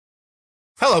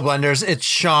Hello, Blenders. It's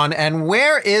Sean, and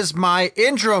where is my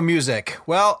intro music?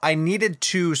 Well, I needed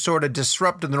to sort of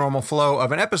disrupt the normal flow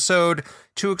of an episode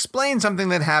to explain something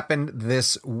that happened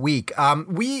this week.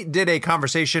 We did a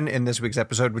conversation in this week's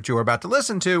episode, which you were about to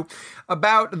listen to,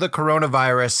 about the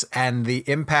coronavirus and the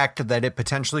impact that it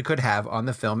potentially could have on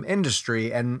the film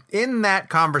industry. And in that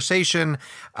conversation,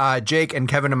 Jake and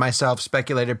Kevin and myself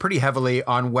speculated pretty heavily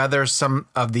on whether some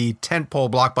of the tentpole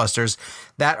blockbusters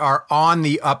that are on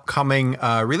the upcoming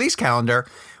release calendar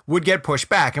would get pushed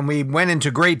back. And we went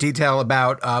into great detail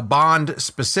about Bond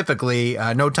specifically,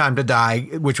 No Time to Die,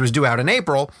 which was due out in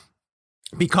April,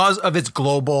 because of its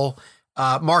global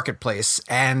marketplace.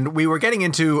 And we were getting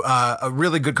into a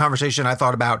really good conversation, I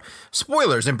thought, about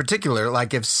spoilers in particular,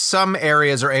 like if some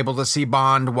areas are able to see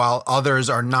Bond while others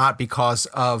are not because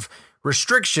of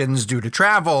restrictions due to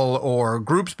travel or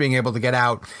groups being able to get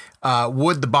out,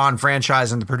 would the Bond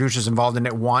franchise and the producers involved in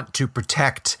it want to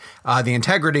protect the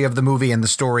integrity of the movie and the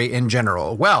story in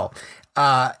general? Well,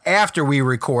 after we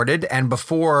recorded and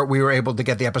before we were able to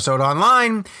get the episode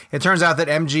online, it turns out that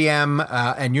MGM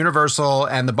and Universal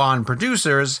and the Bond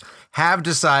producers have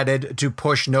decided to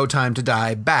push No Time to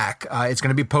Die back. It's going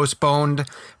to be postponed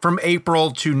from April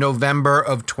to November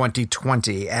of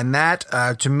 2020. And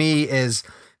that, to me, is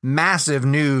massive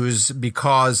news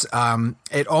because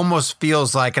it almost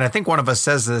feels like, and I think one of us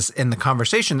says this in the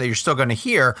conversation that you're still going to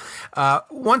hear,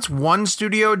 once one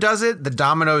studio does it, the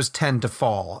dominoes tend to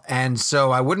fall. And so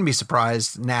I wouldn't be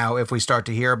surprised now if we start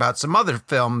to hear about some other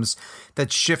films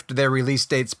that shift their release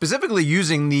date, specifically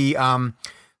using the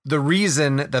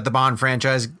reason that the Bond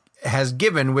franchise has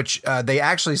given, which they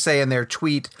actually say in their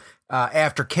tweet,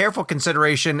 after careful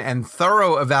consideration and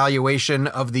thorough evaluation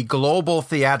of the global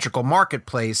theatrical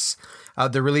marketplace,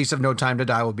 the release of No Time to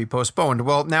Die will be postponed.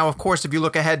 Well, now, of course, if you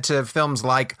look ahead to films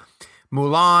like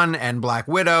Mulan and Black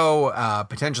Widow,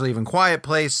 potentially even Quiet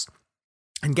Place,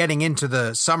 and getting into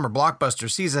the summer blockbuster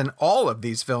season, all of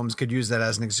these films could use that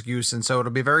as an excuse. And so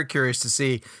it'll be very curious to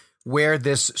see where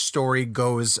this story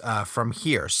goes from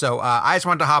here. So I just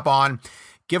wanted to hop on,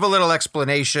 give a little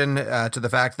explanation to the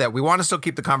fact that we want to still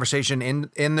keep the conversation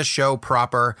in the show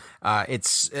proper.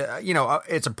 It's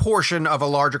a portion of a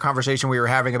larger conversation we were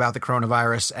having about the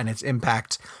coronavirus and its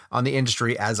impact on the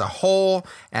industry as a whole.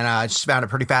 And I just found it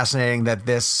pretty fascinating that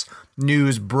this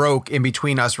news broke in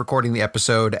between us recording the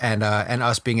episode and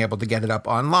us being able to get it up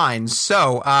online.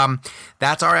 So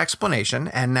that's our explanation.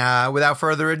 And without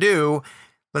further ado,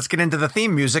 let's get into the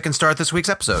theme music and start this week's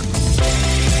episode.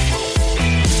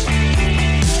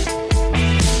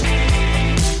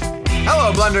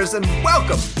 Hello, Blenders, and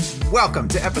welcome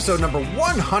to episode number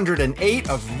 108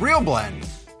 of Real Blend,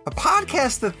 a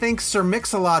podcast that thinks Sir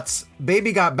Mix-a-Lot's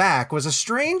Baby Got Back was a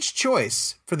strange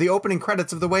choice for the opening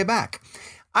credits of The Way Back.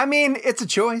 I mean, it's a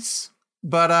choice,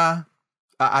 but I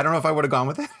don't know if I would have gone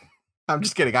with it. I'm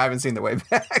just kidding. I haven't seen The Way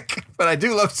Back, but I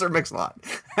do love Sir Mix-a-Lot.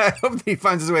 I hope that he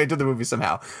finds his way into the movie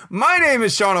somehow. My name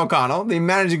is Sean O'Connell, the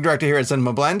managing director here at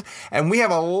Cinema Blend, and we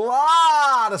have a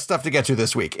lot of stuff to get to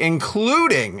this week,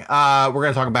 including we're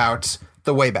going to talk about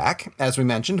The Way Back, as we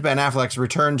mentioned, Ben Affleck's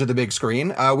return to the big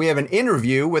screen. We have an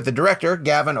interview with the director,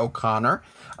 Gavin O'Connor.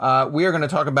 We are going to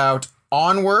talk about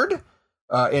Onward,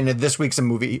 in this week in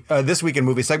movie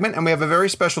segment, and we have a very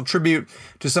special tribute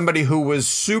to somebody who was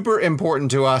super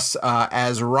important to us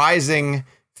as rising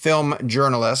film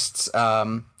journalists.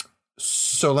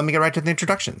 So let me get right to the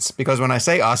introductions, because when I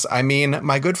say us, I mean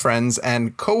my good friends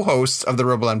and co-hosts of the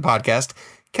Real Blend podcast,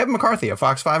 Kevin McCarthy of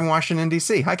Fox 5 in Washington,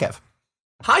 D.C. Hi, Kev.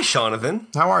 Hi, Jonathan.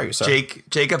 How are you, sir?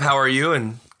 Jacob, how are you?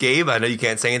 And Gabe, I know you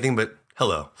can't say anything, but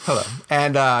hello. Hello.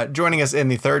 And joining us in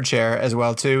the third chair as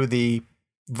well, too, the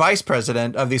vice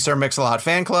president of the Sir Mix-a-Lot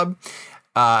fan club,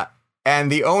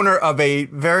 and the owner of a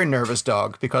very nervous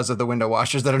dog because of the window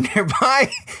washers that are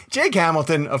nearby, Jake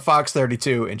Hamilton of Fox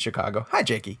 32 in Chicago. Hi,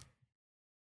 Jakey.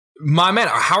 My man,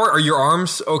 how are your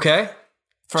arms okay?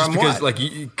 From just because, what?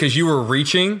 Because you were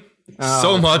reaching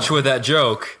so much with that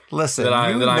joke. Listen,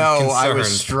 I'm concerned. I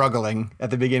was struggling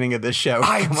at the beginning of this show.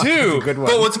 I do. Good one.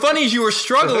 But what's funny is you were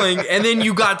struggling, and then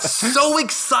you got so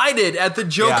excited at the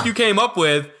joke you came up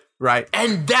with. Right.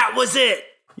 And that was it.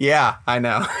 Yeah, I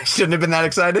know. Shouldn't have been that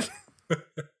excited.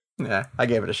 Yeah, I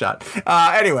gave it a shot.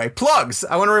 Anyway, plugs.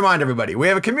 I want to remind everybody, we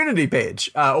have a community page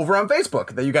over on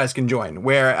Facebook that you guys can join,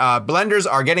 where Blenders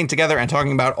are getting together and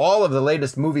talking about all of the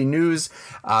latest movie news.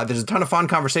 There's a ton of fun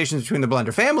conversations between the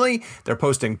Blender family. They're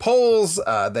posting polls.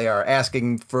 They are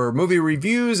asking for movie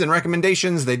reviews and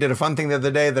recommendations. They did a fun thing the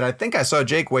other day that I think I saw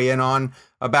Jake weigh in on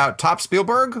about top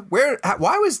Spielberg.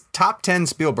 Why was top 10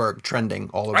 Spielberg trending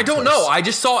all over? I don't know. I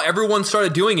just saw everyone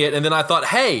started doing it, and then I thought,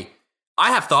 hey, I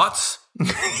have thoughts.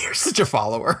 You're such a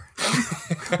follower.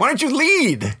 Why don't you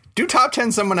lead? Do top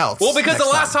 10 someone else. Well, because the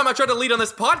next last time I tried to lead on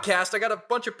this podcast, I got a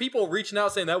bunch of people reaching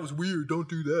out saying that was weird. Don't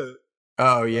do that.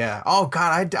 Oh, yeah. Oh,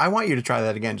 God, I want you to try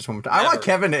that again just one more time. I want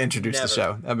Kevin to introduce the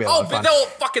show. That'd be a lot of fun. They'll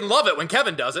fucking love it when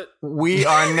Kevin does it. We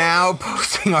are now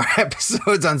posting our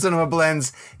episodes on Cinema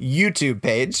Blend's YouTube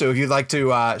page. So if you'd like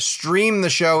to stream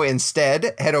the show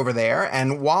instead, head over there.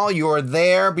 And while you're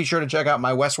there, be sure to check out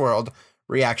my Westworld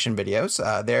reaction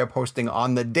videos. They're posting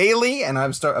on the daily, and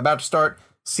I'm about to start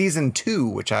season 2,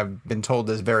 which I've been told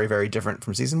is very, very different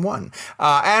from season 1.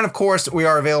 And of course, we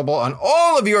are available on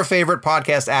all of your favorite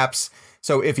podcast apps.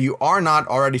 So if you are not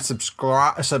already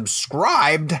subscribed,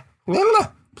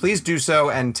 please do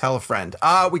so and tell a friend.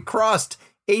 We crossed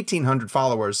 1,800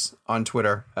 followers on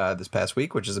Twitter this past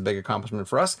week, which is a big accomplishment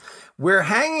for us. We're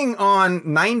hanging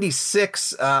on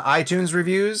 96 iTunes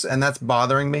reviews, and that's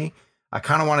bothering me. I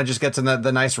kind of want to just get to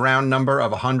the nice round number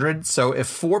of 100. So if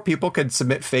 4 people could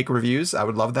submit fake reviews, I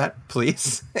would love that,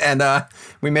 please. And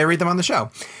we may read them on the show.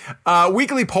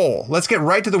 Weekly poll. Let's get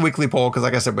right to the weekly poll because,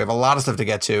 like I said, we have a lot of stuff to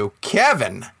get to.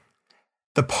 Kevin,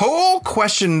 the poll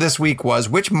question this week was,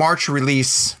 which March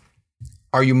release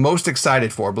are you most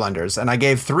excited for, Blenders? And I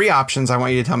gave 3 options. I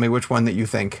want you to tell me which one that you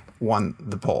think won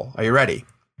the poll. Are you ready?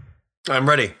 I'm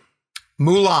ready.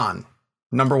 Mulan,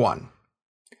 number 1.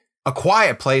 A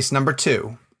Quiet Place, number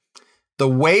 2. The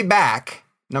Way Back,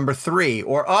 number 3,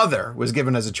 or Other was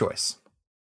given as a choice.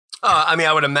 I mean,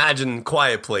 I would imagine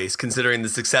Quiet Place, considering the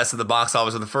success of the box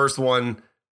office of the first one.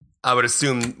 I would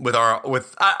assume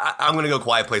I'm going to go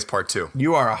Quiet Place Part 2.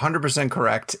 You are 100%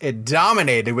 correct. It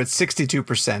dominated with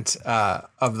 62%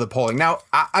 of the polling. Now,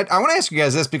 I want to ask you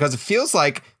guys this because it feels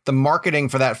like the marketing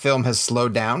for that film has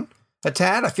slowed down a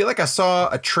tad. I feel like I saw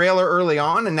a trailer early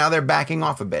on and now they're backing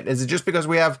off a bit. Is it just because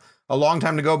we have a long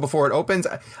time to go before it opens?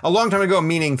 A long time to go,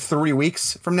 meaning 3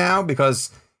 weeks from now, because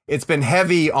it's been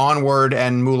heavy Onward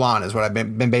and Mulan is what I've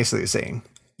been basically seeing.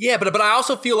 Yeah, but I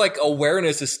also feel like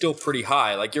awareness is still pretty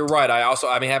high. Like, you're right.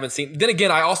 Haven't seen. Then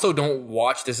again, I also don't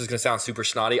watch. This is going to sound super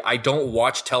snotty. I don't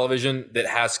watch television that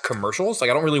has commercials. Like,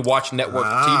 I don't really watch network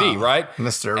TV, right?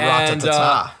 Mr.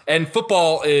 Ratatata. And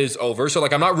football is over, so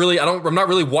like I'm not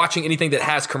really watching anything that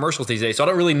has commercials these days. So I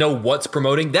don't really know what's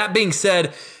promoting. That being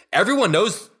said, everyone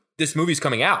knows this movie's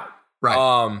coming out. Right.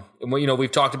 And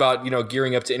we've talked about,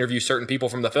 gearing up to interview certain people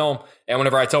from the film. And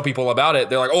whenever I tell people about it,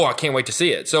 they're like, oh, I can't wait to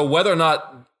see it. So whether or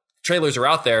not trailers are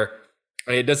out there,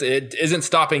 it isn't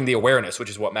stopping the awareness,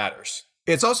 which is what matters.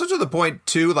 It's also to the point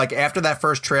too, like after that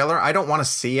first trailer, I don't want to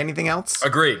see anything else.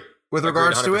 Agreed. With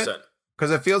regards to it.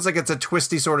 Because it feels like it's a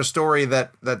twisty sort of story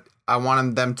that I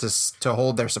wanted them to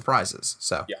hold their surprises.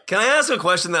 So yeah. Can I ask a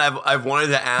question that I've wanted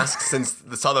to ask since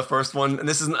I saw the first one? And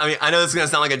this is, I know this is going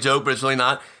to sound like a joke, but it's really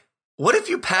not. What if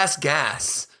you pass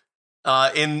gas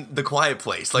in the Quiet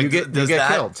Place? Like, you get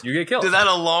killed. You get killed. Does that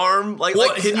alarm?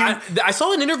 I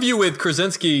saw an interview with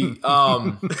Krasinski,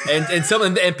 and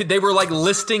they were like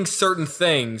listing certain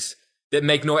things that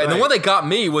make noise. And the one that got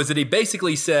me was that he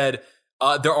basically said,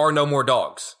 there are no more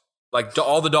dogs. Like,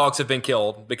 all the dogs have been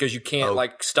killed because you can't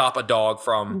like stop a dog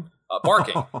from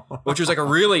barking, which was like a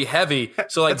really heavy.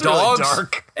 So like dogs really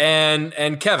dark.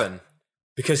 and Kevin,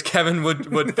 because Kevin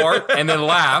would fart and then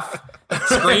laugh,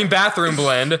 scream bathroom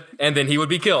blend, and then he would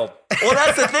be killed. Well,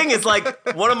 that's the thing. It's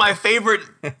like one of my favorite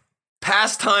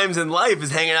pastimes in life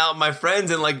is hanging out with my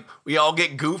friends, and like we all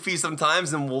get goofy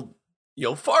sometimes, and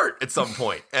we'll fart at some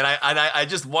point. And I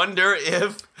just wonder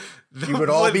if you would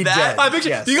all be dead.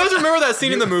 Yes. Do you guys remember that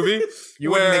scene in the movie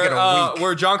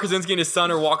where John Krasinski and his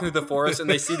son are walking through the forest and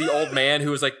they see the old man who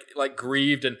was like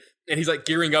grieved and he's like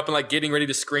gearing up and like getting ready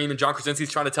to scream, and John Krasinski's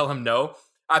trying to tell him no?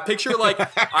 I picture like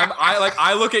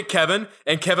I look at Kevin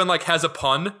and Kevin like has a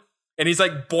pun and he's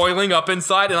like boiling up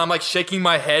inside and I'm like shaking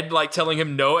my head like telling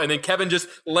him no, and then Kevin just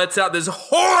lets out this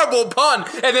horrible pun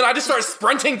and then I just start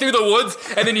sprinting through the woods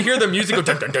and then you hear the music go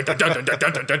dun, dun, dun, dun, dun, dun,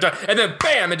 dun, dun, dun, and then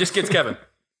bam, it just gets Kevin.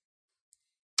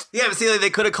 Yeah, but see, like, they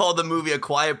could have called the movie A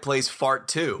Quiet Place Fart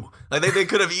 2. Like, they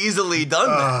could have easily done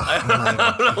that.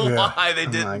 I don't know why they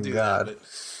didn't do that. But.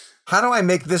 How do I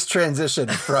make this transition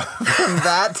from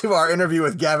that to our interview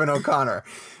with Gavin O'Connor?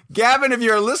 Gavin, if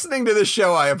you're listening to this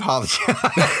show, I apologize.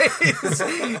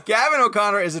 Gavin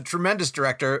O'Connor is a tremendous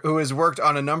director who has worked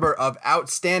on a number of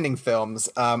outstanding films.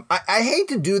 I hate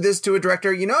to do this to a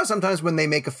director. You know, sometimes when they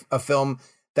make a film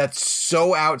that's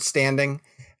so outstanding,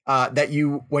 that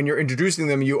when you're introducing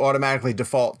them, you automatically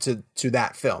default to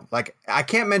that film. Like, I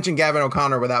can't mention Gavin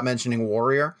O'Connor without mentioning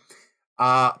Warrior.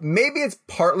 Maybe it's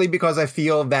partly because I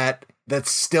feel that that's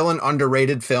still an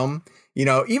underrated film. You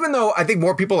know, even though I think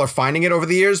more people are finding it over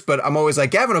the years, but I'm always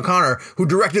like Gavin O'Connor, who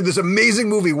directed this amazing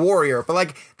movie Warrior. But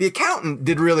like The Accountant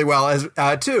did really well as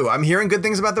too. I'm hearing good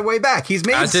things about The Way Back. He's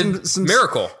made some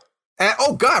Miracle.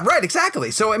 Oh God, right,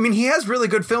 exactly. So I mean, he has really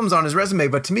good films on his resume,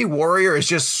 but to me, Warrior is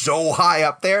just so high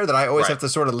up there that I always have to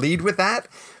sort of lead with that.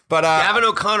 But Gavin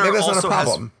O'Connor maybe that's not a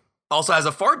problem. Also has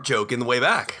a fart joke in The Way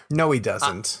Back. No, he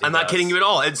doesn't. I'm not kidding you at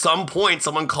all. At some point,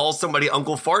 someone calls somebody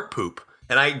Uncle Fart Poop.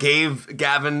 And I gave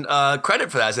Gavin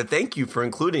credit for that. I said, thank you for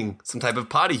including some type of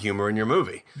potty humor in your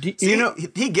movie. You know,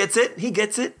 he gets it. He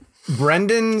gets it.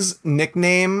 Brendan's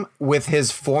nickname with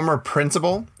his former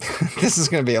principal, this is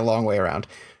going to be a long way around.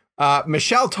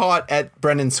 Michelle taught at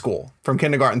Brendan's school from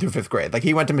kindergarten through 5th grade. Like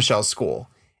he went to Michelle's school.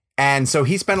 And so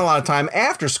he spent a lot of time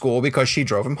after school because she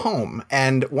drove him home.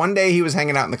 And one day he was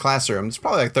hanging out in the classroom. It's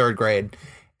probably like 3rd grade.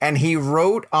 And he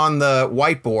wrote on the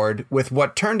whiteboard with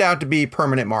what turned out to be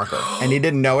permanent marker. And he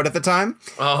didn't know it at the time.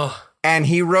 Oh. And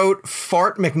he wrote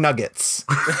Fart McNuggets.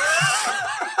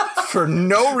 For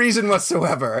no reason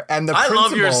whatsoever. And the principal,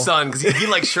 love your son because he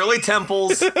likes Shirley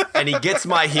Temples and he gets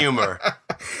my humor.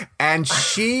 And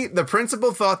the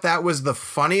principal thought that was the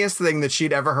funniest thing that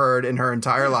she'd ever heard in her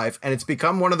entire life. And it's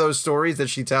become one of those stories that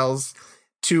she tells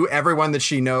to everyone that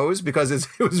she knows because it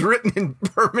was written in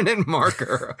permanent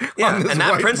marker. Yeah, and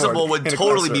that principal would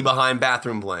totally be behind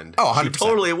Bathroom Blend. Oh, 100%. She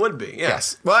totally would be. Yeah.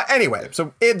 Yes. Well, anyway,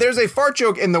 so there's a fart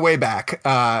joke in The Way Back,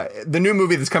 the new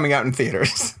movie that's coming out in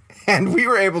theaters. And we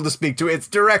were able to speak to its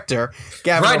director,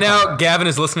 Gavin Right O'Connor. now, Gavin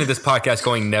is listening to this podcast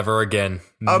going, never again.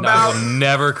 I will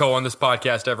never go on this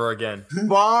podcast ever again.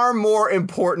 Far more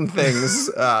important things,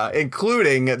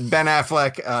 including Ben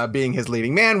Affleck being his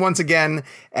leading man once again,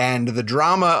 and the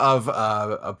drama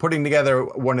of putting together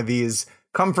one of these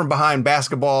come-from-behind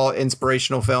basketball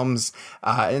inspirational films.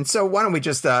 And so why don't we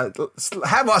just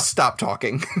have us stop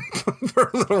talking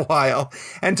for a little while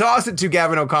and toss it to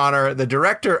Gavin O'Connor, the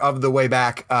director of The Way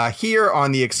Back, here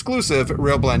on the exclusive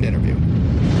Real Blend interview.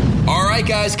 All right,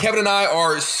 guys, Kevin and I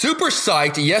are super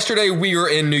psyched. Yesterday, we were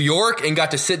in New York and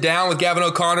got to sit down with Gavin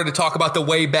O'Connor to talk about The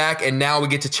Way Back, and now we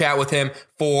get to chat with him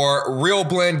for Real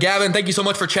Blend. Gavin, thank you so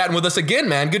much for chatting with us again,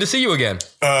 man. Good to see you again.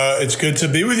 It's good to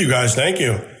be with you guys. Thank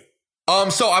you.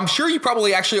 So I'm sure you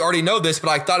probably actually already know this, but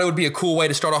I thought it would be a cool way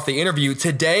to start off the interview.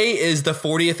 Today is the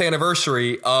 40th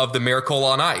anniversary of the Miracle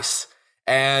on Ice.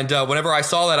 And whenever I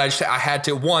saw that, I had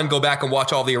to, one, go back and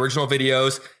watch all the original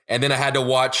videos, and then I had to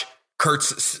watch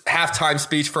Kurt's halftime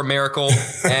speech for Miracle.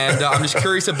 And I'm just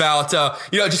curious about,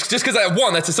 just because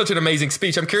that's such an amazing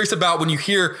speech. I'm curious about when you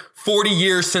hear 40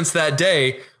 years since that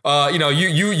day,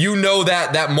 you know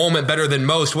that moment better than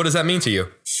most. What does that mean to you?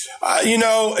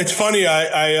 It's funny.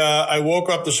 I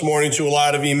woke up this morning to a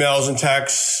lot of emails and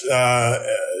texts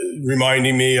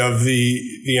reminding me of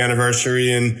the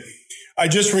anniversary, and I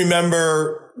just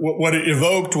remember what it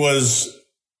evoked was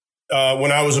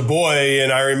when I was a boy,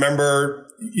 and I remember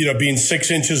being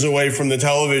 6 inches away from the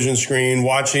television screen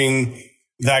watching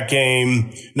that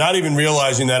game, not even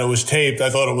realizing that it was taped. I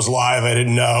thought it was live. I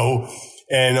didn't know,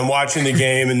 and I'm watching the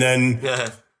game, and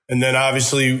then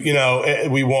obviously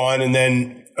we won, and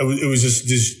then it was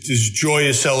this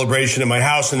joyous celebration in my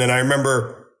house. And then I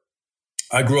remember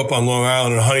I grew up on Long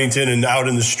Island in Huntington, and out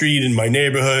in the street in my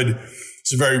neighborhood,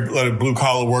 it's a very blue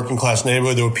collar working class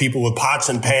neighborhood. There were people with pots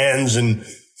and pans, and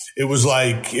it was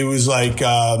like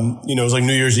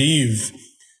New Year's Eve.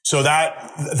 So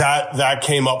that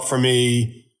came up for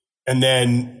me. And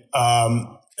then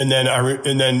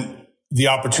the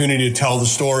opportunity to tell the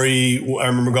story. I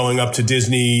remember going up to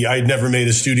Disney. I'd never made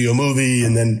a studio movie,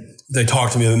 and then they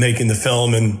talked to me about making the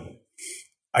film, and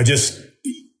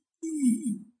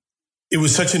it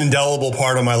was such an indelible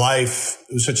part of my life.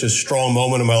 It was such a strong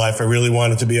moment in my life. I really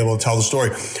wanted to be able to tell the story.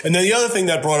 And then the other thing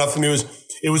that brought up for me was,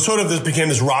 it was sort of became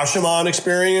this Rashomon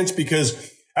experience, because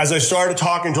as I started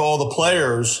talking to all the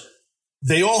players,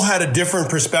 they all had a different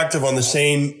perspective on the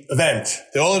same event.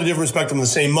 They all had a different perspective on the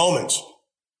same moment.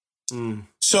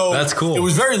 So that's cool. It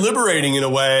was very liberating in a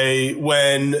way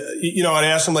when, I'd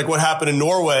ask them what happened in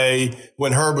Norway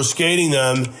when Herb was skating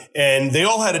them, and they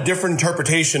all had a different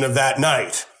interpretation of that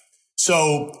night.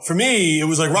 So for me, it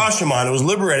was like Rashomon. It was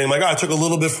liberating. I took a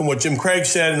little bit from what Jim Craig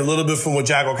said and a little bit from what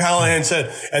Jack O'Callahan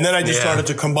said. And then I just started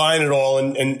to combine it all.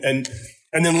 And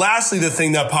then lastly, the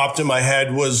thing that popped in my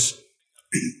head was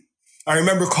I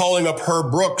remember calling up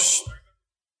Herb Brooks,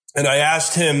 and I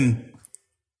asked him,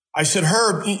 I said,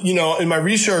 Herb, in my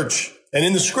research and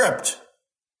in the script,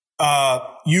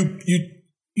 you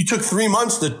took 3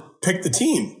 months to pick the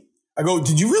team. I go,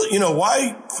 did you really,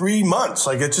 why 3 months?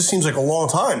 It just seems like a long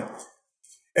time.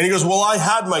 And he goes, well, I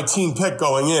had my team pick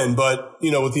going in, but,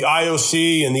 with the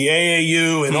IOC and the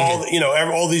AAU and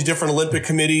all these different Olympic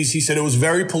committees, he said it was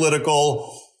very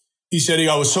political. He said,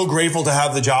 I was so grateful to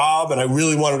have the job and I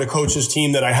really wanted to coach this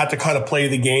team that I had to kind of play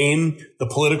the game, the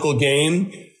political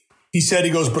game. He said,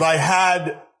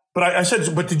 I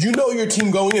said, but did you know your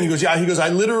team going in? He goes, yeah. He goes, I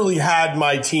literally had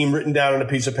my team written down on a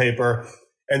piece of paper.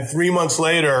 And 3 months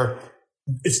later,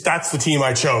 that's the team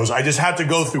I chose. I just had to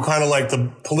go through kind of like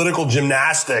the political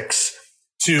gymnastics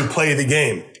to play the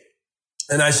game.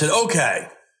 And I said, okay.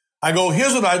 I go,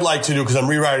 here's what I'd like to do because I'm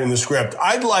rewriting the script.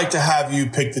 I'd like to have you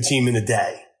pick the team in a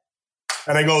day.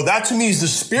 And I go, that to me is the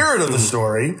spirit of the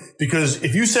story, because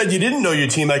if you said you didn't know your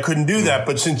team, I couldn't do that.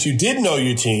 But since you did know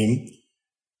your team,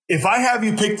 if I have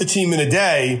you pick the team in a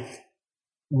day,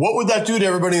 what would that do to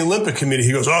everybody in the Olympic Committee?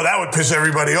 He goes, oh, that would piss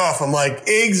everybody off. I'm like,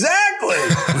 exactly.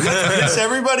 Let's piss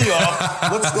everybody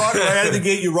off. Let's start right out of the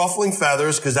gate, you ruffling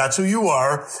feathers, because that's who you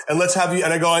are. And let's have you,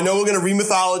 and I go, I know we're going to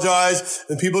remythologize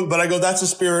and people, but I go, that's the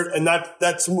spirit, and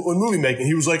that's movie making.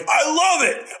 He was like, I love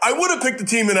it. I would have picked the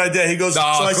team in that day. He goes, so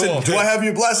I said, do I have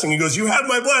your blessing? He goes, you have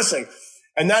my blessing.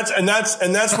 And that's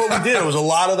what we did. It was a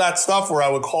lot of that stuff where I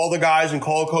would call the guys and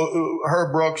call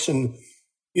Herb Brooks and,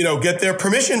 get their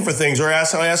permission for things, or I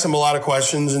asked them a lot of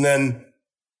questions. And then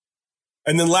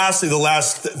lastly, the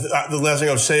last thing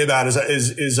I'll say about is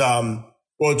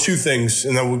two things.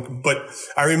 But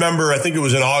I remember, I think it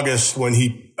was in August when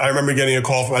I remember getting a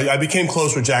call I became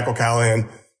close with Jack O'Callahan.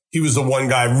 He was the one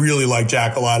guy I really liked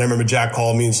Jack a lot. I remember Jack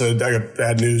called me and said, I got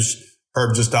bad news.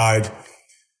 Herb just died.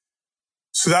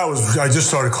 So I just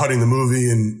started cutting the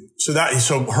movie, and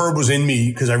so Herb was in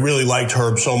me because I really liked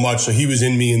Herb so much. So he was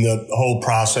in me in the whole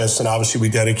process, and obviously we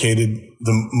dedicated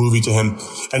the movie to him.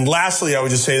 And lastly, I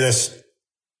would just say this: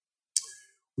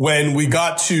 when we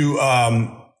got to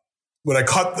when I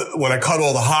cut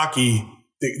all the hockey,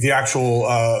 the actual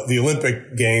the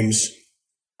Olympic games,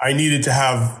 I needed to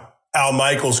have Al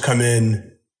Michaels come in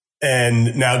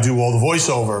and now do all the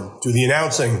voiceover, do the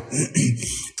announcing.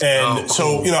 And cool.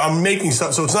 So, I'm making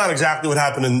stuff. So it's not exactly what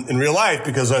happened in real life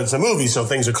because it's a movie. So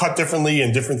things are cut differently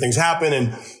and different things happen.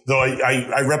 And though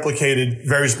I replicated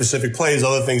very specific plays,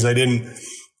 other things I didn't.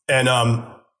 And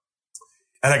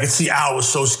I could see Al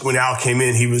when Al came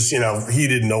in, he was, he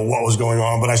didn't know what was going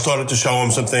on, but I started to show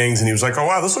him some things and he was like, oh,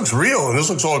 wow, this looks real and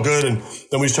this looks all good. And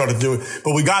then we started to do it.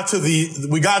 But we got to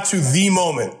the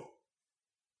moment,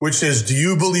 which is, do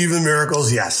you believe in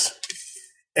miracles? Yes.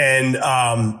 And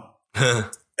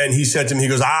and he said to me, he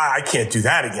goes, I can't do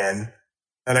that again.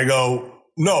 And I go,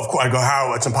 no, of course. I go,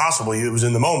 how? It's impossible. It was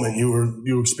in the moment. You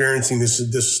were experiencing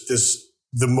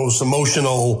the most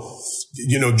emotional,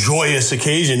 joyous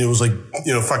occasion. It was like,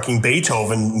 fucking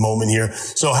Beethoven moment here.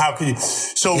 So how could you?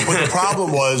 So, but the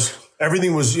problem was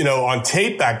everything was, on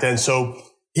tape back then. So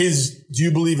his, do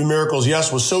you believe in miracles?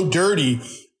 Yes, was so dirty.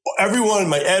 Everyone,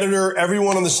 my editor,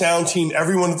 everyone on the sound team,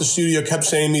 everyone at the studio kept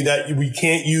saying to me that we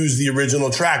can't use the original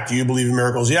track. Do you believe in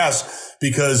miracles? Yes,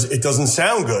 because it doesn't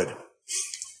sound good.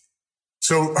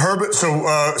 So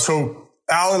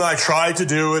Al and I tried to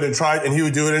do it and he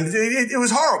would do it. And it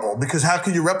was horrible because how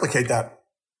could you replicate that?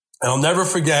 And I'll never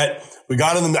forget, I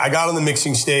got on the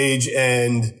mixing stage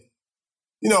and,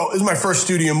 it was my first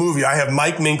studio movie. I have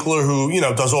Mike Minkler, who,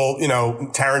 does all,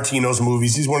 Tarantino's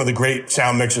movies. He's one of the great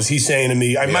sound mixers. He's saying to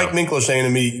me, Mike Minkler saying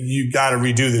to me, you got to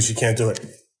redo this. You can't do it.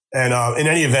 And, in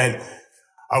any event,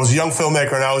 I was a young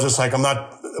filmmaker and I was just like,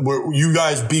 you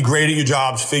guys be great at your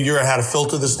jobs, figure out how to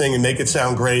filter this thing and make it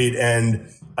sound great. And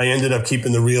I ended up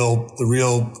keeping the real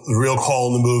call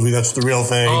in the movie. That's the real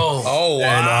thing. Oh,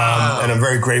 wow. And I'm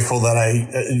very grateful that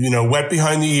I, wet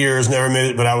behind the ears, never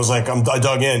made it, but I was like, I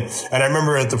dug in. And I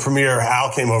remember at the premiere,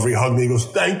 Al came over, he hugged me, he goes,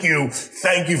 thank you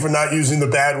for not using the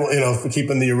bad, for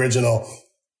keeping the original.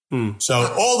 So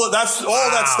all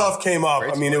that stuff came up.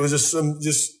 I mean, it was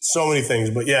just so many things,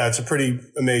 but yeah, it's a pretty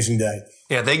amazing day.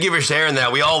 Yeah, thank you for sharing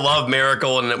that. We all love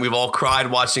Miracle, and we've all cried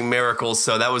watching Miracle.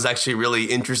 So that was actually really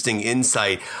interesting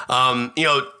insight.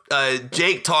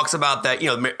 Jake talks about that,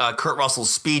 Kurt Russell's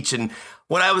speech, and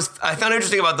what I found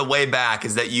interesting about The Way Back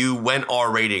is that you went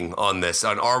R-rating on this,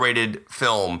 an R-rated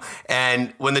film.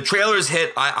 And when the trailers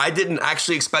hit, I didn't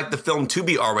actually expect the film to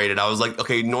be R-rated. I was like,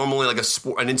 okay, normally like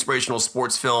an inspirational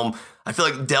sports film, I feel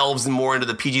like delves more into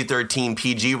the PG-13,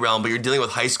 PG realm, but you're dealing with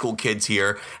high school kids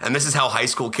here. And this is how high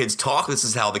school kids talk. This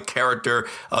is how the character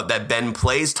that Ben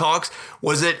plays talks.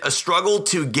 Was it a struggle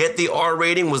to get the R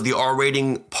rating? Was the R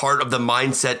rating part of the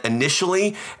mindset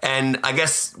initially? And I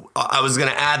guess I was going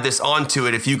to add this onto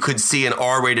it. If you could see an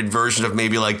R-rated version of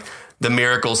maybe like the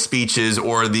miracle speeches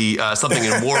or the something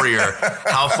in Warrior.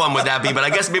 How fun would that be? But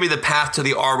I guess maybe the path to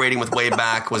the R rating with Way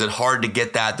Back, was it hard to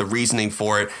get that, the reasoning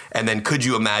for it? And then could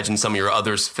you imagine some of your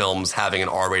other films having an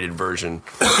R rated version?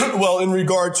 Well, in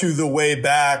regard to the Way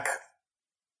Back,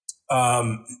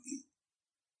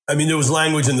 I mean, there was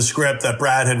language in the script that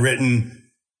Brad had written,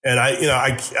 and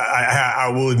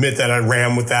I will admit that I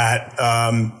ran with that.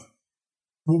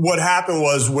 What happened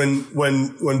was when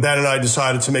Ben and I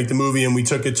decided to make the movie and we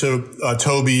took it to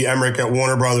Toby Emmerich at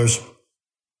Warner Brothers,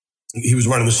 he was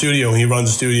running the studio and he runs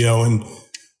the studio, and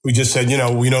we just said,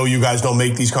 we know you guys don't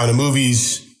make these kind of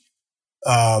movies,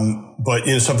 but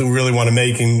something we really want to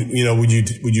make, and would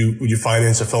you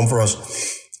finance a film for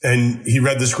us? And he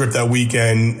read the script that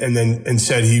weekend and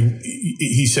said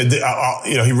he said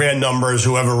he ran numbers,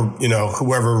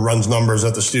 whoever runs numbers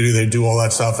at the studio, they do all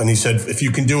that stuff, and he said, if you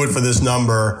can do it for this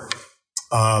number,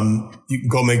 you can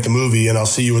go make the movie and I'll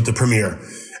see you at the premiere.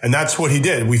 And that's what he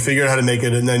did. We figured out how to make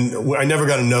it, and then I never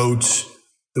got a note.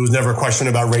 There was never a question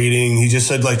about rating. He just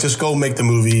said, just go make the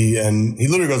movie, and he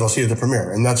literally goes, I'll see you at the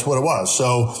premiere. And that's what it was.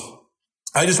 So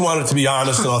I just wanted to be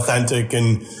honest and authentic,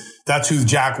 and that's who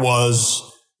Jack was.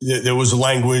 There was a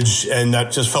language, and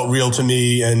that just felt real to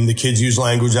me, and the kids use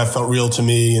language that felt real to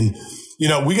me. And,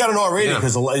 we got an R rating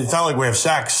because it's not like we have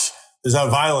sex. There's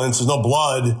not violence. There's no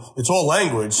blood. It's all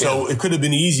language. So it could have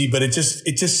been easy, but it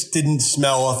just didn't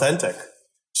smell authentic.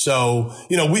 So,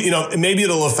 maybe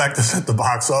it'll affect us at the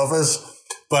box office,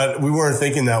 but we weren't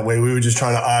thinking that way. We were just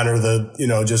trying to honor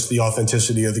just the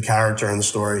authenticity of the character and the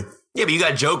story. Yeah, but you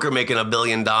got Joker making $1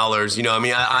 billion.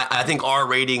 I think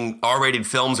R-rated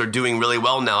films are doing really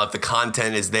well now if the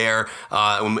content is there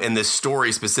in this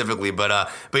story specifically. But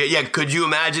yeah, could you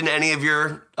imagine any of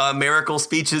your miracle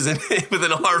speeches with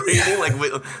an R rating?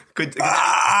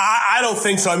 I don't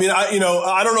think so. I mean,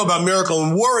 I don't know about Miracle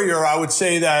and Warrior. I would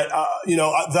say that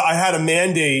I had a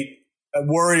mandate at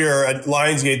Warrior at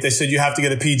Lionsgate. They said you have to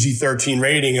get a PG-13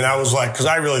 rating, and I was like, because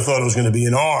I really thought it was going to be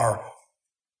an R,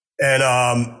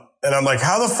 and I'm like,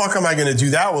 how the fuck am I going to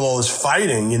do that with all this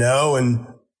fighting, And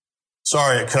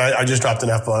sorry, I just dropped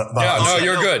an F-bomb. Yeah, no,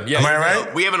 you're good. Yeah, am I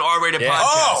right? We have an R-rated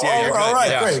podcast. All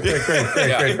right.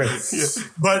 Yeah. Great.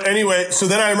 But anyway, so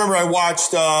then I remember I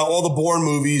watched all the Bourne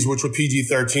movies, which were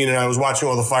PG-13, and I was watching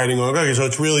all the fighting. Going, okay, so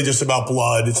it's really just about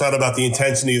blood. It's not about the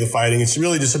intensity of the fighting. It's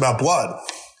really just about blood.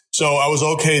 So I was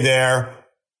okay there.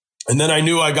 And then I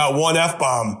knew I got one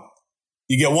F-bomb.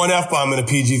 You get one F-bomb in a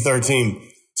PG-13.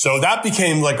 So that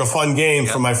became like a fun game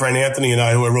for my friend Anthony and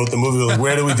I, who I wrote the movie. Like,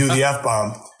 where do we do the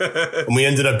F-bomb? And we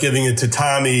ended up giving it to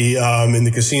Tommy in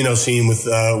the casino scene with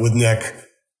Nick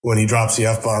when he drops the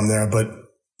F-bomb there. But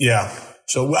yeah,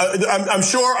 so I'm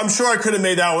sure I could have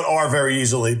made that with R very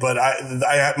easily, but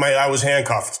I was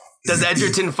handcuffed. Does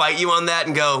Edgerton fight you on that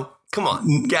and go, come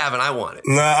on, Gavin, I want it?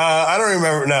 Nah, I don't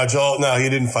remember. No, Joel, no, he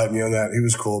didn't fight me on that. He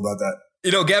was cool about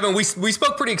that. Gavin, we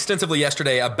spoke pretty extensively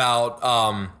yesterday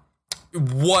about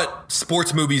what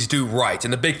sports movies do right.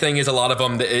 And the big thing is a lot of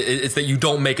them is that you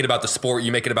don't make it about the sport,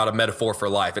 you make it about a metaphor for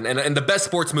life. And the best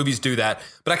sports movies do that.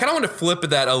 But I kind of want to flip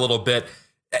that a little bit.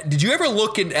 Did you ever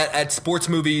look at sports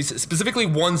movies, specifically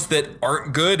ones that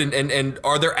aren't good? And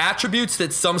are there attributes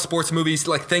that some sports movies,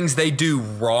 like things they do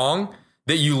wrong,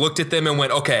 that you looked at them and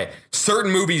went, okay,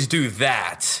 certain movies do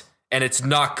that and it's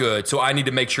not good, so I need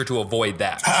to make sure to avoid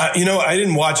that? I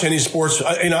didn't watch any sports.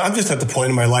 I'm just at the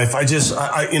point in my life.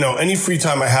 Any free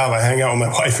time I have, I hang out with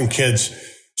my wife and kids.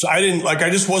 So I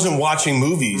just wasn't watching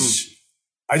movies.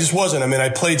 I just wasn't. I mean, I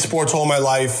played sports all my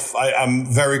life. I'm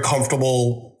very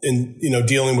comfortable in,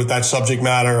 dealing with that subject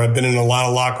matter. I've been in a lot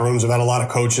of locker rooms. I've had a lot of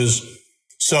coaches.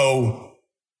 So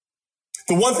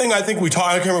the one thing I think I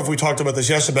can't remember if we talked about this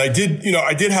yesterday, but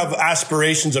I did have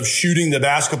aspirations of shooting the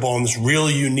basketball in this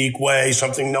really unique way,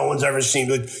 something no one's ever seen,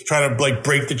 try to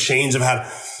break the chains of how.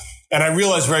 And I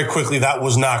realized very quickly that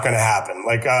was not going to happen.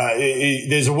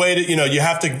 There's a way to, you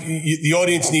have to, the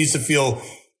audience needs to feel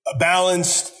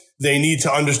balanced. They need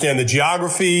to understand the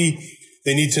geography.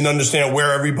 They need to understand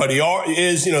where everybody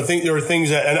is. There are things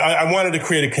that, and I wanted to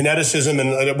create a kineticism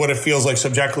and what it feels like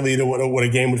subjectively to what a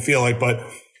game would feel like. But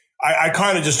I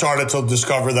kind of just started to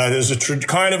discover that there's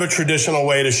kind of a traditional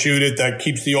way to shoot it that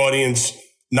keeps the audience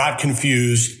not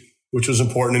confused, which was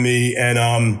important to me. And,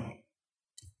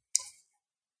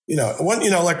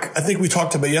 I think we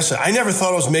talked about yesterday, I never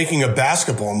thought I was making a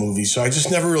basketball movie. So I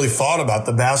just never really thought about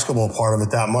the basketball part of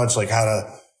it that much,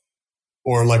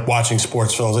 or watching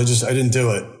sports films. I didn't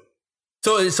do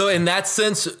it. So in that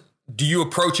sense, do you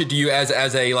approach it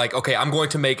as okay, I'm going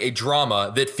to make a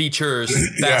drama that features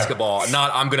basketball,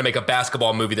 not I'm going to make a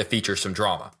basketball movie that features some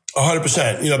drama?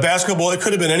 100%. Basketball, it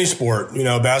could have been any sport.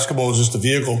 Basketball is just a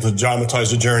vehicle to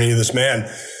dramatize the journey of this man.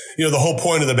 The whole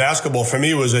point of the basketball for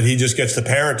me was that he just gets to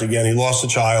parent again. He lost a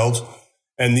child.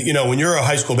 And, when you're a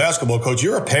high school basketball coach,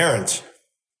 you're a parent.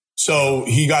 So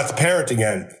he got to parent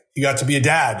again. He got to be a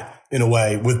dad in a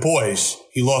way with boys.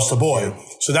 He lost a boy.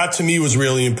 So that to me was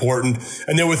really important.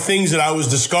 And there were things that I was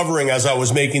discovering as I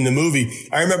was making the movie.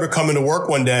 I remember coming to work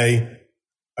one day.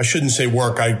 I shouldn't say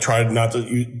work. I tried not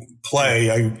to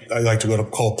play. I like to go to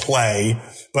call play,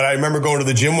 but I remember going to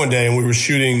the gym one day and we were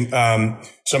shooting,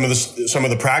 some of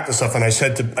the practice stuff. And I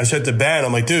said to Ben,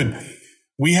 I'm like, dude,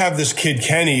 we have this kid,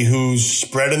 Kenny, who's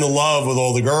spreading the love with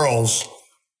all the girls.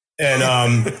 And,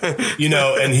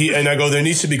 and I go, there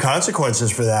needs to be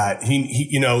consequences for that.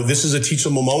 This is a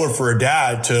teachable moment for a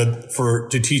dad to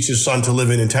teach his son to live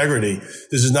in integrity.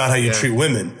 This is not how you treat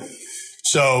women.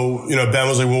 So, Ben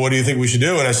was like, well, what do you think we should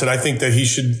do? And I said, I think that he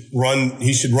should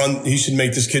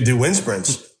make this kid do wind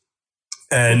sprints.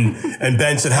 And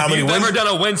Ben said, how many wins? You've never done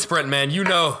a wind sprint, man.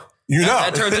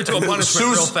 That turns into a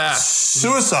punishment real fast.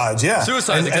 Suicides, yeah.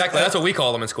 Suicides, exactly. That's what we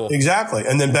call them in school. Exactly.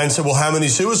 And then Ben said, well, how many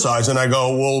suicides? And I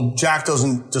go, well, Jack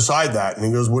doesn't decide that. And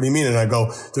he goes, what do you mean? And I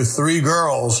go, the 3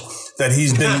 girls that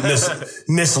he's been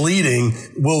misleading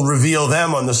will reveal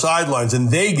them on the sidelines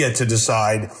and they get to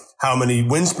decide how many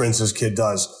wind sprints this kid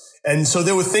does. And so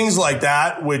there were things like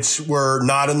that, which were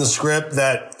not in the script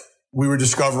that we were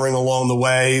discovering along the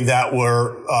way that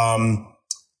were,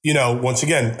 once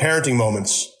again, parenting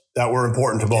moments that were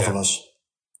important to both of us.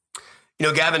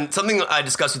 Gavin, something I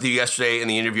discussed with you yesterday in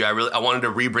the interview, I wanted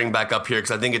to bring back up here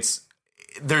because I think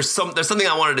there's something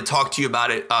I wanted to talk to you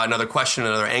about it, another question,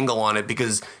 another angle on it,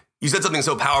 because you said something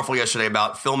so powerful yesterday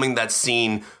about filming that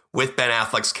scene with Ben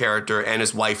Affleck's character and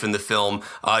his wife in the film.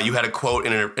 You had a quote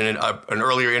in an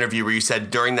earlier interview where you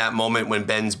said during that moment when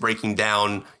Ben's breaking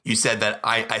down, you said that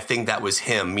I think that was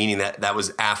him, meaning that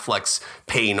was Affleck's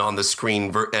pain on the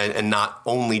screen and not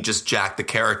only just Jack the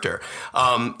character.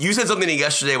 You said something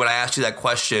yesterday when I asked you that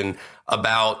question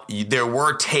about there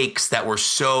were takes that were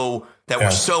so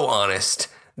honest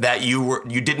that you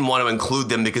didn't want to include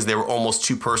them because they were almost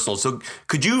too personal. So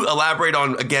could you elaborate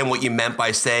on, again, what you meant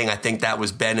by saying, I think that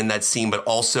was Ben in that scene, but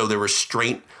also the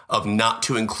restraint of not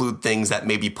to include things that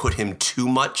maybe put him too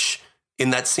much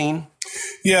in that scene?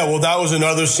 Yeah, well, that was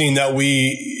another scene that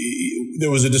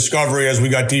there was a discovery as we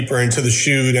got deeper into the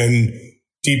shoot and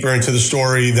deeper into the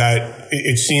story that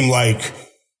it seemed like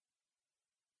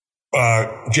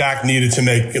Jack needed to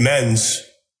make amends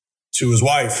to his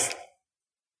wife.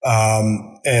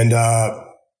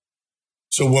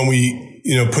 So when we,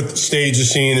 stage the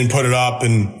scene and put it up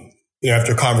and,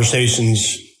 after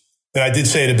conversations, and I did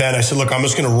say to Ben, I said, look, I'm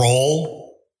just going to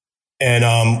roll and,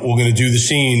 we're going to do the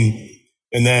scene.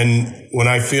 And then when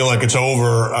I feel like it's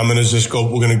over, I'm going to just we're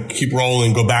going to keep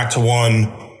rolling, go back to one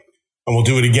and we'll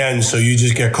do it again. So you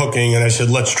just get cooking. And I said,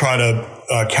 let's try to,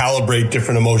 calibrate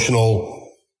different emotional,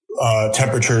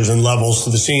 temperatures and levels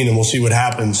to the scene and we'll see what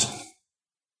happens.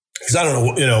 Because I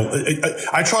don't know,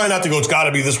 I try not to go, it's got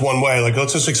to be this one way. Like,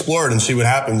 let's just explore it and see what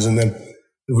happens. And then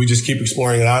if we just keep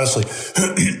exploring it honestly.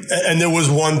 And there was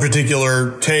one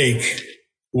particular take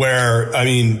where,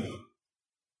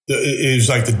 it was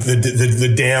like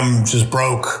the dam just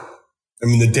broke.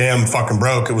 The dam fucking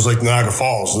broke. It was like Niagara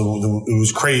Falls. It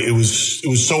was crazy. It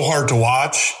was so hard to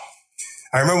watch.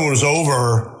 I remember when it was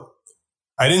over,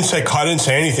 I didn't say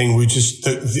anything.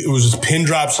 It was just pin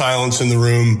drop silence in the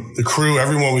room. The crew,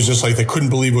 everyone was just like, they couldn't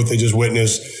believe what they just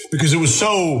witnessed because it was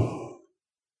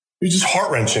just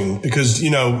heart wrenching because,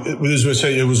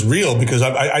 it was real because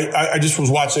I just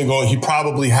was watching going, he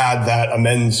probably had that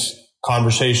amends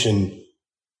conversation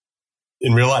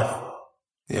in real life.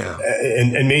 Yeah.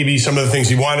 And maybe some of the things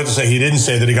he wanted to say, he didn't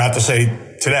say that he got to say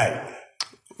today.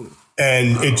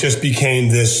 And it just became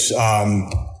this,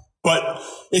 but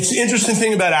it's the interesting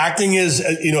thing about acting is,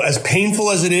 as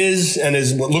painful as it is and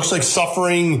as what looks like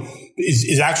suffering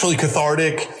is actually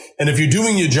cathartic. And if you're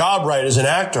doing your job right as an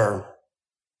actor,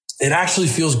 it actually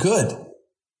feels good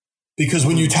because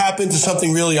when you tap into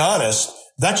something really honest,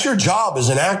 that's your job as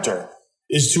an actor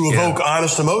is to evoke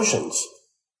honest emotions.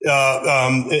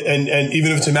 And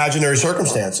even if it's imaginary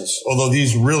circumstances, although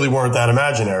these really weren't that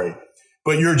imaginary.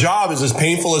 But your job is as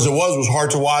painful as it was hard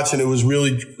to watch and it was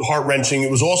really heart wrenching. It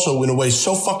was also in a way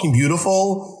so fucking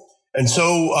beautiful and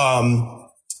so,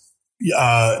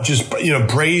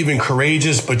 brave and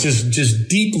courageous, but just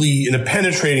deeply in a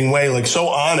penetrating way, like so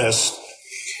honest.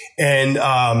 And,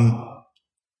 I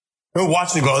remember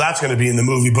watching it go, that's going to be in the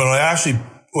movie. But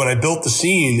when I built the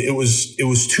scene, it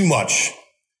was too much.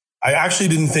 I actually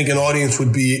didn't think an audience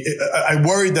would be, I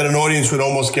worried that an audience would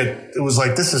almost it was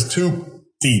like, this is too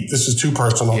deep. This is too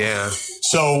personal. Yeah.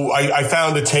 So I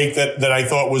found a take that I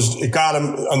thought it got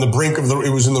him on the brink of he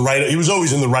was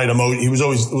always in the right emotion. It was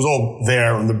all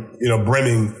there and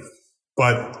brimming.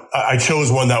 But I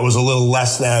chose one that was a little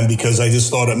less than, because I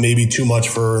just thought it may be too much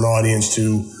for an audience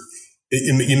you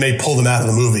may pull them out of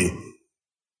the movie.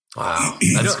 Wow.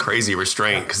 That's crazy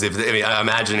restraint. Because I'm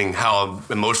imagining how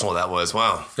emotional that was.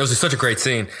 Wow. That was such a great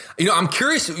scene. I'm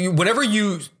curious, whenever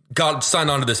you got signed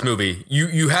on to this movie,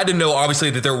 you had to know, obviously,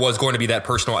 that there was going to be that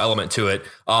personal element to it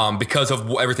because of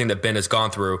everything that Ben has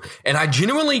gone through. And I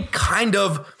genuinely kind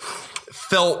of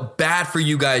felt bad for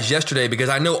you guys yesterday, because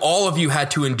I know all of you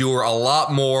had to endure a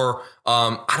lot more,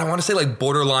 I don't want to say like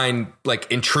borderline, like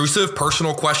intrusive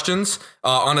personal questions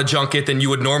on a junket than you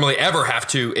would normally ever have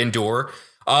to endure.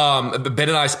 Ben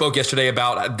and I spoke yesterday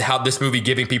about how this movie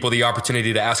giving people the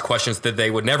opportunity to ask questions that they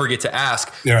would never get to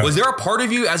ask. Yeah. Was there a part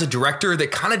of you as a director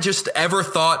that kind of just ever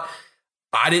thought,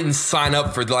 I didn't sign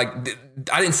up for this.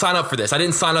 I didn't sign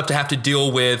up to have to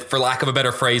deal with, for lack of a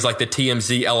better phrase, like the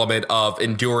TMZ element of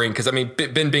enduring. Because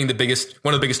Ben being one of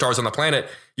the biggest stars on the planet,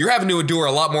 you're having to endure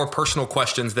a lot more personal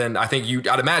questions than I think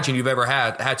I'd imagine you've ever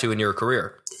had to in your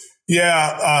career.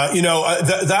 Yeah,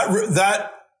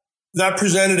 that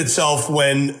presented itself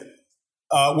when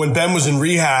Ben was in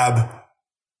rehab,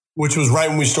 which was right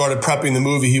when we started prepping the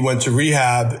movie. He went to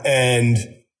rehab, and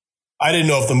I didn't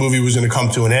know if the movie was going to come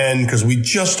to an end, because we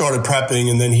just started prepping,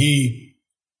 and then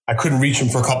I couldn't reach him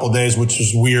for a couple of days, which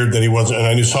was weird that he wasn't, and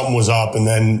I knew something was up, and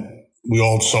then we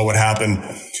all saw what happened.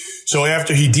 So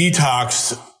after he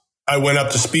detoxed, I went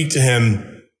up to speak to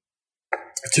him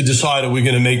to decide, are we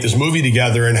going to make this movie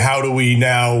together, and how do we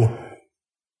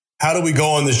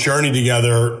go on this journey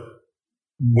together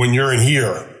when you're in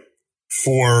here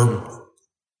for,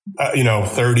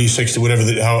 30, 60, whatever,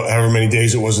 however many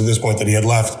days it was at this point that he had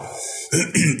left.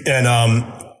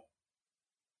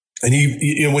 And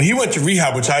he, when he went to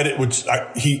rehab,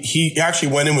 he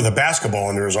actually went in with a basketball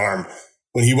under his arm.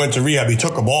 When he went to rehab, he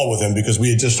took a ball with him because we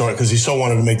had just started, because he so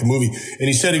wanted to make the movie. And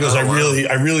he said, I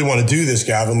really want to do this,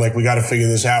 Gavin. Like, we got to figure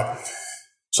this out.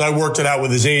 So I worked it out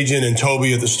with his agent and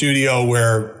Toby at the studio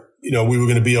where, we were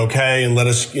going to be okay and let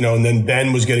us, and then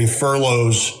Ben was getting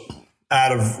furloughs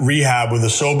out of rehab with a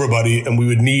sober buddy, and we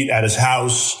would meet at his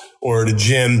house or at a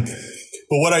gym.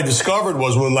 But what I discovered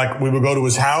was when we would go to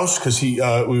his house, because we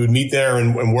would meet there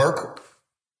and work,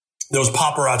 there was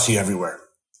paparazzi everywhere.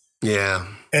 Yeah.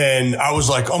 And I was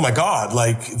like, oh my God,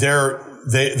 like they're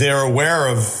aware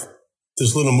of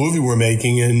this little movie we're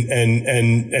making, and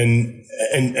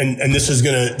this is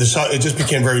it just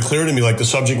became very clear to me, like the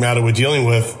subject matter we're dealing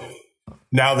with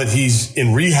now that he's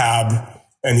in rehab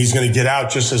and he's going to get out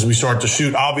just as we start to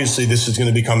shoot. Obviously, this is going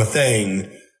to become a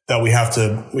thing that we have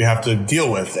to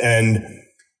deal with. And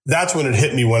that's when it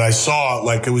hit me, when I saw,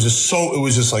 like, it was just so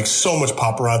much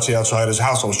paparazzi outside his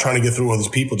house. I was trying to get through all these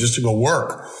people just to go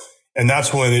work. And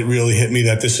that's when it really hit me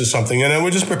that this is something, and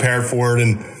we're just prepared for it.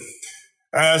 And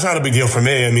it's not a big deal for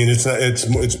me. I mean,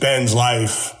 it's Ben's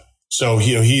life. So,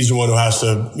 he's the one who has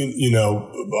to,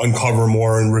 uncover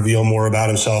more and reveal more about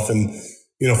himself. And,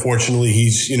 fortunately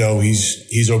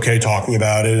he's okay talking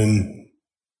about it. And,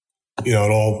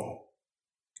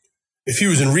 if he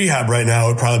was in rehab right now, it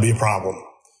would probably be a problem.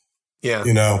 Yeah.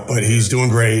 But he's doing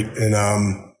great.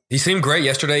 And, he seemed great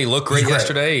yesterday. He looked great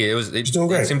yesterday. He's doing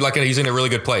great. It seemed like he's in a really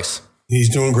good place.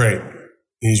 He's doing great.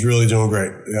 He's really doing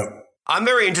great. Yep. I'm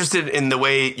very interested in the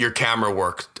way your camera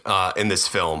worked in this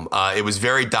film. It was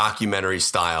very documentary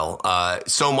style,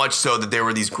 so much so that there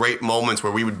were these great moments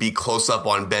where we would be close up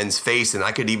on Ben's face, and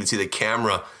I could even see the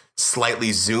camera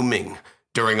slightly zooming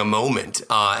during a moment.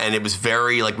 And it was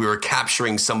very like we were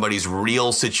capturing somebody's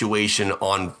real situation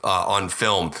on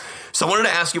film. So I wanted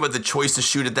to ask you about the choice to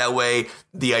shoot it that way,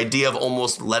 the idea of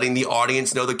almost letting the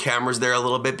audience know the camera's there a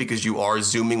little bit because you are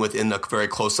zooming within a very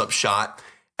close-up shot.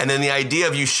 And then the idea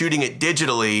of you shooting it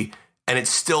digitally and it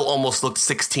still almost looked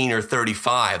 16 or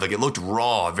 35. Like it looked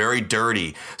raw, very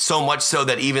dirty. So much so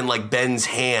that even like Ben's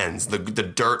hands, the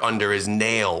dirt under his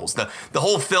nails, the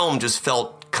whole film just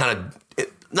felt kind of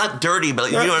not dirty,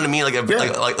 but you know what I mean?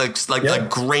 Like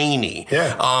grainy.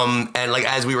 Yeah. And like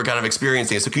as we were kind of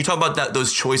experiencing it. So can you talk about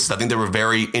those choices? I think they were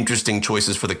very interesting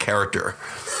choices for the character.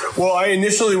 Well, I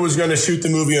initially was going to shoot the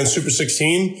movie on Super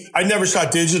 16. I'd never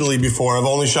shot digitally before. I've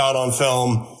only shot on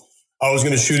film. I was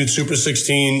going to shoot at Super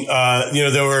 16.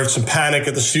 There were some panic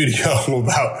at the studio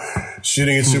about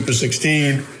shooting at Super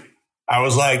 16. I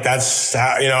was like,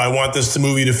 I want this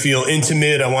movie to feel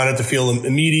intimate. I want it to feel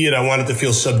immediate. I want it to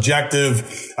feel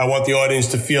subjective. I want the audience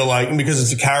to feel like, because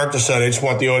it's a character study, I just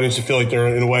want the audience to feel like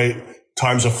they're, in a way,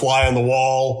 times a fly on the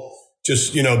wall,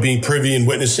 just, being privy and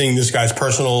witnessing this guy's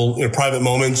personal, private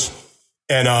moments.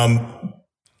 And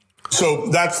so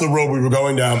that's the road we were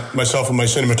going down, myself and my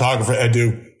cinematographer,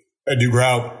 Edu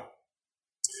Grout.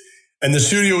 And the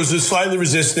studio was just slightly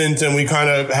resistant, and we kind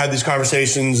of had these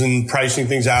conversations and pricing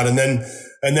things out. And then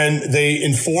they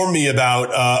informed me about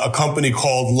a company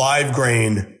called Live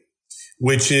Grain,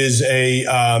 which is a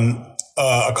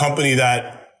company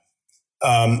that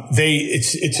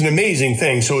it's an amazing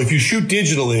thing. So if you shoot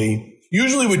digitally,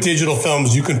 usually with digital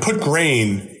films, you can put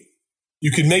grain.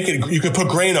 You could put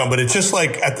grain on, but it's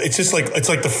like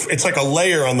a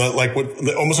layer on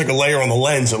the, almost like a layer on the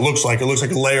lens. It looks like a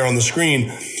layer on the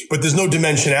screen, but there's no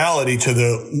dimensionality to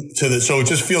the, so it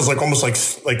just feels like almost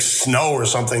like snow or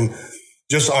something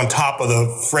just on top of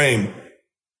the frame.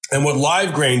 And what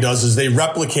Live Grain does is they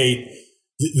replicate,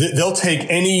 they'll take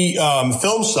any,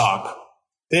 film stock.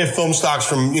 They have film stocks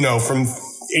from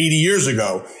 80 years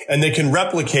ago, and they can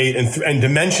replicate and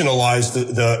dimensionalize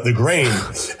the grain.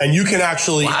 And you can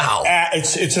actually,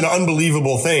 it's an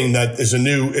unbelievable thing that is a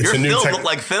new film look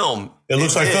like film. It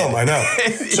looks like film. I know.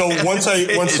 So once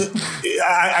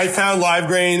I found Live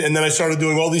Grain, and then I started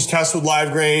doing all these tests with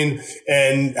Live Grain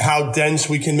and how dense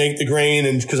we can make the grain.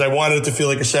 And because I wanted it to feel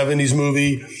like a 70s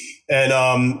movie. And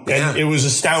it was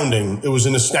astounding. It was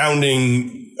an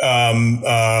astounding,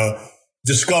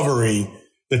 discovery.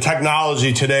 The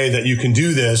technology today that you can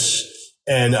do this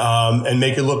and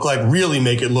make it look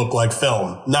like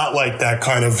film, not like that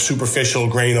kind of superficial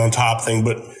grain on top thing,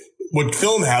 but what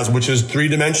film has, which is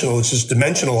 3-dimensional, it's just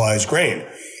dimensionalized grain.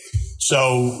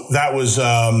 So that was,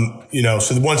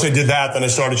 so once I did that, then I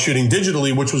started shooting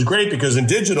digitally, which was great because in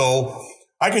digital,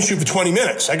 I can shoot for 20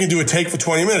 minutes. I can do a take for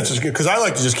 20 minutes because I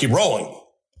like to just keep rolling.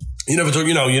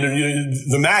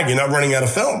 The mag, you're not running out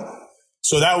of film.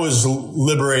 So that was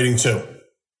liberating too.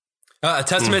 A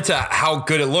testament to how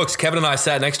good it looks. Kevin and I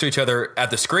sat next to each other at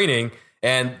the screening,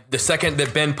 and the second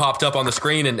that Ben popped up on the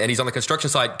screen and he's on the construction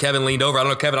site, Kevin leaned over. I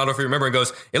don't know if you remember, and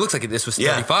goes, "It looks like this was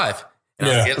 35." And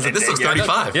I was like, this looks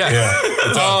 35. Yeah.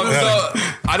 So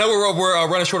I know we're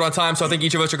running short on time, so I think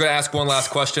each of us are going to ask one last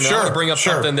question. Sure, I want to bring up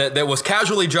something that was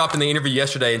casually dropped in the interview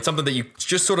yesterday, and something that you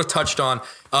just sort of touched on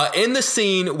in the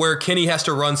scene where Kenny has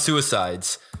to run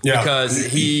suicides because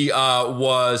he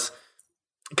was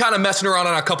kind of messing around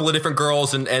on a couple of different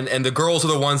girls, and the girls are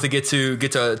the ones that get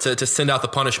to send out the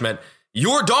punishment.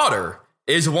 Your daughter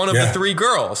is one of the 3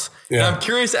 girls. Yeah. And I'm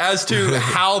curious as to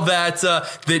how that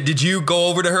did you go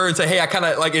over to her and say, hey, I kind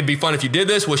of like, it'd be fun if you did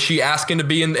this. Was she asking to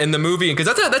be in the movie? Because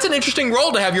that's an interesting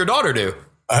role to have your daughter do.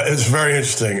 It's very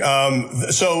interesting.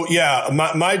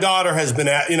 My daughter has been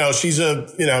she's a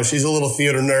little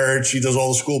theater nerd. She does all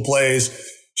the school plays.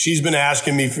 She's been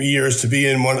asking me for years to be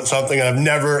in something, and I've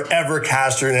never, ever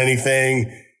cast her in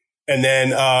anything. And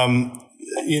then,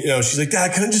 she's like,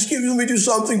 Dad, can I just let me do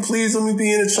something, please? Let me be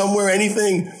in it somewhere,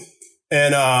 anything.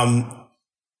 And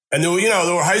there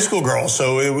were high school girls,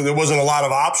 so there wasn't a lot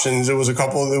of options. It was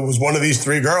one of these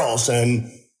 3 girls.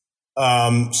 And,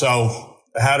 so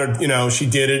I had her, she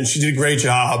did it, and she did a great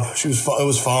job. It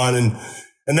was fun.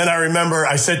 And then I remember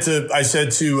I said to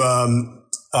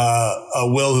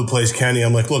Will, who plays Kenny,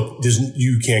 I'm like, look,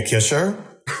 you can't kiss her.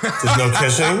 There's no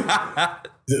kissing.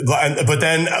 But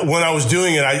then when I was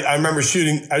doing it, I remember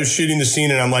I was shooting the scene,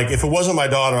 and I'm like, if it wasn't my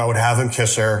daughter, I would have him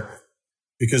kiss her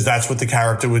because that's what the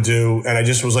character would do. And I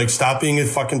just was like, stop being a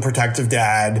fucking protective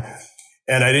dad.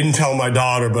 And I didn't tell my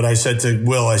daughter, but I said to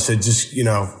Will, just,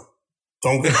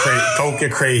 don't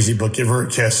get crazy, but give her a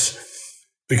kiss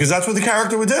because that's what the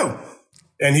character would do.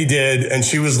 And he did. And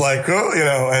she was like,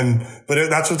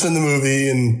 that's what's in the movie.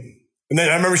 And then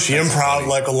I remember she improv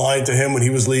like a line to him when he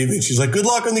was leaving. She's like, good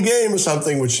luck in the game or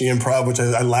something, which she improv, which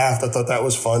I laughed. I thought that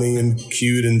was funny and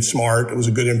cute and smart. It was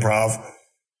a good improv.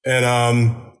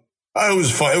 And, it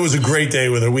was fun. It was a great day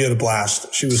with her. We had a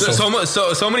blast. She was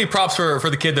so many props for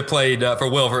the kid that played, for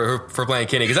Will for playing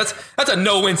Kenny. Cause that's a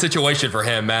no-win situation for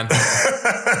him, man.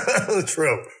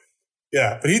 True.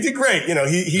 Yeah, but he did great.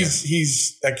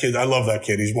 He's that kid. I love that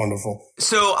kid. He's wonderful.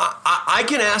 So I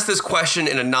can ask this question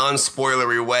in a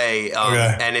non-spoilery way,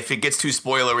 and if it gets too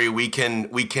spoilery, we can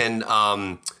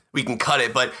cut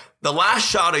it. But the last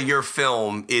shot of your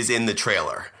film is in the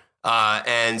trailer,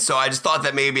 and so I just thought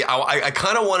that maybe I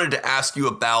kind of wanted to ask you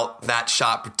about that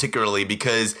shot particularly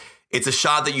because it's a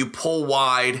shot that you pull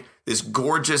wide. This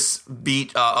gorgeous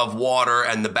beat of water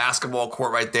and the basketball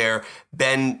court right there.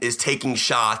 Ben is taking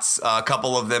shots, a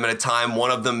couple of them at a time.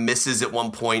 One of them misses at one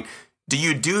point. Do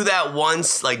you do that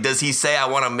once? Like, does he say, I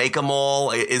want to make them all?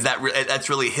 Is that's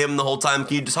really him the whole time?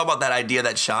 Can you just talk about that idea,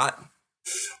 that shot?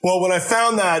 Well, when I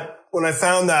found that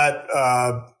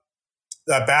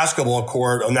basketball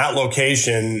court on that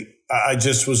location, I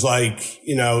just was like,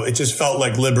 it just felt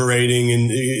like liberating. And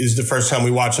it was the first time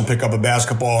we watched him pick up a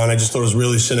basketball. And I just thought it was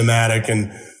really cinematic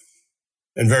and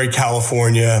very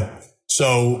California.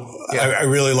 So I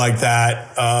really like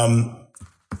that. So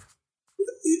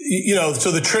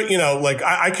the trick, like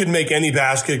I could make any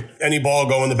ball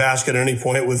go in the basket at any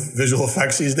point with visual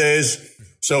effects these days.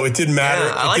 So it didn't matter.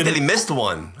 Yeah, I like that he missed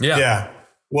one. Yeah.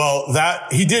 Well,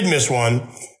 he did miss one.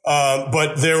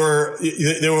 But there were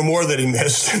more that he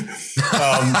missed,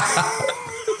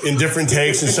 in different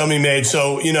takes, and some he made.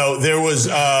 So, there was,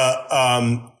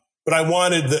 but I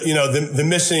wanted the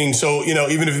missing. So,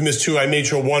 even if he missed two, I made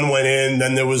sure one went in,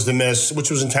 then there was the miss,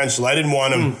 which was intentional. I didn't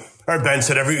want him, or Ben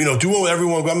said, do what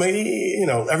everyone go. I mean,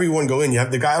 everyone go in. You have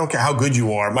the guy, I don't care how good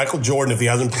you are. Michael Jordan, if he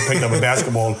hasn't picked up a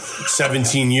basketball in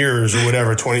 17 years or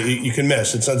whatever, 20, you can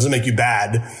miss. It doesn't make you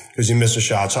bad because you missed a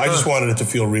shot. So I just wanted it to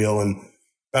feel real, and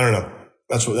I don't know.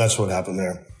 That's what happened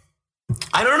there.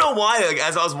 I don't know why. Like,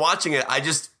 as I was watching it, I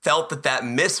just felt that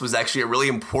miss was actually a really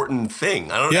important thing.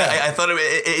 I don't know. I thought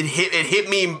it hit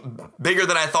me bigger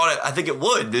than I thought. I think it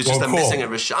would. There's just a missing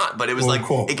of a shot, but it was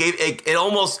it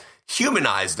almost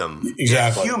humanized him.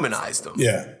 Exactly. It humanized him.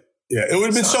 Yeah. Yeah, it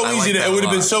would have been it would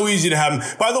have been so easy to have him.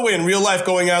 By the way, in real life,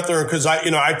 going out there, because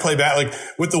I play like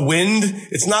with the wind,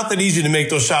 it's not that easy to make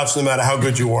those shots no matter how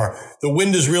good you are. The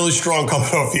wind is really strong coming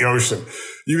off the ocean.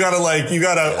 You gotta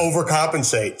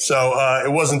overcompensate. So,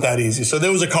 it wasn't that easy. So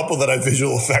there was a couple that I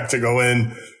visual effect to go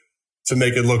in to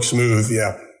make it look smooth.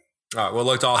 Yeah. All right, well, it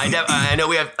looked awesome. I know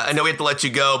we have to let you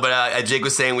go, but Jake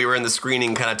was saying we were in the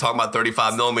screening, kind of talking about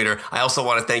 35 millimeter. I also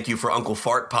want to thank you for Uncle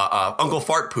Fart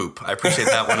Poop. I appreciate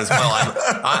that one as well.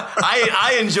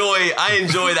 I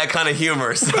enjoy that kind of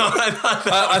humor. So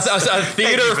a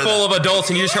theater full of adults,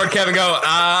 and you just heard Kevin go,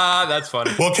 that's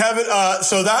funny. Well, Kevin,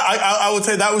 so that I would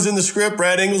say that was in the script.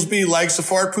 Brad Inglesby likes the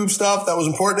fart poop stuff. That was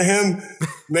important to him.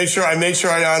 I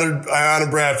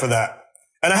honored Brad for that.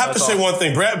 And I have to say one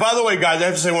thing, Brad, by the way, guys, I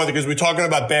have to say one thing because we're talking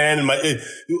about Ben and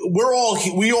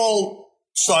we all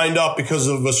signed up because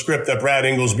of a script that Brad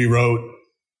Inglesby wrote.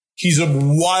 He's a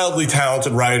wildly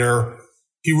talented writer.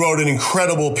 He wrote an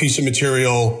incredible piece of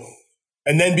material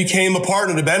and then became a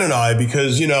partner to Ben and I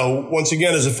because, once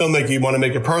again, as a filmmaker, you want to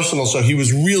make it personal. So he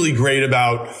was really great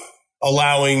about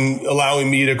allowing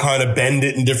me to kind of bend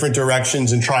it in different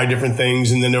directions and try different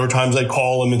things. And then there were times I'd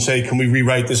call him and say, can we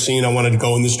rewrite this scene? I wanted to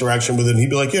go in this direction with it. And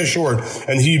he'd be like, yeah, sure.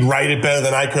 And he'd write it better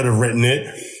than I could have written it.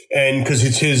 And cause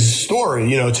it's his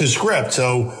story, it's his script.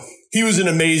 So he was an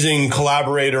amazing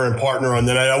collaborator and partner. And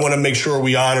then I want to make sure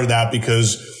we honor that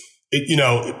because this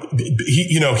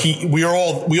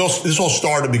all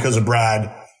started because of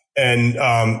Brad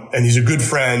and he's a good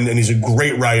friend and he's a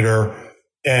great writer.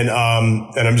 And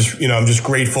I'm just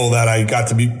grateful that I got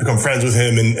to become friends with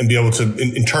him and be able to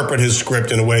interpret his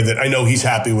script in a way that I know he's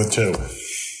happy with too.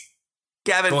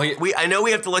 Gavin, I know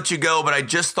we have to let you go, but I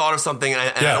just thought of something, and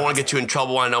I don't want to get you in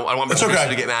trouble. I don't want my producer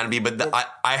to get mad at me, but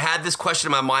I had this question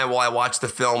in my mind while I watched the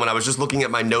film, and I was just looking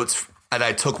at my notes that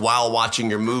I took while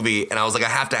watching your movie, and I was like, I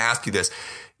have to ask you this.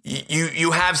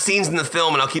 You have scenes in the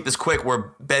film, and I'll keep this quick,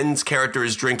 where Ben's character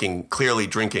is clearly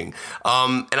drinking.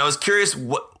 And I was curious,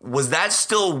 was that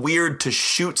still weird to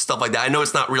shoot stuff like that? I know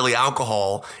it's not really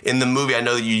alcohol in the movie. I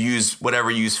know that you use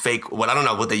fake, I don't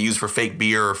know what they use for fake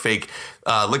beer or fake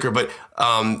liquor, but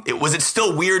was it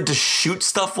still weird to shoot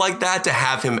stuff like that, to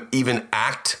have him even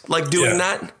act like doing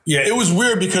that? Yeah, it was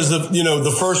weird because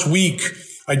the first week,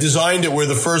 I designed it where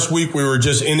the first week we were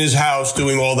just in his house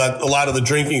doing a lot of the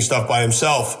drinking stuff by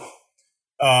himself.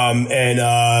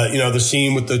 The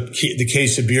scene with the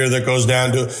case of beer that goes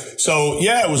down to, so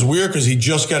yeah, it was weird because he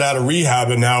just got out of rehab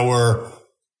and now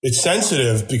it's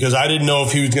sensitive because I didn't know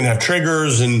if he was going to have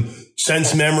triggers and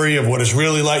sense memory of what it's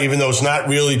really like, even though it's not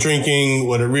really drinking,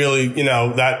 what it really,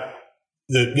 the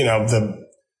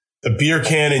beer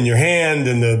can in your hand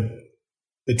and the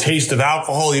taste of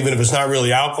alcohol, even if it's not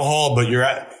really alcohol, but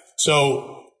that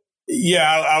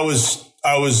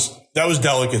was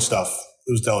delicate stuff.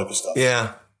 It was delicate stuff.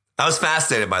 Yeah. I was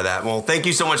fascinated by that. Well, thank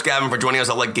you so much, Gavin, for joining us.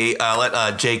 I'll let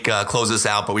Jake close this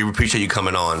out, but we appreciate you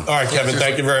coming on. All right, Kevin.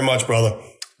 Thank you very much, brother.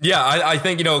 Yeah, I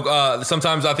think,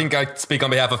 sometimes I think I speak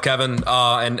on behalf of Kevin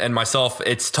and myself.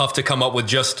 It's tough to come up with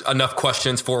just enough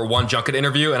questions for one junket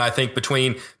interview. And I think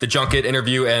between the junket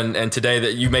interview and today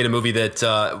that you made a movie that,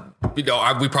 we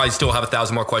probably still have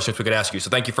 1,000 more questions we could ask you. So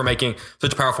thank you for making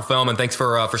such a powerful film. And thanks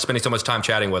for spending so much time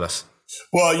chatting with us.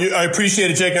 Well, I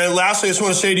appreciate it, Jake. And lastly, I just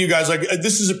want to say to you guys,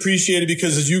 this is appreciated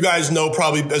because as you guys know,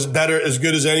 probably as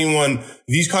good as anyone,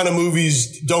 these kind of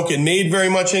movies don't get made very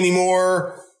much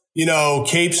anymore.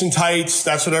 Capes and tights.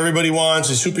 That's what everybody wants,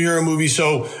 a superhero movie.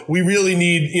 So we really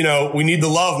need, we need the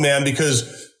love, man,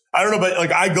 because I don't know, but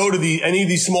like I go to any of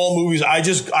these small movies. I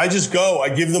just go. I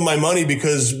give them my money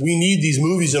because we need these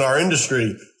movies in our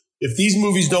industry. If these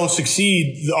movies don't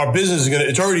succeed, our business is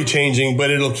it's already changing,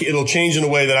 but it'll change in a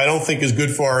way that I don't think is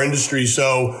good for our industry.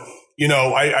 So, you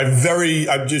know,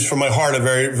 I'm just from my heart, I'm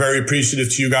very, very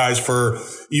appreciative to you guys for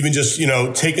even just, you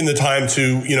know, taking the time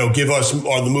to, you know, give us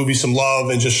or the movie some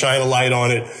love and just shine a light on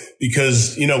it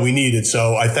because, you know, we need it.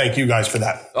 So I thank you guys for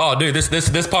that. Oh, dude, this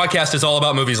podcast is all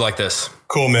about movies like this.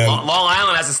 Cool, man. Long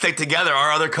Island has to stick together.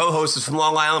 Our other co-host is from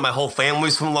Long Island. My whole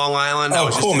family's from Long Island. Oh,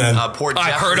 cool, man. Port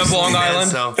I've heard of Long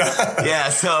Island. So, yeah,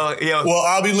 so you know. Well,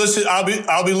 I'll be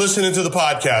listening to the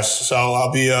podcast. So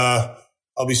I'll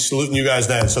be saluting you guys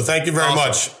then. So thank you very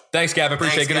much. Thanks, Gavin.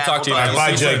 Appreciate it. Good to talk to you. Bye.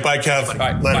 Bye, Jake. Bye, Kev.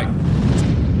 Bye. Later.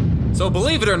 Bye. So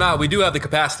believe it or not, we do have the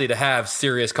capacity to have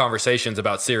serious conversations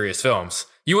about serious films.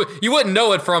 You wouldn't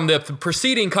know it from the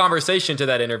preceding conversation to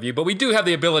that interview, but we do have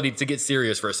the ability to get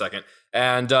serious for a second.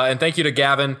 And thank you to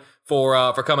Gavin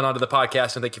for coming onto the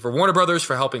podcast, and thank you for Warner Brothers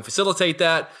for helping facilitate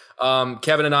that.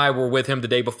 Kevin and I were with him the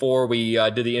day before we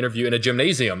did the interview in a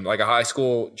gymnasium, like a high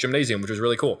school gymnasium, which was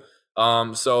really cool.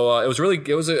 I thought it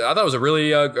was a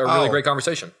really great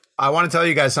conversation. I want to tell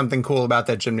you guys something cool about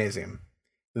that gymnasium.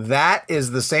 That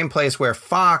is the same place where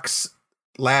Fox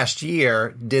last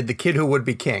year did The Kid Who Would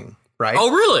Be King, right? Oh,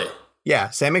 really? Yeah,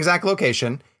 same exact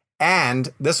location.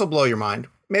 And this will blow your mind.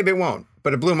 Maybe it won't,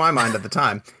 but it blew my mind at the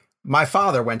time. My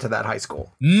father went to that high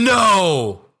school.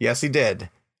 No. Yes, he did.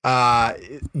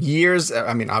 Years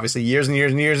and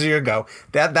years ago.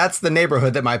 That's the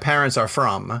neighborhood that my parents are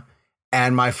from.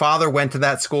 And my father went to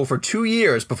that school for 2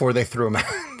 years before they threw him out,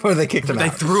 before they kicked him out.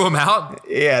 They threw him out?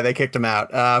 Yeah, they kicked him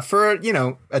out for, you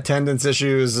know, attendance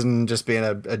issues and just being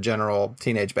a general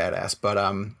teenage badass. But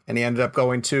and he ended up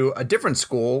going to a different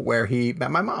school where he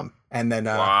met my mom. And then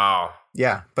wow.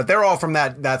 Yeah, but they're all from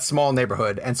that small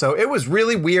neighborhood. And so it was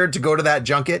really weird to go to that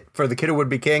junket for The Kid Who Would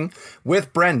Be King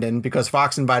with Brendan, because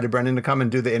Fox invited Brendan to come and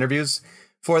do the interviews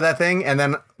for that thing, and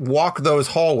then walk those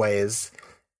hallways.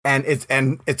 And it's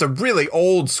a really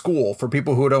old school for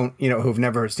people who don't, you know, who've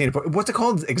never seen it. What's it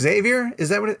called? Xavier? Is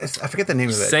that what it is? I forget the name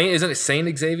of it. Isn't it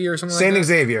Saint Xavier or something like that?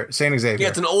 Saint Xavier. Yeah,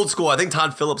 it's an old school. I think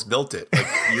Todd Phillips built it like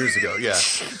years ago. Yeah.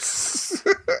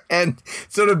 And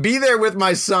so to be there with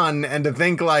my son and to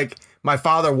think like my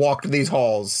father walked these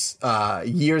halls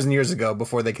years and years ago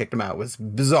before they kicked him out was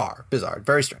bizarre,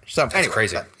 very strange. So anyway,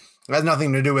 crazy. It has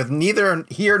nothing to do with neither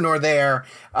here nor there,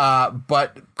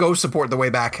 but go support The Way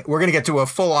Back. We're going to get to a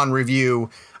full-on review,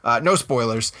 no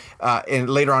spoilers,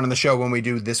 later on in the show when we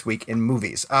do This Week in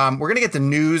Movies. We're going to get to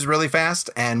news really fast,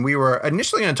 and we were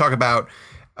initially going to talk about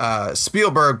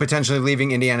Spielberg potentially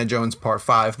leaving Indiana Jones Part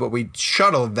 5, but we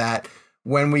shuttled that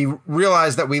when we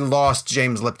realized that we lost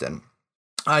James Lipton.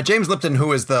 James Lipton,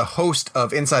 who is the host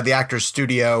of Inside the Actors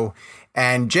Studio,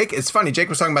 and Jake, it's funny, Jake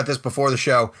was talking about this before the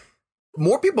show.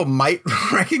 More people might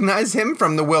recognize him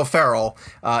from the Will Ferrell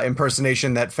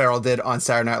impersonation that Ferrell did on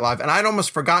Saturday Night Live. And I'd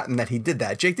almost forgotten that he did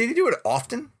that. Jake, did he do it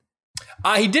often?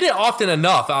 He did it often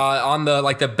enough on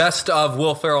the best of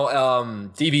Will Ferrell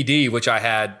DVD, which I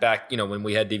had back, you know, when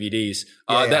we had DVDs.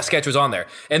 That sketch was on there.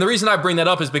 And the reason I bring that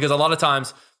up is because a lot of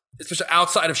times, especially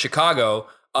outside of Chicago,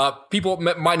 people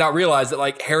might not realize that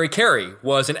like Harry Carey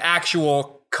was an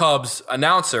actual Cubs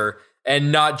announcer.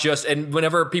 And not just, and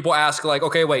whenever people ask, like,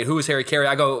 okay, wait, who is Harry Carey?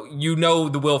 I go, you know,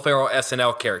 the Will Ferrell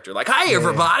SNL character. Like, hi,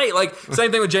 everybody. Yeah. Like,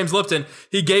 same thing with James Lipton.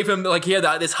 He gave him, like, he had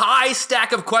this high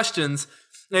stack of questions,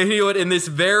 and he would, in this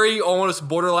very almost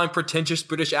borderline pretentious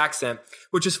British accent,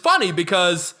 which is funny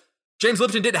because James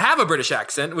Lipton didn't have a British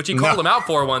accent, which he called him out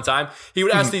for one time. He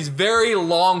would ask these very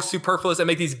long, superfluous, and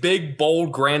make these big,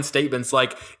 bold, grand statements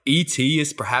like, E.T.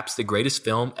 is perhaps the greatest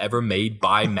film ever made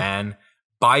by man.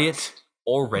 Buy it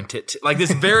or rent it. Like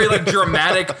this very like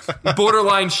dramatic,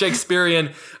 borderline Shakespearean.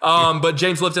 But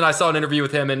James Lipton, I saw an interview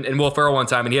with him and Will Ferrell one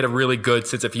time, and he had a really good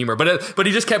sense of humor. But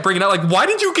he just kept bringing out like, why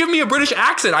did you give me a British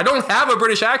accent? I don't have a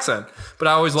British accent. But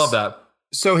I always love that.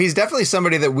 So he's definitely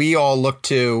somebody that we all look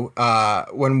to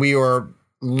when we were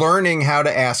learning how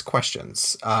to ask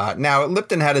questions. Now,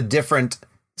 Lipton had a different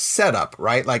setup,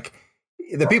 right? Like,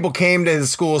 the people came to his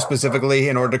school specifically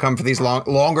in order to come for these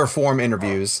longer form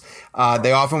interviews.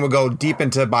 They often would go deep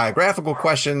into biographical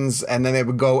questions, and then they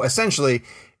would go essentially,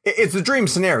 it's a dream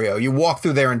scenario. You walk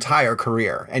through their entire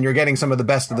career and you're getting some of the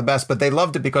best, but they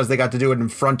loved it because they got to do it in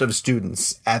front of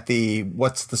students at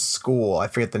what's the school? I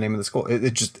forget the name of the school.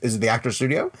 Is it the Actors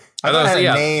Studio? I thought it had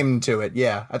a name to it.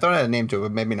 Yeah. I thought it had a name to it,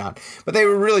 but maybe not. But they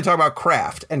would really talk about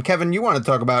craft. And Kevin, you want to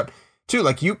talk about too.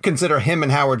 Like, you consider him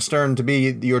and Howard Stern to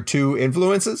be your two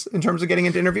influences in terms of getting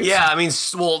into interviews? Yeah, I mean,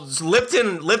 well,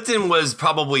 Lipton was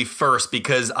probably first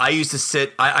because I used to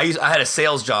sit. I had a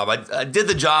sales job. I did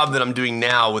the job that I'm doing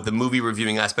now with the movie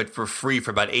reviewing aspect for free for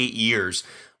about 8 years.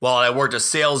 While I worked a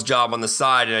sales job on the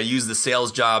side, and I used the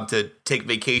sales job to take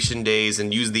vacation days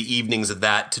and use the evenings of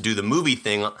that to do the movie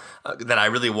thing that I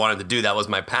really wanted to do. That was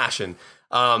my passion.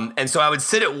 And so I would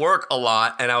sit at work a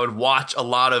lot, and I would watch a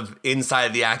lot of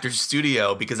Inside the Actors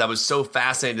Studio because I was so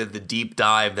fascinated with the deep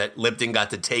dive that Lipton got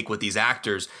to take with these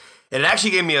actors. And it actually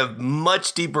gave me a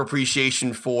much deeper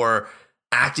appreciation for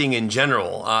acting in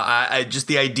general. I just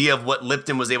the idea of what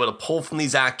Lipton was able to pull from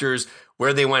these actors,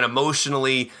 where they went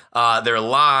emotionally, their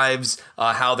lives,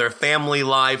 how their family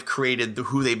life created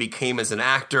who they became as an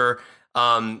actor.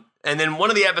 And then one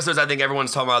of the episodes I think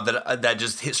everyone's talking about that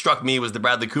just struck me was the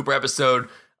Bradley Cooper episode,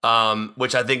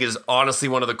 which I think is honestly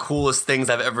one of the coolest things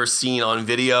I've ever seen on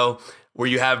video, where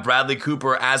you have Bradley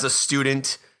Cooper as a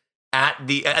student at I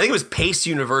think it was Pace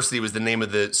University was the name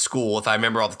of the school, if I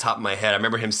remember off the top of my head. I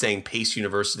remember him saying Pace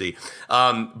University.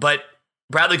 But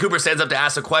Bradley Cooper stands up to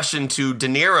ask a question to De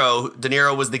Niro. De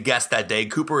Niro was the guest that day.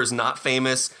 Cooper is not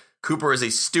famous. Cooper is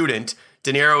a student.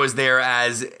 De Niro is there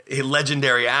as a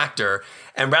legendary actor.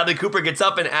 And Bradley Cooper gets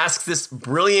up and asks this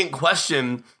brilliant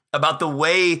question about the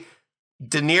way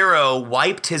De Niro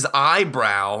wiped his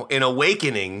eyebrow in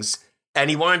Awakenings. And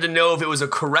he wanted to know if it was a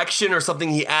correction or something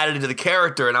he added to the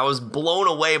character. And I was blown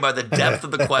away by the depth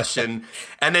of the question.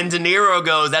 And then De Niro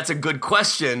goes, "That's a good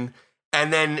question."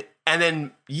 And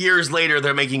then years later,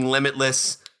 they're making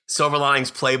Limitless, Silver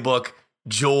Linings Playbook,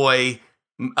 Joy,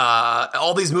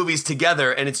 all these movies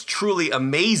together, and it's truly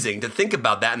amazing to think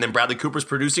about that. And then Bradley Cooper's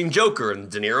producing Joker, and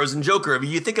De Niro's in Joker. I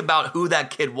mean, you think about who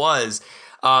that kid was,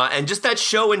 and just that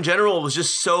show in general was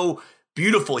just so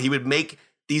beautiful. He would make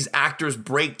these actors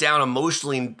break down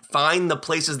emotionally and find the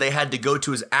places they had to go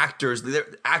to as actors. The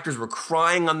actors were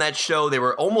crying on that show. They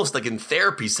were almost like in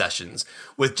therapy sessions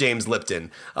with James Lipton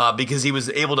because he was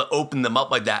able to open them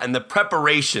up like that. And the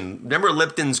preparation, remember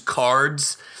Lipton's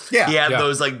cards? Yeah. He had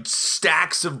those like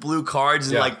stacks of blue cards.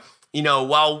 And like, you know,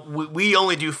 while we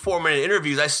only do 4-minute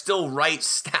interviews, I still write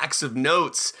stacks of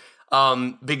notes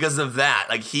because of that.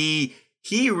 Like he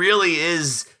really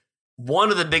is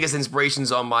one of the biggest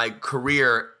inspirations on my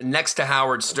career next to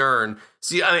Howard Stern.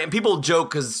 See, I mean, people joke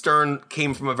because Stern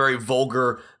came from a very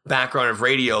vulgar background of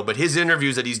radio, but his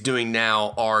interviews that he's doing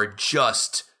now are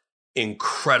just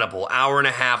incredible.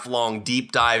 1.5 hour long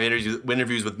deep dive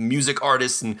interviews with music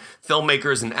artists and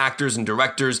filmmakers and actors and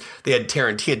directors. He had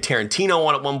Tarantino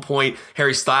on at one point.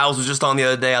 Harry Styles was just on the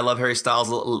other day. I love Harry Styles.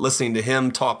 Listening to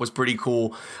him talk was pretty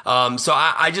cool. So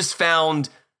I just found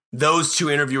those two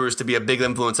interviewers to be a big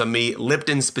influence on me.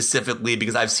 Lipton specifically,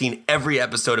 because I've seen every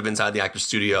episode of Inside the Actors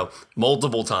Studio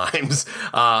multiple times.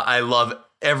 I love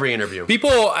every interview.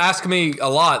 People ask me a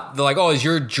lot. They're like, "Oh, is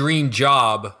your dream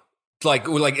job like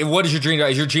what is your dream job?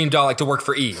 Is your dream job like to work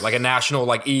for E, like a national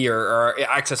like E or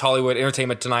Access Hollywood,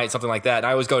 Entertainment Tonight, something like that?" And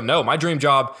I always go, "No, my dream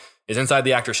job is Inside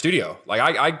the Actors Studio." Like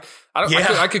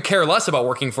I could care less about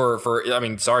working for. I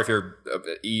mean, sorry if you're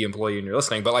an E employee and you're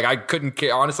listening, but like I couldn't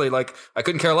care, honestly. Like I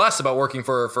couldn't care less about working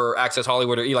for Access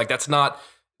Hollywood or E. Like that's not.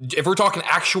 If we're talking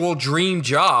actual dream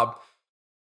job,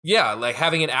 yeah, like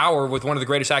having an hour with one of the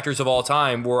greatest actors of all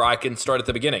time, where I can start at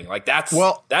the beginning. Like that's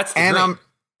the dream.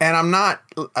 I'm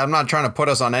not trying to put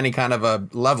us on any kind of a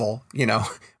level, you know,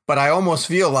 but I almost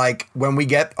feel like when we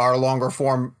get our longer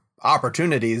form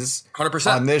opportunities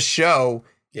 100% on this show,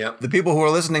 the people who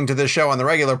are listening to this show on the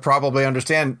regular probably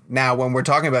understand now when we're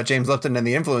talking about James Lipton and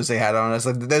the influence they had on us.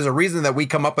 Like, there's a reason that we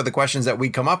come up with the questions that we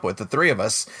come up with, the three of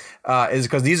us, is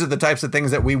because these are the types of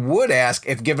things that we would ask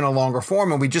if given a longer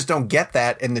form, and we just don't get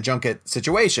that in the junket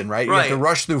situation, right? You have to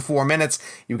rush through 4 minutes.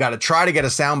 You've got to try to get a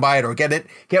soundbite or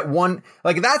get one.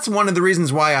 Like, that's one of the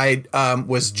reasons why I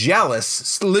was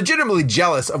legitimately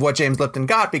jealous of what James Lipton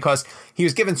got, because he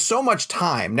was given so much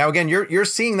time. Now, again, you're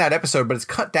seeing that episode, but it's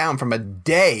cut down from a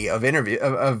day of interview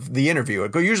of the interview.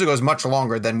 It usually goes much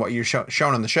longer than what you're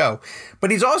shown on the show. But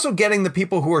he's also getting the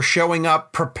people who are showing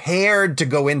up prepared to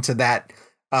go into that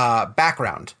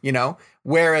background, you know?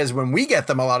 Whereas when we get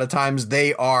them, a lot of times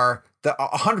they are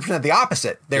 100% the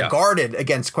opposite. They're guarded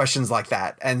against questions like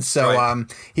that. And so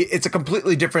it's a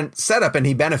completely different setup, and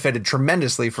he benefited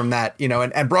tremendously from that, you know,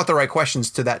 and brought the right questions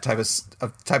to that type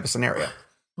of scenario.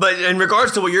 But in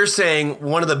regards to what you're saying,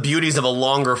 one of the beauties of a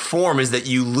longer form is that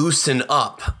you loosen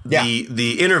up the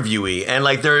interviewee. And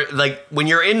like they're like when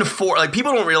you're in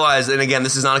people don't realize, and again,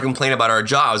 this is not a complaint about our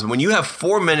jobs, when you have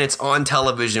 4 minutes on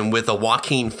television with a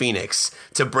Joaquin Phoenix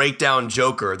to break down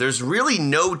Joker, there's really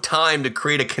no time to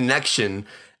create a connection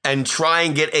and try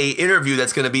and get a interview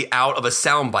that's going to be out of a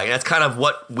soundbite. And that's kind of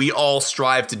what we all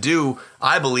strive to do.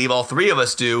 I believe all three of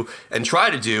us do and try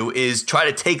to do is try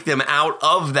to take them out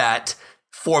of that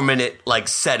 4-minute like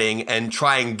setting and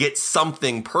try and get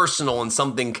something personal and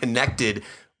something connected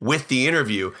with the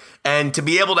interview. And to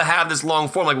be able to have this long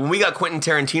form, like when we got Quentin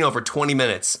Tarantino for 20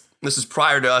 minutes, this is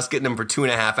prior to us getting him for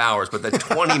 2.5 hours, but the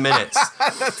 20 minutes.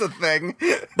 That's a thing.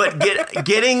 But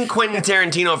getting Quentin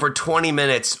Tarantino for 20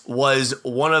 minutes was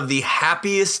one of the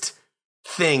happiest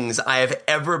things I have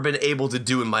ever been able to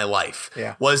do in my life.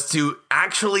 Yeah. Was to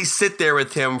actually sit there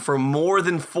with him for more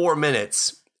than 4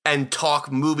 minutes and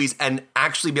talk movies and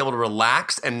actually be able to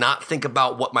relax and not think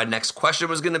about what my next question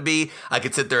was going to be. I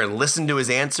could sit there and listen to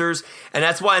his answers. And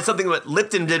that's why it's something that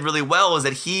Lipton did really well is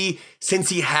that since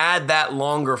he had that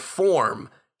longer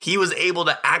form, he was able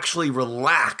to actually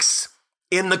relax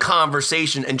in the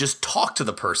conversation and just talk to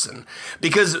the person.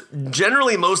 Because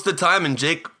generally most of the time, and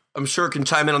Jake, I'm sure can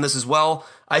chime in on this as well,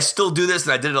 I still do this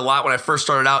and I did it a lot when I first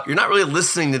started out. You're not really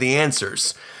listening to the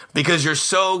answers, because you're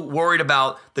so worried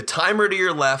about the timer to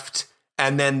your left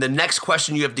and then the next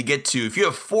question you have to get to. If you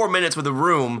have 4 minutes with a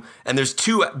room and there's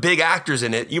 2 big actors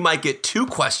in it, you might get 2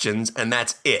 questions and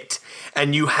that's it.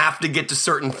 And you have to get to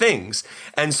certain things.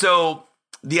 And so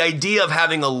the idea of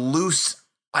having a loose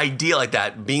idea like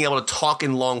that, being able to talk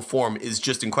in long form is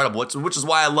just incredible, which is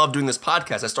why I love doing this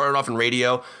podcast. I started off in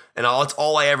radio and that's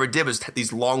all I ever did was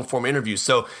these long form interviews.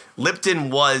 So Lipton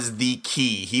was the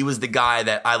key. He was the guy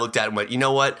that I looked at and went, you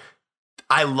know what?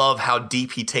 I love how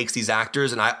deep he takes these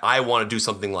actors, and I want to do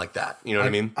something like that. You know what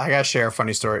I mean? I got to share a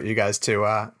funny story with you guys, too.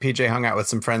 PJ hung out with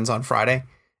some friends on Friday,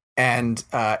 and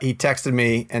he texted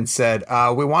me and said,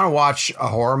 we want to watch a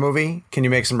horror movie. Can you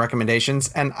make some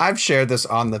recommendations? And I've shared this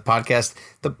on the podcast.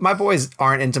 My boys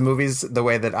aren't into movies the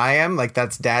way that I am. Like,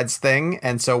 that's Dad's thing.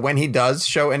 And so when he does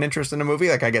show an interest in a movie,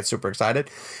 like, I get super excited.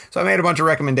 So I made a bunch of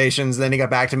recommendations. Then he got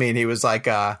back to me, and he was like,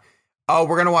 oh,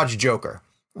 we're going to watch Joker.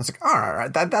 I was like, all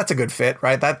right, that's a good fit,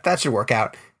 right? That should work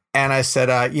out. And I said,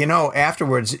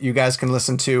 afterwards, you guys can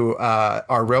listen to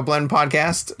our Real Blend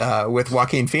podcast with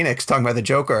Joaquin Phoenix talking about the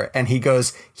Joker. And he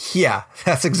goes, yeah,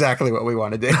 that's exactly what we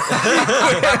want to do.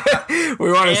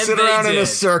 We want to sit around in a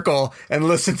circle and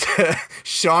listen to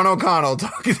Sean O'Connell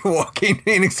talking to Joaquin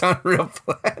Phoenix on Real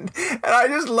Blend. And I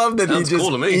just love that he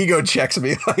just ego checks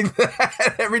me like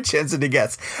that every chance that he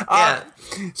gets. Yeah.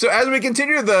 So as we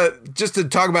continue just to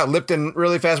talk about Lipton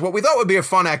really fast, what we thought would be a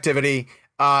fun activity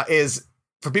is,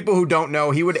 for people who don't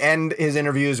know, he would end his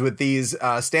interviews with these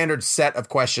standard set of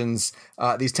questions,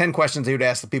 these 10 questions he would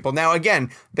ask the people. Now, again,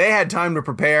 they had time to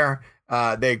prepare.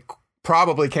 They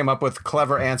probably came up with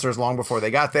clever answers long before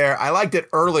they got there. I liked it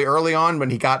early on when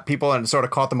he got people and sort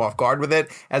of caught them off guard with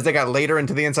it. As they got later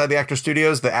into the Inside the Actor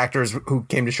Studios, the actors who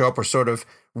came to show up were sort of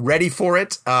ready for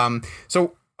it.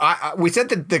 We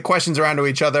sent the questions around to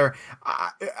each other.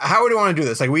 How would we want to do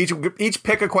this? Like, we each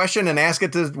pick a question and ask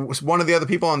it to one of the other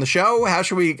people on the show? How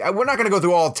should we? We're not going to go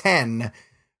through all 10,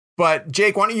 but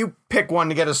Jake, why don't you pick one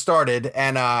to get us started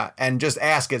and just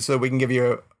ask it so that we can give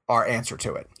you our answer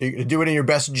to it. You do it in your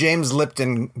best James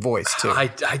Lipton voice too. I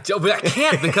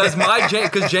can't because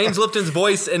James Lipton's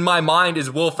voice in my mind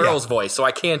is Will Ferrell's voice, so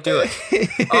I can't do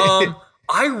it.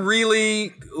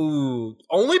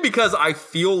 Only because I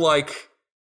feel like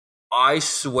I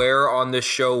swear on this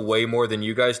show way more than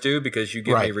you guys do because you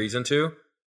give me reason to.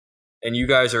 And you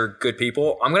guys are good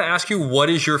people. I'm going to ask you, what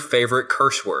is your favorite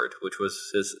curse word? Which was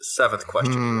his 7th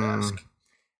question you would ask.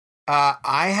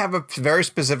 I have a very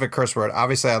specific curse word.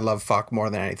 Obviously, I love fuck more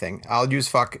than anything. I'll use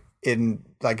fuck in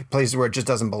like places where it just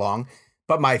doesn't belong.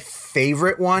 But my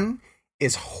favorite one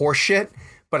is horseshit.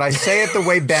 But I say it the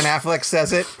way Ben Affleck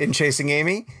says it in Chasing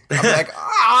Amy. I'm like,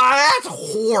 that's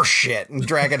horseshit, and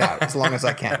drag it out as long as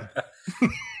I can.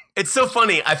 It's so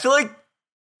funny. I feel like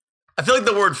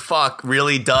the word fuck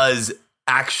really does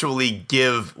actually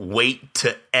give weight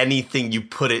to anything you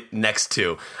put it next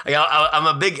to. I'm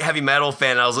a big heavy metal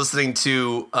fan. I was listening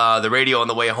to the radio on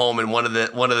the way home, and one of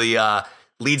the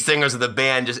lead singers of the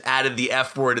band just added the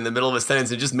F word in the middle of a sentence.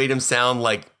 It just made him sound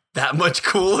like that much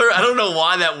cooler. I don't know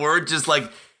why that word just like,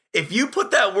 if you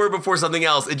put that word before something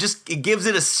else, it gives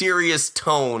it a serious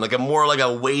tone, like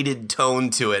a weighted tone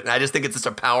to it. And I just think it's just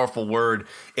a powerful word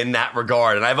in that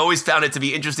regard. And I've always found it to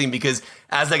be interesting because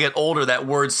as I get older, that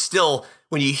word still,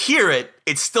 when you hear it,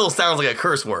 it still sounds like a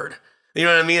curse word. You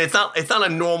know what I mean? It's not a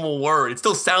normal word. It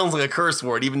still sounds like a curse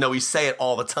word, even though we say it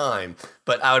all the time.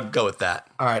 But I would go with that.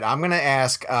 All right. I'm going to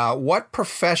ask, what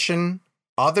profession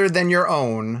other than your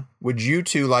own would you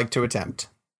two like to attempt?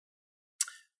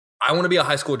 I want to be a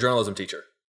high school journalism teacher.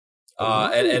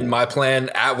 And my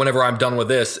plan whenever I'm done with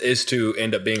this is to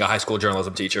end up being a high school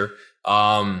journalism teacher.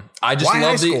 I just Why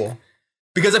love high school?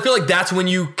 because I feel like that's when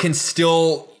you can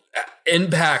still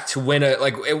impact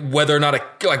whether or not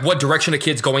what direction a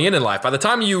kid's going in life. By the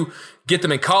time you get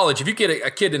them in college, if you get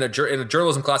a kid in a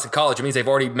journalism class in college, it means they've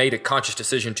already made a conscious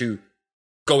decision to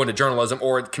go into journalism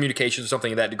or communications or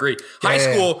something of that degree. High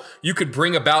school, you could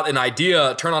bring about an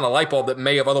idea, turn on a light bulb that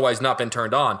may have otherwise not been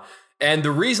turned on. And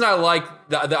the reason I like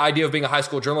the idea of being a high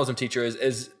school journalism teacher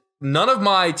is none of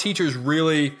my teachers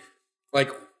really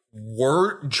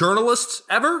were journalists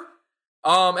ever.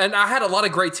 And I had a lot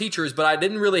of great teachers, but I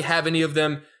didn't really have any of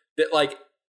them that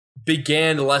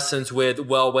began lessons with,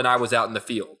 well, when I was out in the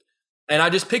field. And I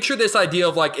just picture this idea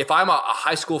of if I'm a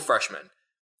high school freshman,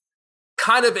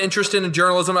 kind of interested in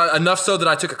journalism, enough so that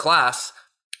I took a class,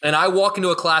 and I walk into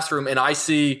a classroom and I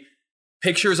see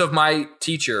pictures of my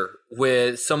teacher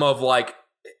with some of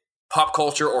pop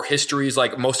culture or history's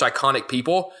most iconic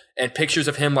people, and pictures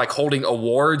of him holding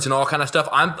awards and all kind of stuff.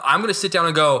 I'm going to sit down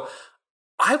and go,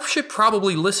 I should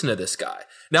probably listen to this guy.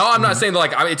 Now, I'm not saying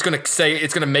it's going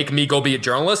to make me go be a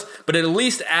journalist, but it at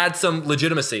least adds some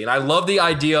legitimacy. And I love the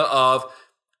idea of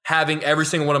having every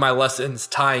single one of my lessons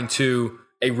tying to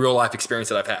a real life experience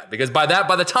that I've had, because by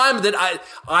the time that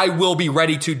I will be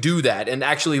ready to do that and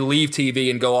actually leave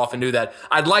TV and go off and do that,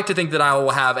 I'd like to think that I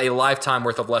will have a lifetime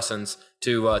worth of lessons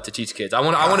to teach kids. I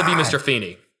want to be Mr.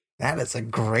 Feeney. That is a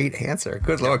great answer.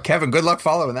 Good Lord, Kevin. Good luck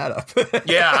following that up.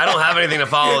 Yeah, I don't have anything to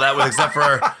follow that with except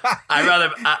for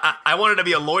I wanted to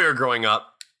be a lawyer growing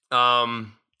up.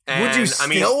 Would you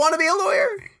still want to be a lawyer?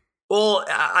 Well,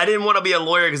 I didn't want to be a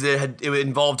lawyer because it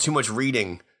involved too much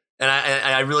reading. And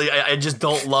I just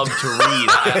don't love to read.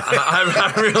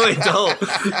 I really don't.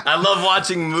 I love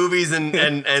watching movies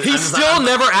and he's still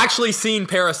never actually seen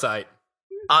Parasite.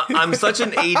 I'm such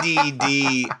an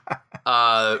ADD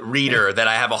reader that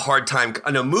I have a hard time. I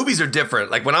know movies are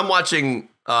different. When I'm watching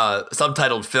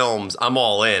subtitled films, I'm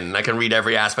all in. I can read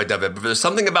every aspect of it. But if there's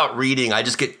something about reading, I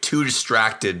just get too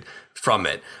distracted from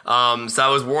it. So I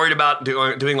was worried about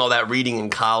doing all that reading in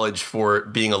college for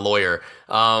being a lawyer.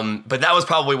 But that was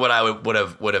probably what I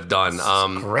would have done.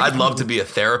 I'd love to be a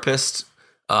therapist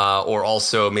or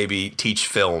also maybe teach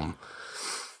film.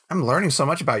 I'm learning so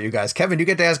much about you guys. Kevin, you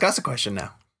get to ask us a question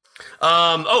now.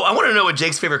 I want to know what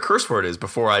Jake's favorite curse word is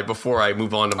before I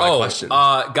move on to my question.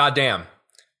 Goddamn.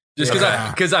 Just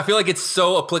because I feel like it's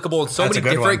so applicable in so many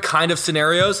different kind of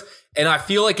scenarios. And I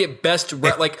feel like it best,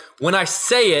 when I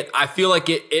say it, I feel like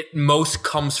it most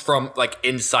comes from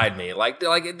inside me.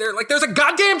 There's a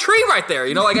goddamn tree right there.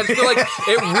 I just feel like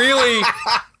it really,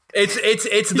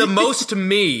 it's the most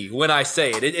me when I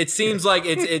say it. It seems like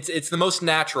it's the most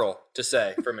natural to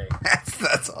say for me.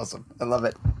 That's awesome. I love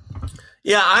it.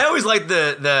 Yeah, I always like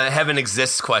the heaven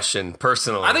exists question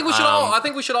personally. I think we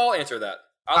should all answer that.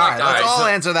 Let's all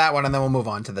answer that one, and then we'll move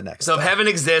on to the next. So, if heaven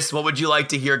exists, what would you like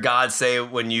to hear God say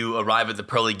when you arrive at the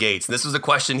pearly gates? And this was a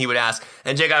question he would ask.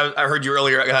 And Jake, I heard you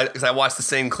earlier because I watched the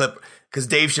same clip because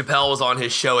Dave Chappelle was on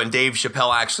his show, and Dave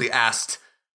Chappelle actually asked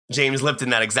James Lipton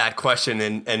that exact question.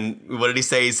 And what did he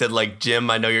say? He said, Jim,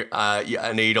 I know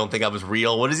you don't think I was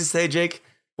real. What does he say, Jake?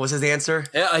 What's his answer?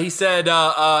 Yeah, he said,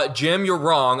 Jim, you're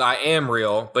wrong. I am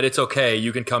real, but it's okay.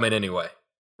 You can come in anyway.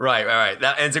 Right.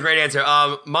 It's a great answer.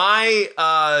 Mine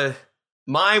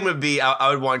would be I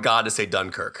would want God to say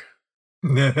Dunkirk.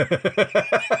 That's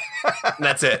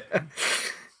it.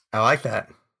 I like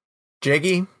that.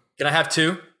 Jakey? Can I have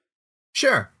two?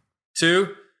 Sure.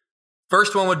 Two?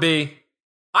 First one would be,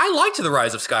 I liked The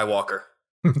Rise of Skywalker.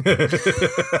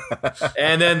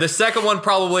 And then the second one,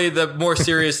 probably the more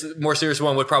serious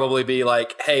one would probably be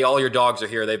hey, all your dogs are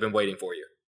here. They've been waiting for you.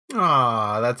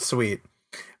 Aw, that's sweet.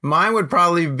 Mine would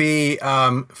probably be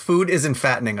food isn't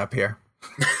fattening up here.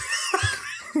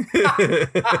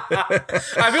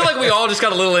 I feel like we all just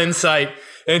got a little insight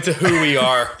into who we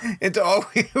are. Into all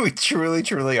we truly,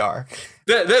 truly are.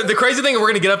 The crazy thing, we're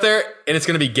going to get up there, and it's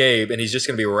going to be Gabe, and he's just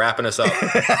going to be wrapping us up.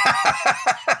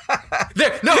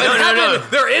 No,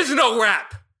 there is no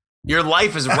wrap. Your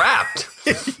life is wrapped.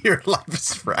 Your life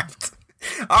is wrapped.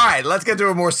 All right, let's get to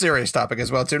a more serious topic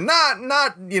as well, too. Not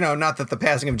that the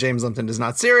passing of James Lipton is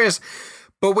not serious,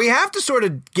 but we have to sort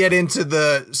of get into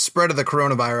the spread of the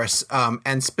coronavirus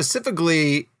and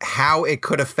specifically how it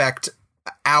could affect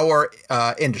our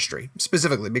industry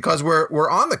specifically, because we're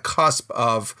on the cusp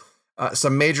of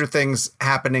some major things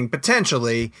happening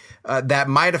potentially that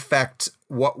might affect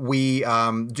what we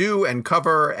do and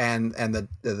cover and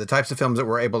the types of films that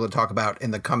we're able to talk about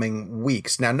in the coming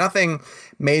weeks. Now, nothing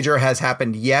major has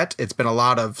happened yet. It's been a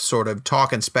lot of sort of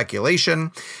talk and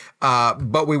speculation,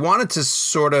 but we wanted to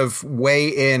sort of weigh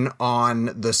in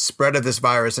on the spread of this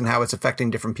virus and how it's affecting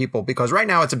different people, because right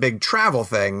now it's a big travel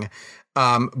thing.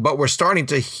 But we're starting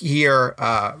to hear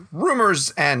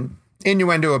rumors and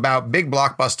innuendo about big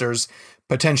blockbusters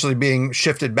potentially being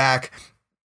shifted back.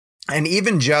 And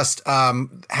even just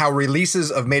how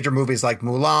releases of major movies like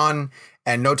Mulan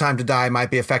and No Time to Die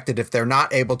might be affected if they're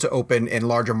not able to open in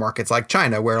larger markets like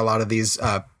China, where a lot of these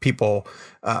people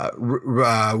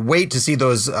wait to see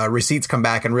those receipts come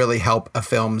back and really help a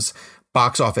film's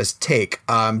box office take.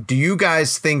 Do you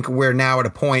guys think we're now at a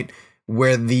point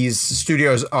where these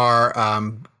studios are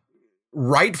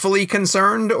rightfully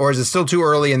concerned, or is it still too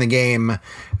early in the game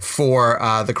for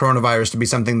the coronavirus to be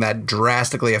something that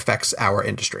drastically affects our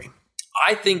industry?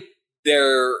 I think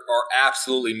there are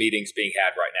absolutely meetings being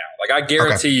had right now. Like, I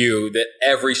guarantee you that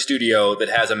every studio that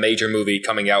has a major movie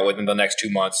coming out within the next 2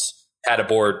 months had a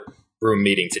boardroom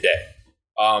meeting today.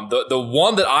 The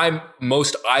one that I'm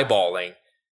most eyeballing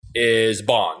is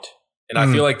Bond. And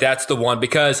I feel like that's the one,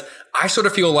 because I sort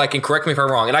of feel like, and correct me if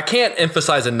I'm wrong, and I can't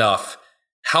emphasize enough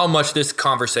how much this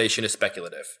conversation is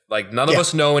speculative. Like, none of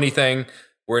us know anything.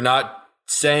 We're not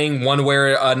saying one way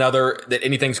or another that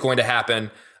anything's going to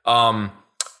happen.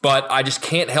 But I just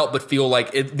can't help but feel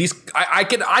like I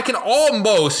can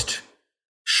almost,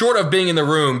 short of being in the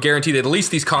room, guarantee that at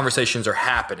least these conversations are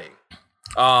happening.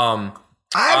 I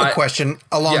have a question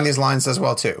along these lines as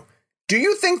well, too. Do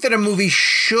you think that a movie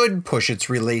should push its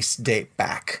release date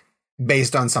back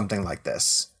based on something like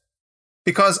this?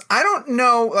 Because I don't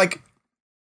know, like,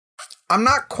 I'm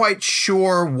not quite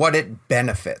sure what it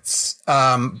benefits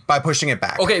by pushing it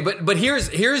back. Okay, but here's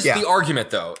the argument,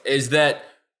 though, is that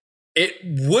it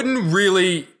wouldn't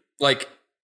really, like,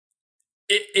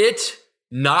 it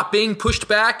not being pushed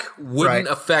back wouldn't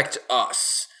affect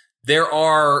us. There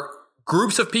are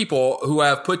groups of people who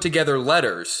have put together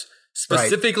letters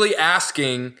specifically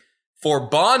asking for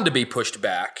Bond to be pushed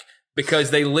back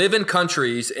because they live in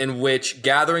countries in which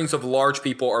gatherings of large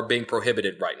people are being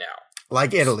prohibited right now.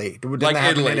 Like Italy. Didn't that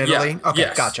happen in Italy? Yeah. Okay,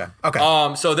 yes. Gotcha.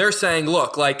 Okay. So they're saying,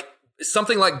 look, like,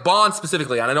 something like Bond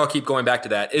specifically, and I know I keep going back to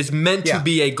that, is meant to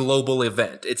be a global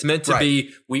event. It's meant to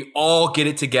be, we all get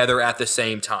it together at the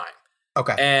same time.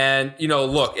 Okay. And,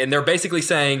 look, and they're basically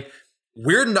saying,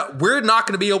 we're not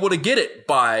going to be able to get it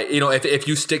by, if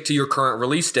you stick to your current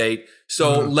release date.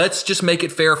 So let's just make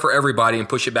it fair for everybody and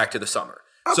push it back to the summer.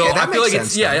 Okay, so I feel like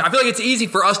sense, I feel like it's easy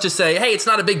for us to say, hey, it's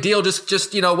not a big deal.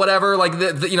 Just whatever. Like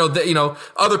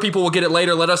other people will get it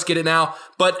later. Let us get it now.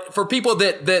 But for people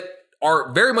that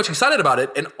are very much excited about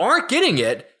it and aren't getting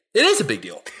it, it is a big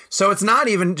deal. So it's not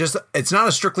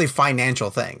a strictly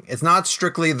financial thing. It's not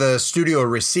strictly the studio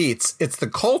receipts. It's the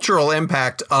cultural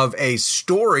impact of a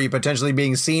story potentially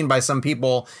being seen by some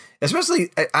people,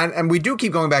 especially, and we do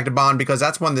keep going back to Bond because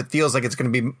that's one that feels like it's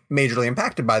going to be majorly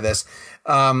impacted by this,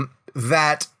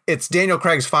 that it's Daniel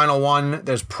Craig's final one.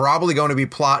 There's probably going to be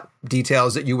plot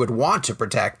details that you would want to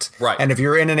protect. Right. And if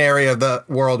you're in an area of the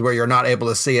world where you're not able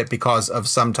to see it because of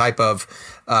some type of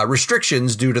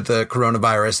restrictions due to the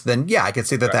coronavirus, then I could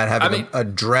see that having a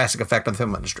drastic effect on the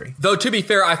film industry. Though, to be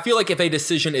fair, I feel like if a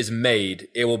decision is made,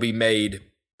 it will be made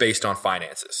based on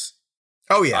finances.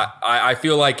 Oh, yeah. I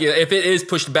feel like if it is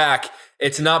pushed back,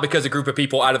 it's not because a group of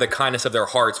people out of the kindness of their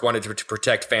hearts wanted to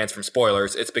protect fans from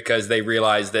spoilers. It's because they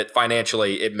realized that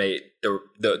financially it made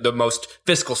the most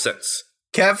fiscal sense.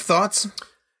 Kev, thoughts?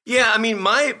 Yeah, I mean,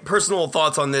 my personal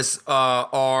thoughts on this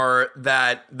are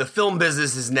that the film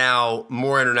business is now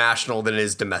more international than it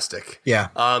is domestic. Yeah.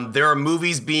 There are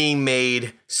movies being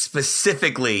made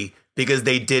specifically because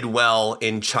they did well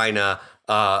in China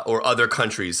or other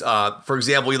countries. For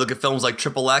example, you look at films like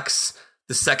Triple X,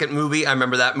 the second movie. I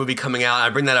remember that movie coming out. I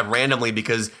bring that up randomly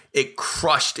because it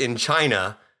crushed in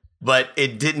China, but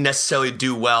it didn't necessarily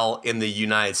do well in the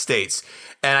United States.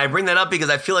 And I bring that up because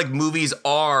I feel like movies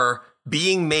are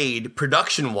being made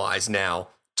production-wise now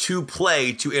to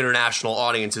play to international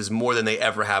audiences more than they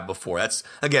ever have before. That's,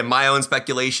 again, my own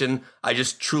speculation. I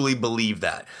just truly believe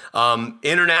that.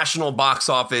 International box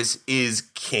office is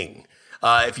king.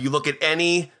 If you look at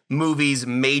any movie's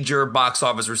major box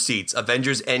office receipts,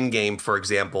 Avengers Endgame, for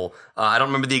example, I don't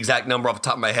remember the exact number off the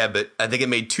top of my head, but I think it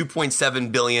made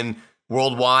 $2.7 billion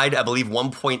worldwide. I believe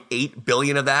 1.8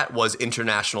 billion of that was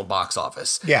international box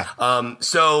office. Yeah.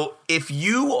 So if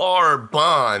you are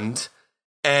Bond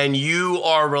and you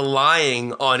are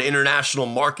relying on international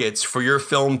markets for your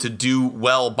film to do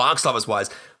well box office wise,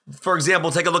 for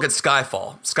example, take a look at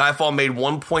Skyfall. Skyfall made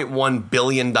 $1.1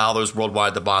 billion worldwide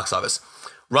at the box office.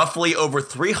 Roughly over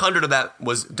 300 of that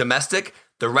was domestic.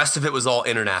 The rest of it was all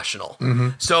international.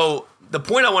 So the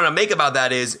point I want to make about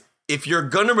that is if you're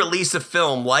going to release a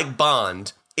film like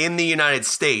Bond in the United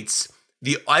States,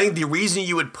 I think the reason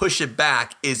you would push it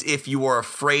back is if you are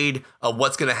afraid of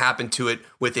what's going to happen to it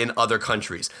within other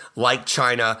countries, like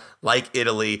China, like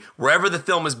Italy, wherever the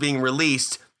film is being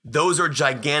released. Those are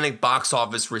gigantic box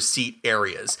office receipt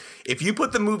areas. If you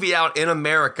put the movie out in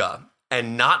America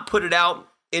and not put it out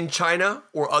in China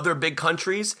or other big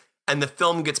countries, and the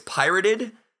film gets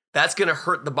pirated, that's going to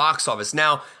hurt the box office.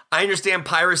 Now, I understand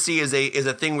piracy is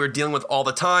a thing we're dealing with all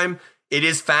the time. It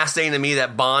is fascinating to me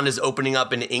that Bond is opening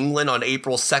up in England on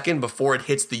April 2nd before it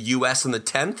hits the US on the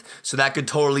 10th. So that could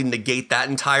totally negate that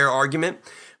entire argument.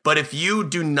 But if you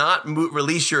do not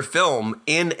release your film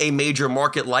in a major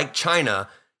market like China,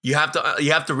 you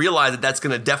have to realize that that's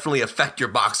going to definitely affect your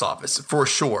box office for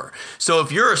sure. So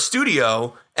if you're a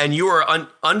studio and you are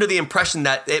under the impression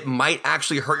that it might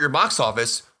actually hurt your box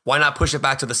office, why not push it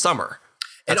back to the summer?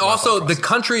 And also the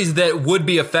countries that would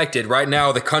be affected right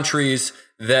now, the countries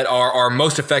that are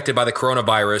most affected by the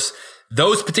coronavirus,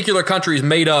 those particular countries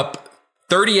made up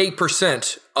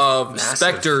 38% of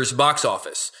Spectre's box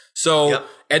office. So,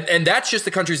 and that's just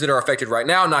the countries that are affected right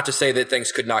now, not to say that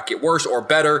things could not get worse or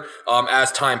better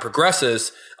as time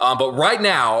progresses. But right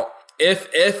now, if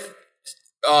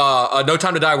No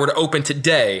Time to Die were to open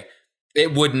today,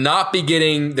 it would not be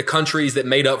getting the countries that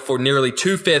made up for nearly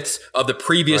 2/5 of the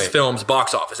previous film's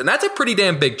box office. And that's a pretty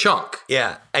damn big chunk.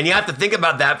 Yeah. And you have to think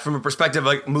about that from a perspective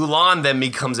like Mulan then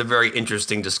becomes a very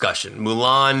interesting discussion.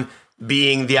 Mulan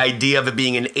being the idea of it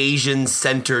being an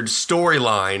Asian-centered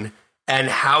storyline, and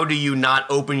how do you not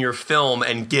open your film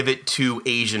and give it to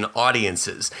Asian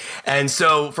audiences? And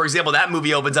so, for example, that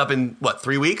movie opens up in,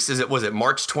 3 weeks? Was it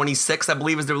March 26th, I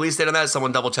believe is the release date on that?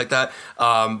 Someone double check that.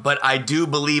 But I do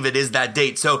believe it is that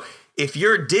date. So if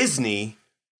you're Disney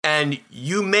and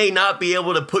you may not be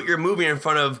able to put your movie in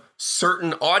front of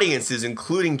certain audiences,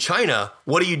 including China,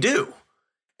 what do?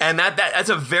 And that's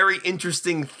a very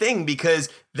interesting thing, because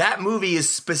that movie is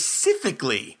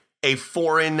specifically a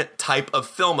foreign type of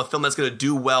film, a film that's going to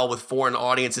do well with foreign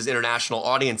audiences, international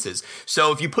audiences.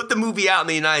 So if you put the movie out in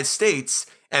the United States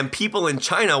and people in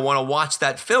China want to watch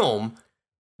that film,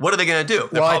 what are they going to do?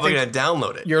 They're probably going to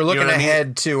download it. You're looking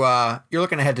ahead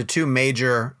to two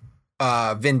major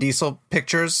Vin Diesel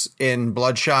pictures in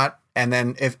Bloodshot, and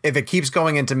then if it keeps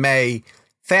going into May,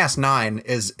 Fast 9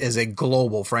 is a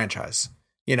global franchise.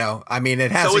 You know, I mean,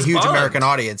 it has a huge American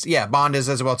audience. Yeah, Bond is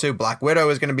as well too. Black Widow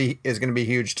is going to be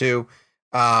huge too.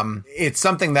 It's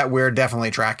something that we're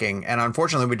definitely tracking, and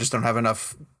unfortunately, we just don't have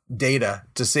enough data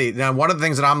to see. Now, one of the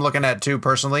things that I'm looking at too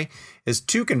personally is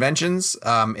two conventions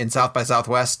in South by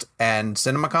Southwest and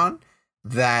CinemaCon.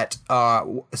 That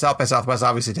South by Southwest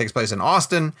obviously takes place in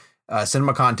Austin.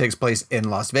 CinemaCon takes place in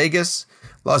Las Vegas.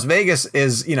 Las Vegas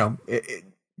is,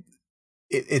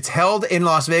 it's held in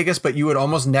Las Vegas, but you would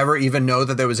almost never even know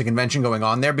that there was a convention going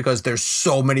on there because there's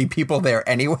so many people there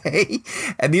anyway.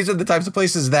 And these are the types of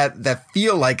places that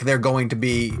feel like they're going to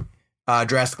be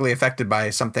drastically affected by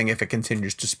something if it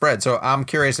continues to spread. So I'm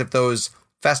curious if those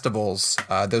festivals,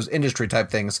 those industry type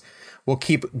things, will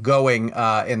keep going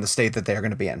in the state that they're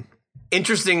going to be in.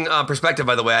 Interesting perspective,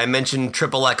 by the way. I mentioned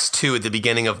XXX2 at the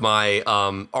beginning of my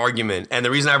argument. And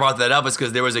the reason I brought that up is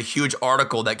because there was a huge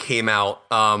article that came out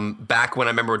back when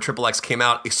I remember when XXX came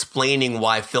out, explaining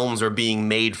why films are being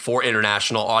made for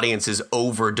international audiences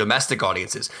over domestic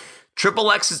audiences.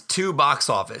 XXX's 2 box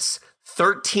office,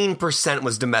 13%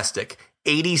 was domestic,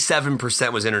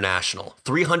 87% was international.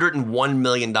 $301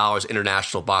 million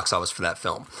international box office for that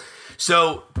film.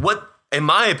 So what, in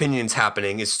my opinion, is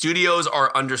happening is studios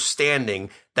are understanding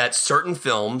that certain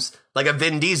films, like a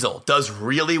Vin Diesel, does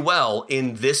really well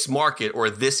in this market or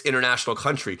this international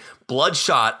country.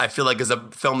 Bloodshot, I feel like, is a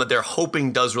film that they're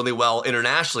hoping does really well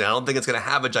internationally. I don't think it's going to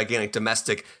have a gigantic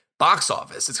domestic box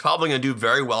office. It's probably going to do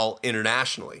very well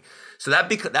internationally. So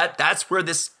that's where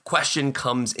this question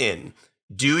comes in.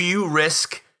 Do you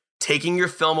risk taking your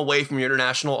film away from your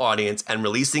international audience and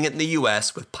releasing it in the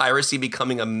US with piracy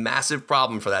becoming a massive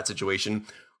problem for that situation?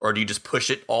 Or do you just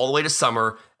push it all the way to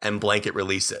summer and blanket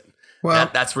release it? Well,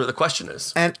 that's where the question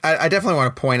is. And I definitely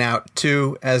want to point out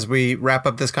too, as we wrap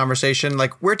up this conversation,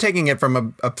 like we're taking it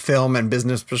from a film and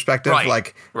business perspective.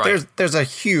 Right. There's a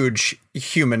huge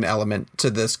human element to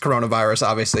this coronavirus,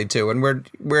 obviously too. And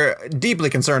we're deeply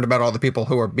concerned about all the people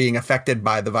who are being affected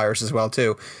by the virus as well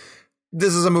too.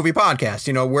 This is a movie podcast.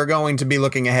 You know, we're going to be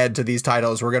looking ahead to these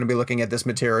titles. We're going to be looking at this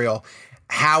material,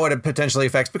 how it potentially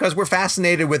affects, because we're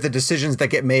fascinated with the decisions that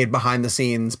get made behind the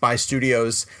scenes by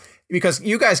studios. Because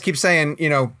you guys keep saying,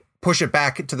 push it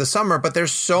back to the summer, but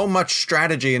there's so much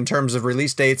strategy in terms of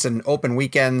release dates and open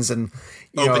weekends and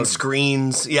open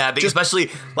screens. Yeah, especially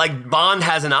like Bond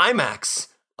has an IMAX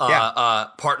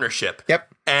partnership.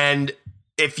 Yep. And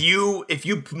if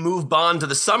you move Bond to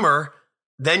the summer,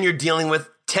 then you're dealing with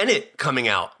Tenet coming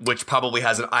out, which probably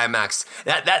has an IMAX.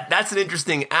 That's an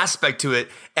interesting aspect to it.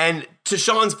 And to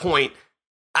Sean's point,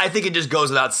 I think it just goes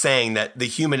without saying that the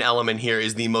human element here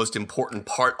is the most important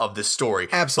part of this story.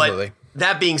 Absolutely. But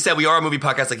that being said, we are a movie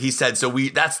podcast, like he said, so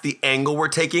that's the angle we're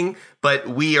taking. But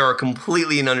we are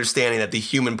completely in understanding that the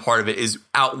human part of it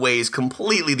outweighs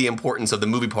completely the importance of the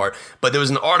movie part. But there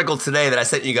was an article today that I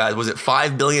sent you guys. Was it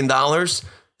 $5 billion?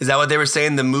 Is that what they were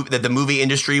saying? That the movie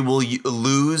industry will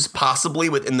lose possibly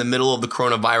within the middle of the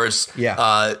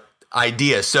coronavirus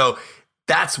idea. So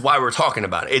that's why we're talking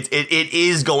about it. It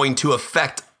is going to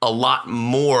affect a lot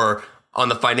more on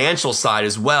the financial side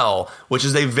as well, which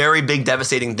is a very big,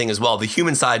 devastating thing as well. The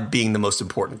human side being the most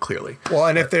important, clearly. Well,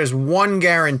 and if there's one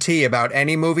guarantee about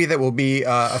any movie that will be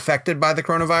affected by the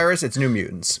coronavirus, it's New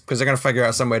Mutants, because they're going to figure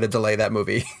out some way to delay that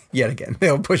movie yet again.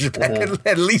 They'll push it back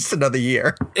at least another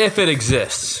year. If it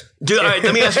exists. Dude, all right,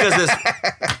 let me ask you guys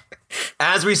this.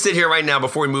 As we sit here right now,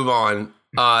 before we move on,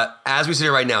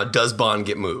 does Bond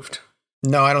get moved?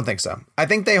 No, I don't think so. I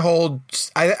think they hold.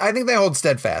 I think they hold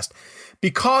steadfast.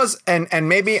 Because, and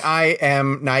maybe I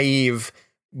am naive,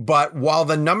 but while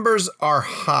the numbers are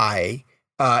high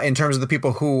in terms of the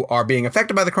people who are being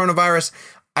affected by the coronavirus,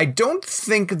 I don't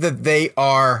think that they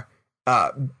are,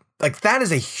 that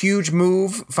is a huge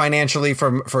move financially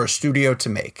for a studio to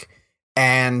make.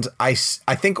 And I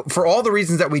think for all the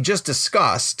reasons that we just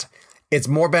discussed, it's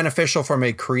more beneficial from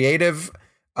a creative,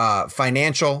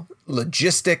 financial,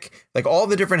 logistic, like all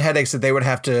the different headaches that they would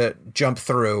have to jump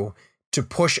through to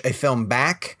push a film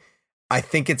back. I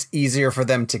think it's easier for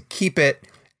them to keep it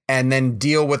and then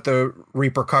deal with the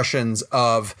repercussions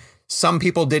of some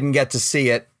people didn't get to see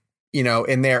it,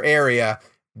 in their area,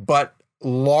 but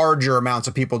larger amounts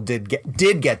of people did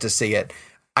get to see it.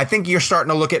 I think you're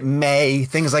starting to look at May,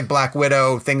 things like Black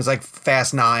Widow, things like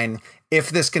Fast 9. If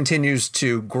this continues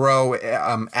to grow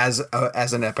as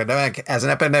an epidemic,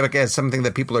 as something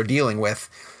that people are dealing with,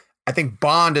 I think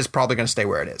Bond is probably going to stay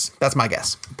where it is. That's my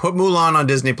guess. Put Mulan on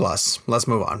Disney Plus. Let's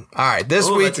move on. All right, this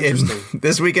week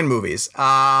in movies.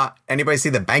 Anybody see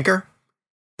The Banker?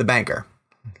 The Banker,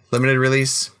 limited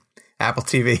release, Apple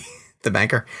TV. The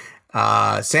Banker.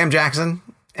 Sam Jackson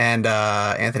and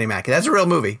Anthony Mackie. That's a real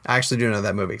movie. I actually do know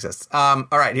that movie exists. All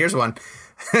right, here's one.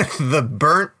 The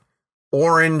Burnt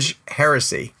Orange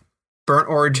Heresy. Burnt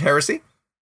Orange Heresy.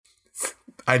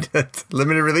 I did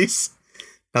limited release.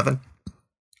 Nothing.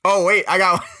 Oh, wait, I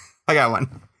got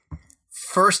one.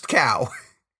 First Cow.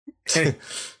 I've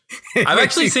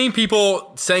actually seen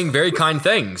people saying very kind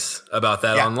things about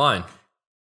that online.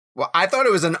 Well, I thought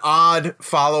it was an odd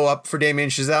follow-up for Damien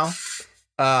Chazelle,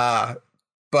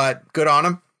 but good on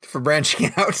him for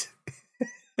branching out.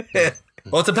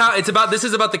 Well, this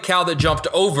is about the cow that jumped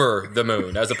over the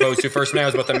moon, as opposed to First Man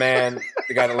was about the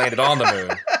guy that landed on the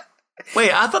moon.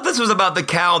 Wait, I thought this was about the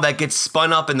cow that gets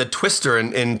spun up in the twister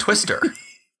in Twister.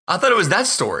 I thought it was that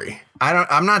story.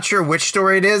 I'm not sure which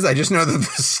story it is. I just know that the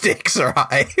stakes are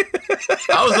high.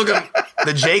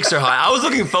 The jakes are high. I was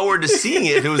looking forward to seeing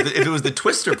it if it was the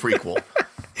Twister prequel.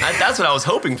 That's what I was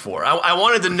hoping for. I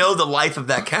wanted to know the life of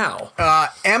that cow.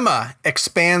 Emma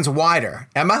expands wider.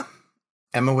 Emma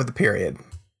with a period.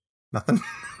 Nothing.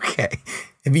 Okay.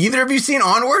 Have either of you seen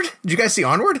Onward? Did you guys see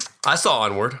Onward? I saw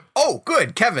Onward. Oh,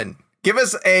 good. Kevin, give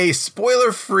us a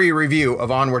spoiler-free review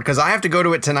of Onward, because I have to go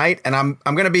to it tonight, and I'm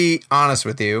going to be honest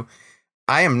with you.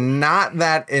 I am not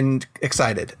that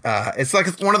excited. It's like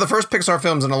one of the first Pixar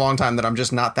films in a long time that I'm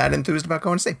just not that enthused about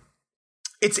going to see.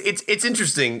 It's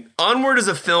interesting. Onward is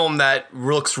a film that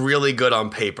looks really good on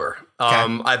paper.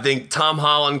 Okay. I think Tom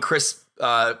Holland, Chris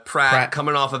Pratt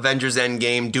coming off Avengers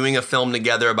Endgame, doing a film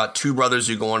together about two brothers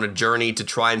who go on a journey to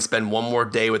try and spend one more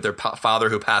day with their father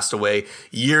who passed away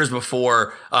years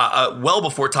before, well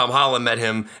before Tom Holland met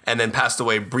him, and then passed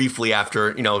away briefly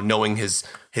after, knowing his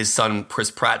son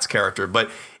Chris Pratt's character. But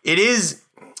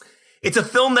it's a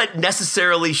film that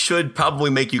necessarily should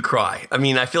probably make you cry. I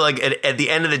mean, I feel like at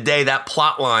the end of the day, that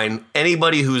plot line,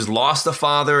 anybody who's lost a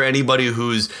father, anybody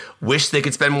who's wished they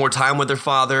could spend more time with their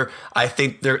father, I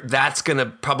think that's going to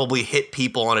probably hit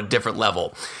people on a different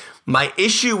level. My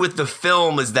issue with the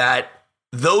film is that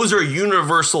those are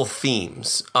universal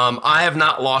themes. I have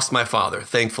not lost my father,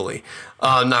 thankfully,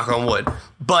 knock on wood.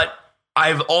 But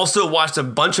I've also watched a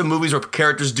bunch of movies where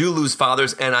characters do lose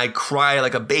fathers, and I cry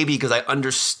like a baby because I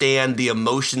understand the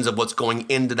emotions of what's going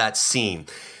into that scene.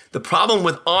 The problem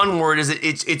with Onward is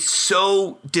it's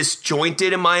so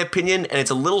disjointed, in my opinion, and it's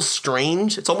a little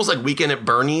strange. It's almost like Weekend at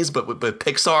Bernie's, but with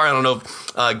Pixar. I don't know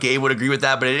if Gabe would agree with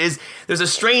that, but there's a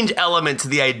strange element to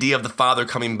the idea of the father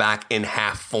coming back in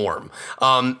half form.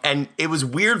 And it was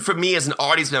weird for me as an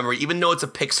audience member, even though it's a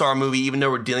Pixar movie, even though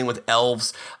we're dealing with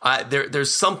elves,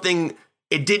 there's something,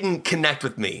 it didn't connect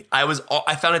with me. I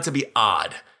found it to be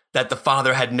odd that the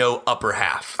father had no upper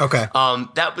half. Okay.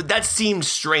 That seemed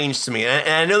strange to me. And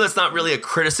I know that's not really a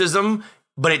criticism,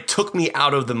 but it took me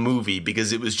out of the movie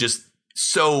because it was just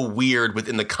so weird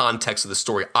within the context of the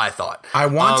story, I thought. I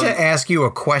want to ask you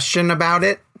a question about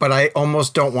it, but I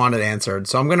almost don't want it answered.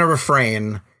 So I'm going to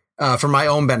refrain for my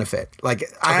own benefit. Like,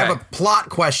 I have a plot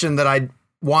question that I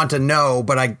want to know,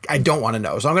 but I don't want to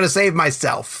know. So I'm going to save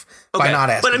myself by not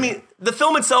asking. But I mean, the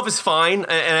film itself is fine,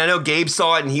 and I know Gabe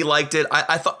saw it and he liked it.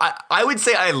 I would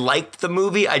say I liked the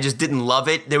movie. I just didn't love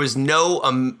it. There was no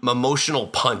emotional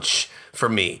punch for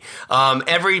me.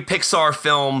 Every Pixar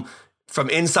film, from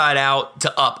Inside Out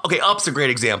to Up. Okay, Up's a great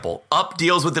example. Up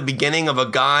deals with the beginning of a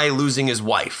guy losing his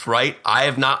wife, right? I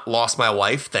have not lost my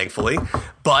wife, thankfully,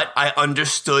 but I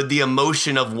understood the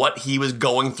emotion of what he was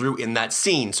going through in that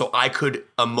scene. So I could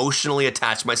emotionally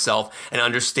attach myself and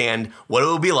understand what it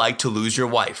would be like to lose your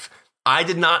wife. I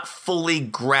did not fully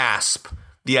grasp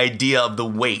the idea of the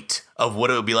weight of what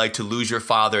it would be like to lose your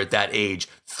father at that age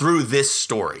through this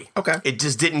story. Okay. It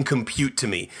just didn't compute to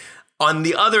me. On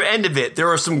the other end of it, there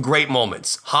are some great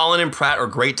moments. Holland and Pratt are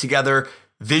great together.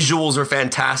 Visuals are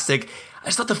fantastic. I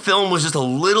just thought the film was just a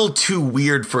little too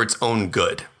weird for its own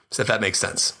good. So if that makes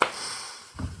sense.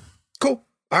 Cool.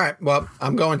 All right. Well,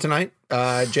 I'm going tonight.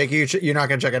 Jake, you're not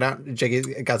going to check it out? Jake,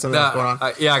 you got something else going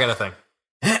on? Yeah, I got a thing.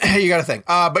 You got a thing.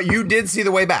 But you did see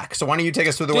The Way Back. So why don't you take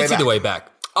us through The Way Back? The Way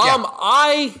Back. Yeah.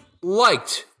 I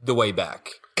liked The Way Back.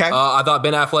 Okay. I thought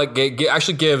Ben Affleck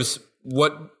actually gives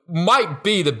what might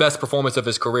be the best performance of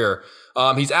his career.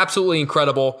 He's absolutely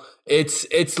incredible.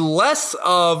 It's less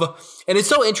of, and it's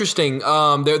so interesting.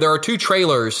 There are two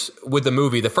trailers with the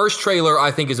movie. The first trailer, I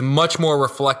think, is much more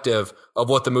reflective of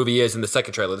what the movie is than the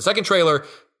second trailer. The second trailer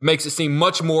makes it seem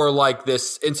much more like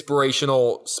this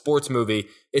inspirational sports movie.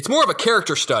 It's more of a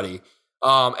character study,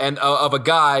 and of a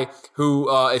guy who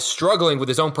is struggling with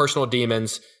his own personal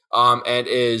demons. And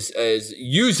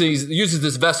uses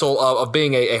this vessel of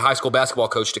being a high school basketball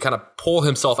coach to kind of pull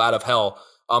himself out of hell.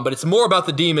 But it's more about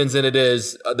the demons than it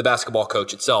is the basketball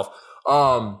coach itself.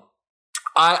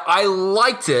 I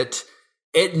liked it.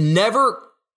 It never.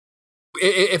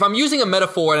 If I'm using a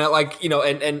metaphor and like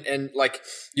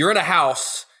you're in a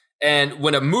house and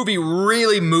when a movie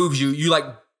really moves you, you like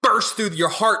your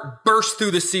heart bursts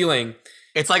through the ceiling.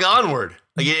 It's like Onward.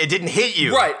 Like it didn't hit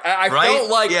you. Right. I felt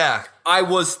like yeah. I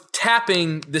was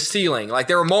tapping the ceiling. Like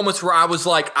there were moments where I was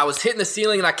hitting the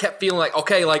ceiling and I kept feeling like,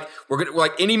 okay, like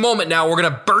any moment now we're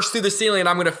going to burst through the ceiling and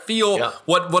I'm going to feel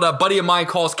what a buddy of mine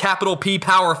calls capital P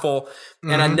powerful.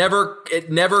 Mm-hmm. And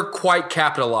it never quite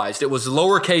capitalized. It was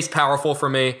lowercase powerful for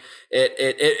me.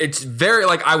 It's very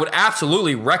like, I would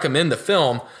absolutely recommend the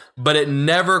film, but it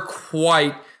never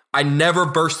quite, I never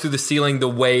burst through the ceiling the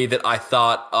way that I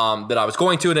thought that I was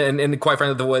going to, and quite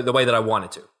frankly, the way that I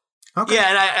wanted to. Okay. Yeah,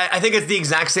 and I think it's the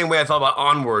exact same way I felt about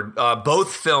Onward.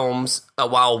 Both films,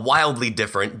 while wildly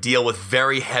different, deal with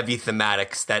very heavy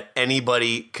thematics that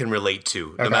anybody can relate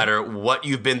to, no matter what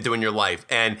you've been through in your life.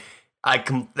 And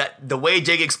the way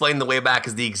Jake explained The Way Back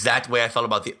is the exact way I felt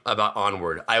about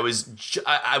Onward.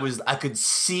 I could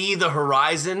see the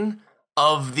horizon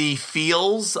of the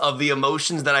feels, of the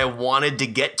emotions that I wanted to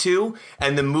get to,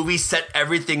 and the movie set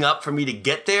everything up for me to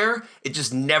get there. It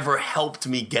just never helped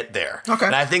me get there. Okay.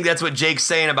 And I think that's what Jake's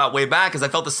saying about Way Back, because I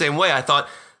felt the same way. I thought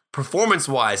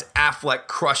performance-wise, Affleck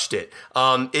crushed it.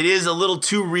 It is a little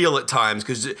too real at times,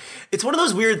 because it's one of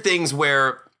those weird things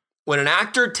where when an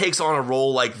actor takes on a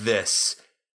role like this,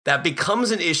 that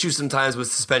becomes an issue sometimes with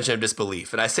suspension of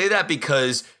disbelief. And I say that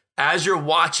because as you're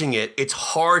watching it, it's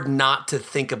hard not to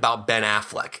think about Ben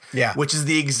Affleck. Yeah. Which is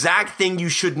the exact thing you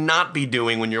should not be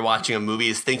doing when you're watching a movie,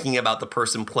 is thinking about the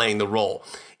person playing the role.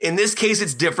 In this case,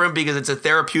 it's different because it's a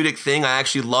therapeutic thing. I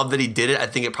actually love that he did it. I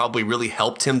think it probably really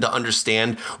helped him to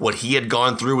understand what he had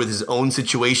gone through with his own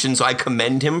situation. So I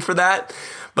commend him for that.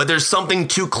 But there's something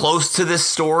too close to this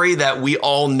story that we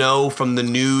all know from the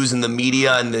news and the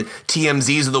media and the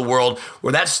TMZs of the world,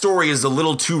 where that story is a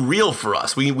little too real for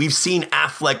us. We've seen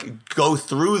Affleck go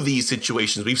through these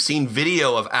situations. We've seen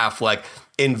video of Affleck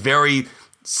in very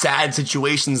sad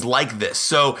situations like this.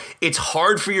 So it's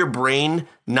hard for your brain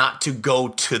not to go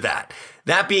to that.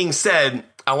 That being said,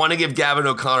 I want to give Gavin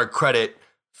O'Connor credit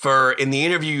for, in the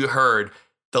interview you heard,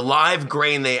 The live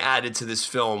grain they added to this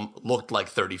film looked like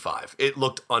 35. It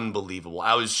looked unbelievable.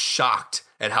 I was shocked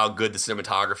at how good the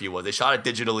cinematography was. They shot it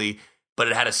digitally, but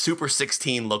it had a Super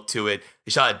 16 look to it.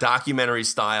 They shot it documentary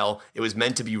style. It was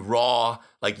meant to be raw,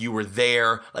 like you were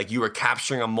there, like you were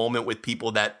capturing a moment with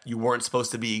people that you weren't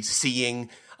supposed to be seeing.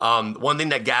 One thing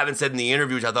that Gavin said in the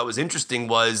interview, which I thought was interesting,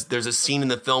 was there's a scene in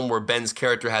the film where Ben's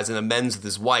character has an amends with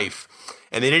his wife,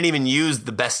 and they didn't even use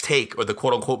the best take or the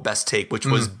quote unquote best take, which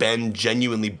was Ben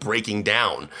genuinely breaking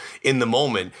down in the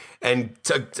moment. And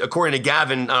according to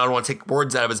Gavin, I don't want to take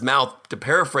words out of his mouth, to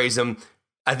paraphrase him,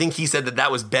 I think he said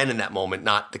that was Ben in that moment,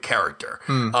 not the character.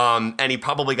 And he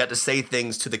probably got to say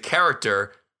things to the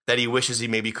character that he wishes he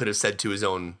maybe could have said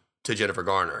to Jennifer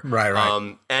Garner. Right.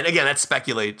 And again, that's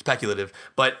speculative,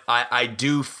 but I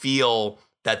do feel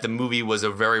that the movie was a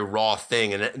very raw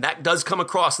thing, and that does come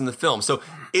across in the film. So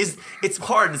it's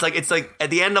hard. It's like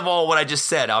at the end of all what I just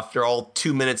said, after all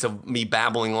 2 minutes of me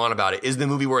babbling on about it, is the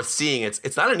movie worth seeing?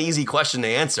 It's not an easy question to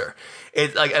answer.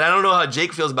 It's like, and I don't know how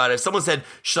Jake feels about it. If someone said,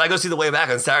 should I go see The Way Back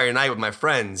on Saturday night with my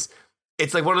friends?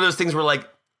 It's like one of those things where like,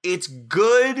 it's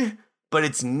good, but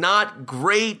it's not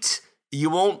great. You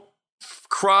won't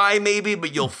cry maybe,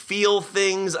 but you'll feel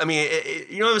things. I mean,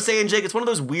 you know what I'm saying, Jake? It's one of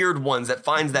those weird ones that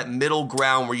finds that middle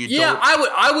ground where you don't. Yeah,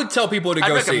 I would tell people to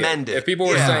go see recommend it. If people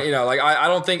were saying, you know, like I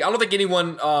don't think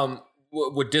anyone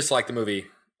would dislike the movie.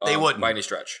 They wouldn't by any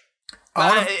stretch.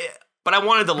 But I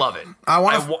wanted to love it. I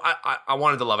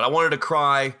wanted to love it. I wanted to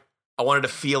cry. I wanted to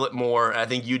feel it more. And I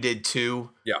think you did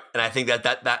too. Yeah. And I think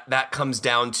that comes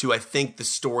down to, I think, the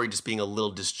story just being a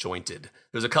little disjointed.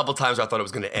 There's a couple times where I thought it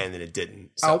was going to end and it didn't.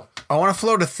 So. I want to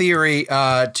float a theory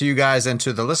to you guys and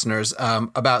to the listeners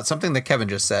about something that Kevin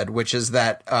just said, which is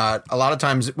that a lot of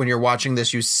times when you're watching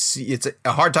this, you see it's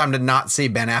a hard time to not see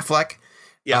Ben Affleck.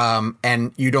 Yeah.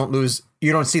 And you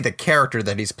don't see the character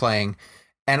that he's playing.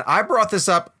 And I brought this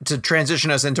up to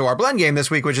transition us into our blend game this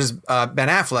week, which is Ben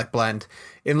Affleck blend.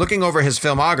 In looking over his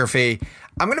filmography,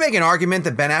 I'm going to make an argument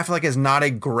that Ben Affleck is not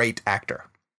a great actor.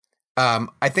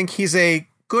 I think he's a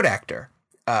good actor,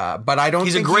 but I don't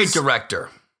think he's a great director.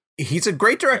 He's a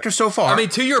great director so far. I mean,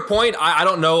 to your point, I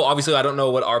don't know. Obviously, I don't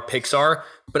know what our picks are,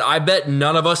 but I bet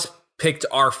none of us picked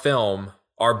our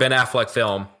Ben Affleck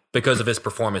film, because of his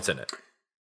performance in it.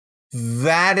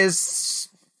 That is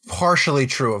partially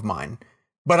true of mine.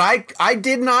 But I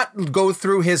did not go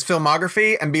through his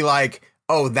filmography and be like,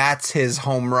 oh, that's his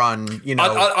home run, you know.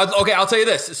 Okay, I'll tell you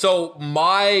this. So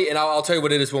I'll tell you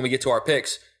what it is when we get to our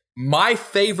picks. My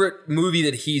favorite movie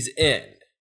that he's in,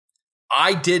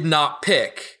 I did not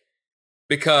pick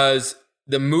because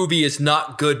the movie is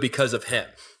not good because of him.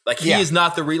 Like he is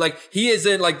not he is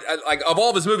in like of all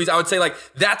of his movies, I would say like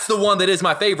that's the one that is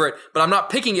my favorite, but I'm not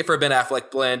picking it for a Ben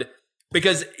Affleck blend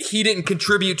because he didn't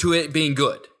contribute to it being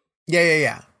good.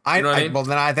 Yeah. You know what I mean? Well,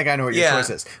 then I think I know what your choice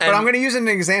is. But I'm going to use an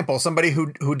example, somebody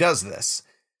who does this.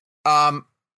 I'm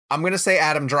going to say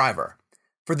Adam Driver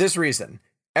for this reason.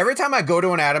 Every time I go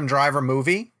to an Adam Driver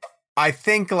movie, I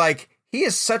think like he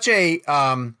is such a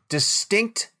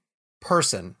distinct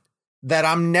person that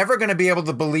I'm never going to be able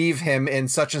to believe him in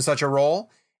such and such a role.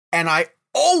 And I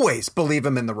always believe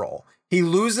him in the role. He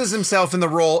loses himself in the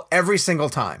role every single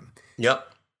time.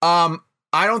 Yep. I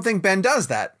don't think Ben does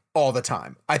that all the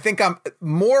time. I think I'm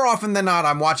more often than not,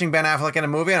 I'm watching Ben Affleck in a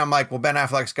movie and I'm like, well, Ben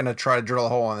Affleck's going to try to drill a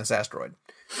hole on this asteroid,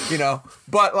 you know,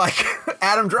 but like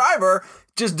Adam Driver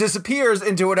just disappears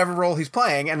into whatever role he's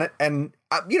playing. And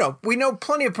you know, we know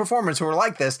plenty of performers who are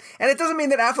like this, and it doesn't mean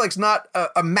that Affleck's not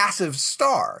a massive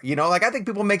star. You know, like I think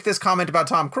people make this comment about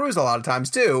Tom Cruise a lot of times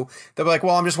too. They're like,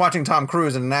 well, I'm just watching Tom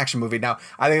Cruise in an action movie. Now,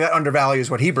 I think that undervalues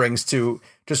what he brings to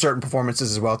certain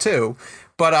performances as well too.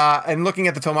 But and looking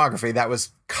at the filmography, that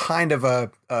was kind of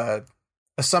a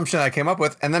assumption I came up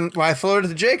with. And then when I floated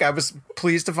to Jake, I was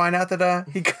pleased to find out that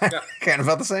he kind of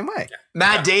felt the same way. Yeah.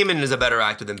 Matt Damon is a better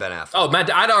actor than Ben Affleck. Oh,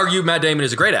 I'd argue Matt Damon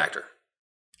is a great actor.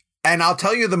 And I'll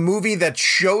tell you, the movie that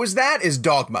shows that is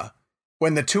Dogma.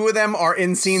 When the two of them are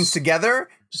in scenes together,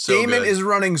 Damon is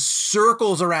running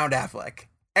circles around Affleck.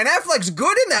 And Affleck's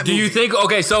good in that movie. Do you think,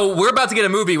 okay, so we're about to get a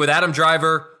movie with Adam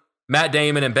Driver, Matt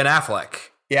Damon, and Ben Affleck.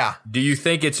 Yeah. Do you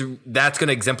think that's going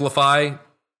to exemplify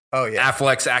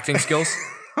Affleck's acting skills?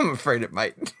 I'm afraid it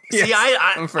might. Yes, see,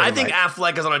 I think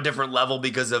Affleck is on a different level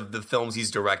because of the films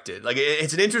he's directed. Like,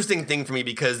 it's an interesting thing for me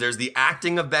because there's the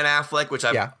acting of Ben Affleck, which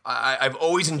I've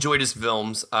always enjoyed his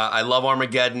films. I love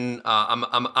Armageddon.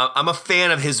 I'm a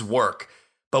fan of his work.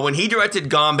 But when he directed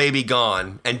Gone Baby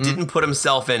Gone and didn't put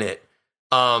himself in it,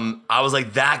 I was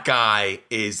like, that guy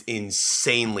is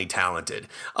insanely talented.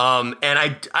 And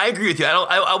I agree with you.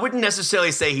 I wouldn't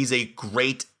necessarily say he's a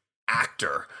great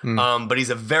actor, but he's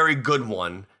a very good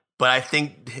one. but I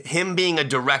think him being a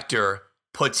director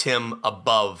puts him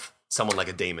above someone like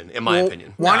a Damon, in my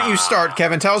opinion. Why don't you start,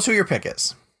 Kevin? Tell us who your pick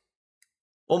is.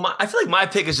 Well, I feel like my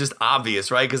pick is just obvious,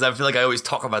 right? Because I feel like I always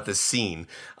talk about this scene.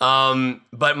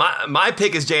 But my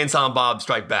pick is Jay and Silent Bob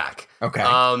Strike Back. Okay.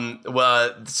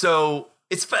 So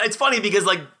it's funny because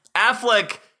like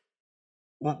Affleck,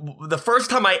 the first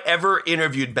time I ever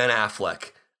interviewed Ben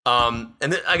Affleck,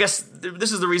 I guess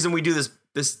this is the reason we do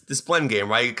this blend game,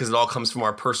 right? Because it all comes from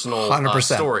our personal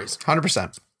 100%. Stories.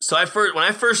 100%. So when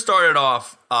I first started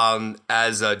off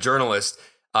as a journalist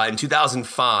in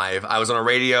 2005, I was on a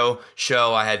radio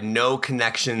show. I had no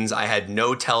connections. I had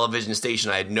no television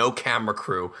station. I had no camera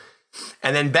crew.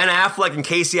 And then Ben Affleck and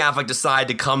Casey Affleck decided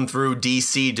to come through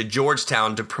D.C. to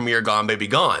Georgetown to premiere Gone Baby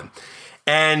Gone.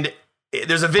 And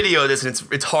there's a video of this, and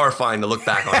it's horrifying to look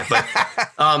back on it. But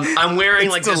I'm wearing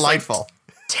it's like delightful.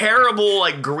 this terrible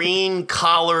like green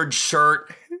collared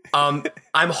shirt. I'm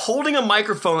holding a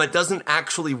microphone that doesn't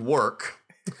actually work.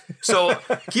 So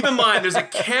keep in mind, there's a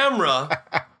camera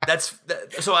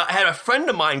so I had a friend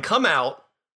of mine come out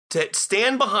to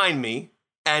stand behind me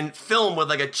and film with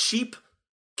like a cheap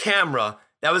camera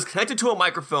that was connected to a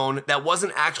microphone that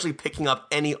wasn't actually picking up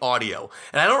any audio.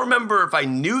 And I don't remember if I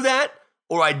knew that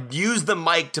or I'd used the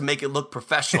mic to make it look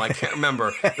professional. I can't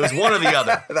remember. It was one or the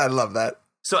other. I love that.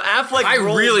 So Affleck I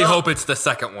really up. hope it's the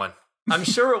second one. I'm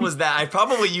sure it was that. I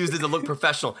probably used it to look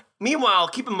professional. Meanwhile,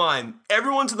 keep in mind,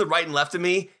 everyone to the right and left of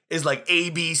me is like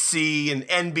ABC and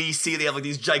NBC. They have like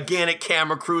these gigantic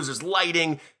camera crews. There's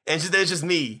lighting, and it's just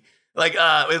me, like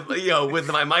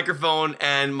with my microphone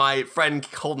and my friend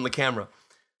holding the camera.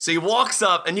 So he walks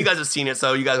up, and you guys have seen it,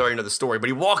 so you guys already know the story. But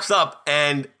he walks up,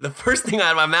 and the first thing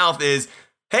out of my mouth is,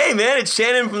 "Hey, man, it's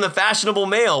Shannon from The Fashionable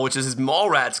Male," which is his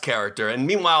Mallrats character. And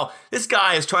meanwhile, this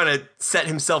guy is trying to set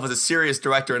himself as a serious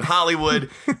director in Hollywood.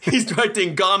 He's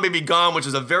directing Gone Baby Gone, which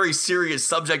is a very serious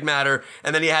subject matter.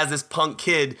 And then he has this punk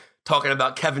kid talking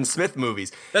about Kevin Smith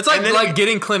movies. That's like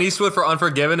getting Clint Eastwood for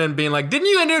Unforgiven and being like, didn't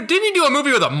you do a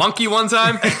movie with a monkey one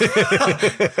time?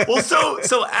 Well, so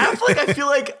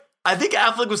Affleck, I think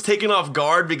Affleck was taken off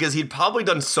guard because he'd probably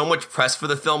done so much press for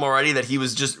the film already that he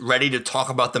was just ready to talk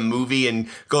about the movie and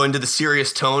go into the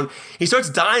serious tone. He starts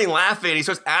dying laughing. He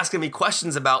starts asking me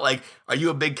questions about like, "Are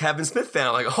you a big Kevin Smith fan?"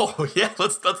 I'm like, "Oh yeah,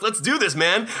 let's do this,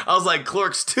 man." I was like,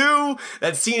 Clerks 2,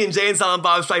 that scene in Jay and Silent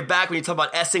Bob Strike Back when you talk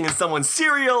about essing in someone's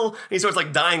cereal, and he starts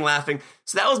like dying laughing.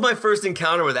 So that was my first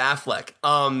encounter with Affleck.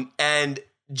 And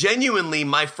genuinely,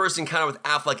 my first encounter with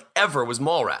Affleck ever was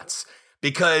Mallrats,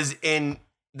 because in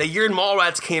the year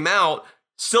Mallrats came out,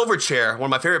 Silverchair, one of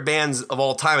my favorite bands of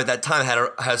all time at that time, had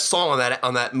a song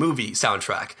on that movie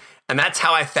soundtrack. And that's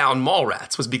how I found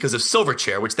Mallrats, was because of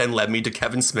Silverchair, which then led me to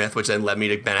Kevin Smith, which then led me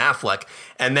to Ben Affleck.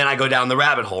 And then I go down the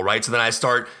rabbit hole, right? So then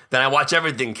I watch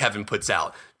everything Kevin puts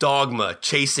out. Dogma,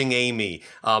 Chasing Amy,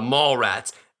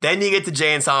 Mallrats. Then you get to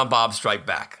Jay and Silent Bob Strike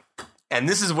Back. And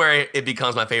this is where it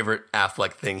becomes my favorite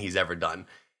Affleck thing he's ever done.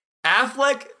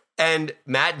 Affleck and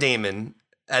Matt Damon,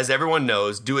 as everyone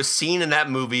knows, do a scene in that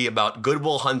movie about Good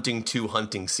Will Hunting 2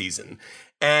 hunting season.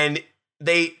 And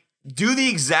they do the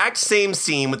exact same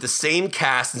scene with the same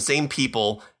cast and same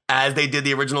people as they did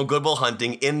the original Good Will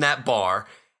Hunting in that bar.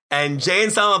 And Jay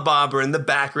and Silent Bob are in the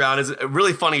background. It's a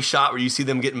really funny shot where you see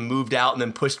them getting moved out and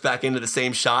then pushed back into the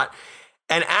same shot.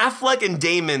 And Affleck and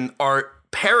Damon are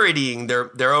parodying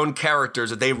their own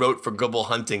characters that they wrote for Good Will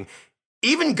Hunting.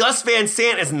 Even Gus Van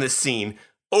Sant is in this scene,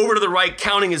 over to the right,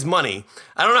 counting his money.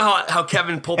 I don't know how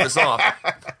Kevin pulled this off.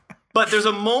 But there's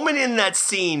a moment in that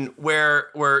scene where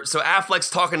so Affleck's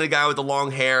talking to the guy with the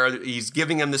long hair. He's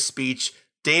giving him the speech.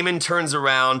 Damon turns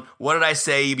around. "What did I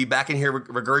say? You'd be back in here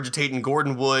regurgitating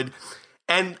Gordon Wood."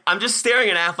 And I'm just staring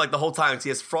at Affleck the whole time. He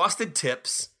has frosted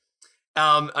tips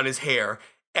on his hair.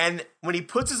 And when he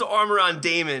puts his arm around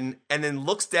Damon and then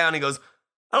looks down, he goes,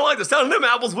 "I don't like the sound of them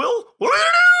apples, Will. What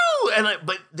are we gonna do?"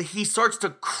 But he starts to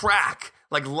crack,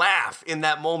 like laugh in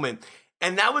that moment.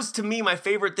 And that was, to me, my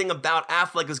favorite thing about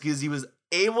Affleck, is because he was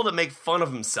able to make fun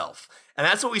of himself. And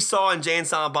that's what we saw in Jay and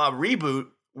Silent Bob Reboot,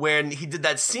 when he did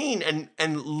that scene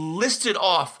and listed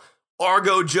off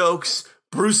Argo jokes,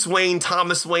 Bruce Wayne,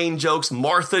 Thomas Wayne jokes,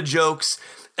 Martha jokes.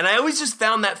 And I always just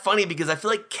found that funny because I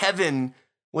feel like Kevin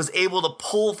was able to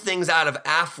pull things out of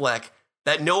Affleck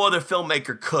that no other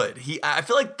filmmaker could. I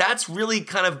feel like that's really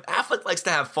kind of, Affleck likes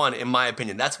to have fun, in my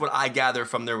opinion. That's what I gather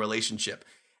from their relationship.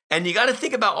 And you got to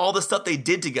think about all the stuff they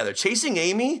did together. Chasing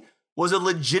Amy was a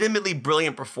legitimately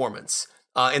brilliant performance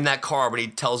in that car when he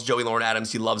tells Joey Lauren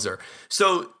Adams he loves her.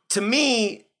 So to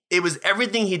me, it was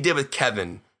everything he did with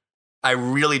Kevin I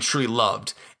really truly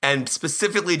loved. And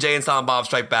specifically Jay and Silent Bob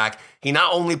Strike Back, he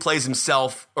not only plays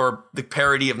himself or the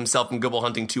parody of himself in Good Will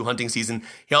Hunting 2 Hunting Season,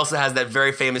 he also has that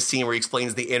very famous scene where he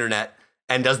explains the internet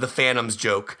and does the Phantoms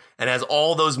joke and has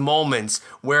all those moments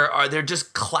where they're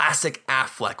just classic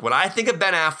Affleck. When I think of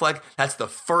Ben Affleck, that's the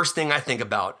first thing I think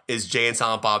about is Jay and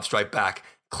Silent Bob Strike Back,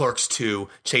 Clerks 2,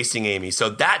 Chasing Amy. So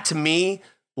that to me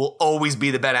will always be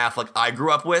the Ben Affleck I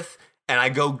grew up with. And I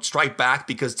go Strike Back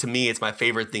because to me, it's my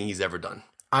favorite thing he's ever done.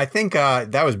 I think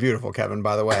that was beautiful, Kevin,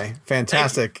 by the way.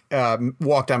 Fantastic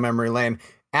walk down memory lane.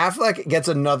 Affleck gets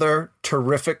another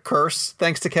terrific curse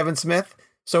thanks to Kevin Smith.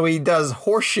 So he does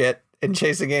horseshit in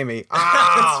Chasing Amy.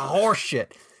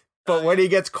 Horseshit. But when he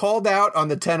gets called out on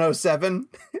the 10:07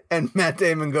 and Matt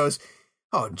Damon goes,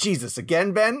 "Oh, Jesus,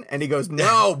 again, Ben?" And he goes,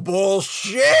 "No,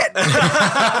 bullshit."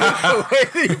 The way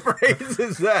that he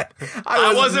phrases that.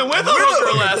 I wasn't with a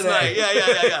hooker last night.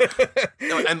 Yeah.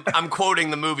 No, I'm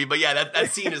quoting the movie, but yeah,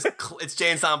 that scene is, it's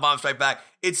Jay and Silent Bob Strike Back.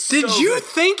 Did you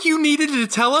think you needed to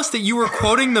tell us that you were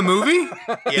quoting the movie?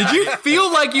 Yeah, Did you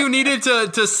feel like you needed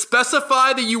to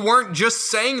specify that you weren't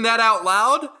just saying that out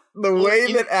loud? The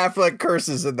way that Affleck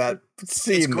curses in that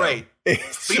scene. It's great.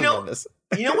 It's But tremendous.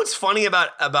 you know what's funny about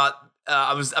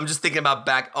I'm just thinking about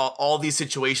back all these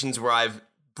situations where I've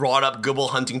brought up Good Will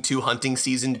Hunting 2 Hunting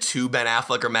Season to Ben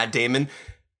Affleck or Matt Damon.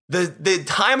 The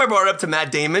time I brought it up to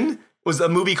Matt Damon was a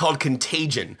movie called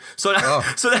Contagion. So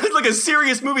that's like a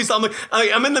serious movie. So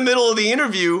I'm in the middle of the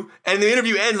interview and the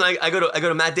interview ends and I go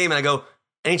to Matt Damon. I go,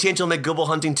 "Any chance you'll make Good Will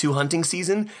Hunting 2 Hunting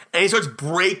Season?" And he starts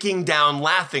breaking down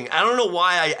laughing. I don't know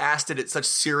why I asked it at such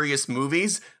serious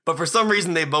movies, but for some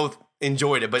reason they both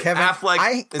enjoyed it. But Kevin, Affleck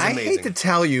is amazing. I hate to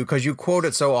tell you because you quote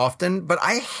it so often, but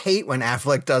I hate when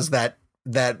Affleck does that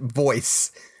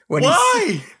voice.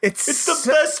 Why? It's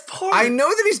the best part. I know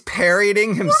that he's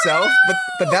parodying himself,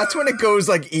 but that's when it goes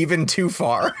like even too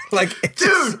far. Like,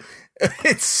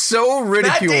 it's so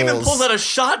ridiculous. Matt Damon pulls out a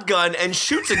shotgun and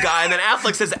shoots a guy, and then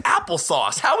Affleck says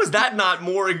applesauce. How is that not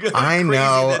more crazy? I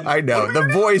know.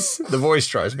 The voice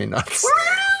drives me nuts.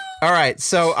 All right,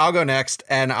 so I'll go next,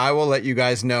 and I will let you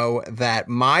guys know that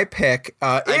my pick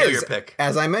I know your pick.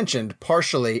 As I mentioned,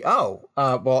 partially. I'll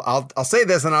say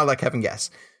this, and I'll let Kevin guess.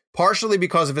 Partially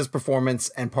because of his performance,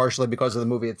 and partially because of the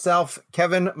movie itself.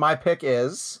 Kevin, my pick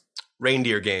is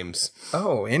Reindeer Games.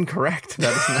 Oh, incorrect.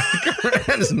 That is not.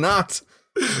 That is not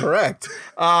correct.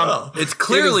 It's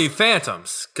clearly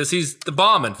Phantoms because he's the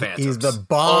bomb in Phantoms. He's the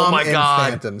bomb in God.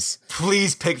 Phantoms.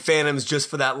 Please pick Phantoms just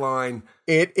for that line.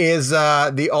 It is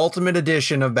the ultimate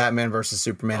edition of Batman versus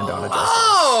Superman: Dawn of Justice.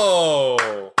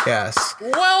 Oh, Yes.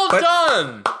 well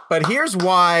done. But here's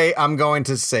why I'm going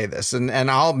to say this, and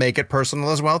I'll make it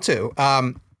personal as well, too.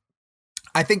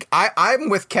 I think I'm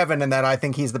with Kevin in that I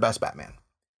think he's the best Batman.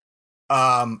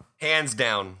 Hands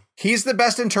down. He's the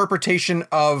best interpretation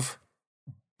of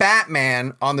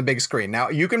Batman on the big screen. Now,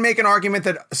 you can make an argument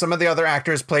that some of the other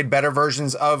actors played better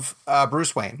versions of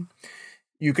Bruce Wayne.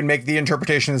 You can make the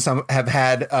interpretation that some have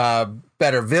had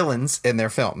better villains in their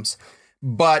films.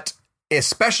 But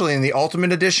especially in the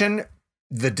Ultimate Edition,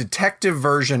 the detective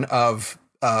version of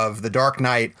The Dark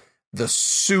Knight, the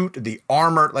suit, the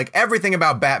armor, like everything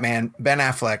about Batman, Ben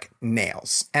Affleck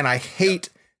nails. And I hate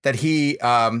that he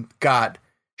got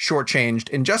shortchanged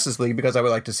in Justice League because I would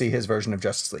like to see his version of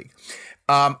Justice League.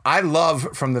 I love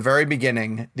from the very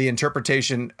beginning the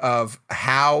interpretation of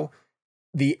how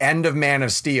the end of Man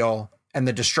of Steel and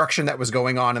the destruction that was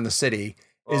going on in the city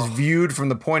is viewed from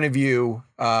the point of view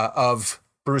of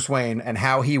Bruce Wayne and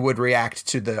how he would react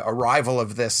to the arrival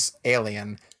of this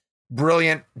alien.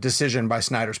 Brilliant decision by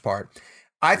Snyder's part.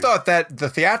 I thought that the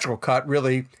theatrical cut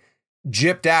really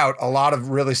gypped out a lot of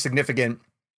really significant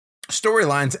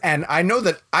storylines, and I know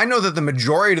that the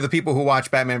majority of the people who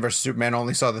watch Batman vs Superman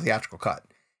only saw the theatrical cut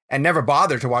and never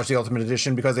bothered to watch the Ultimate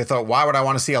Edition because they thought, why would I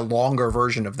want to see a longer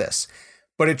version of this?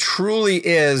 But it truly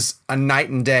is a night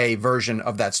and day version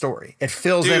of that story. It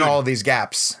fills in all of these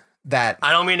gaps that...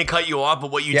 I don't mean to cut you off,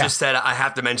 but what you just said, I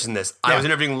have to mention this. I was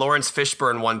interviewing Lawrence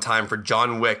Fishburne one time for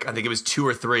John Wick. I think it was 2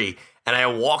 or 3. And I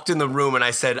walked in the room and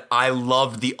I said, I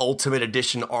loved the Ultimate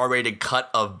Edition R-rated cut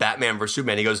of Batman vs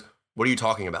Superman. He goes, what are you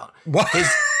talking about? What?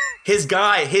 His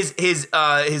guy, his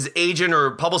agent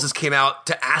or publicist came out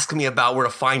to ask me about where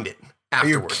to find it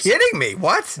afterwards. Are you kidding me?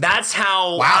 What? That's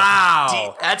how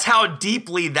that's how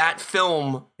deeply that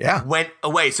film went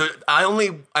away. So I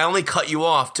only cut you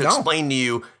off to explain to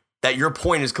you that your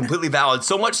point is completely valid.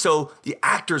 So much so the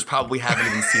actors probably haven't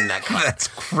even seen that cut. That's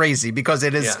crazy because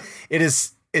it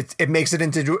makes it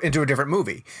into a different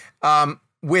movie.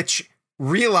 Which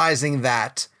realizing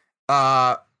that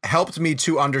helped me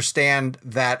to understand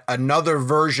that another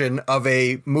version of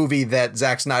a movie that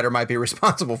Zack Snyder might be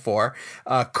responsible for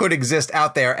could exist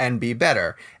out there and be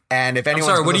better. And if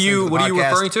anyone's what are you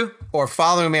referring to? Or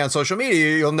following me on social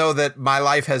media, you'll know that my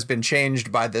life has been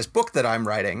changed by this book that I'm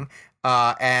writing.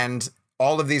 And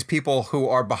all of these people who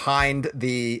are behind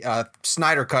the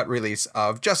Snyder Cut release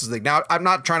of Justice League. Now, I'm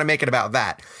not trying to make it about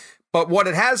that, but what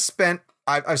it has spent,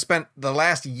 I've spent the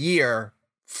last year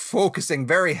focusing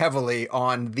very heavily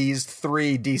on these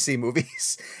 3 DC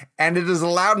movies. And it has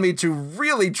allowed me to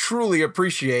really, truly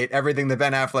appreciate everything that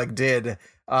Ben Affleck did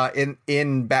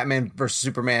in Batman versus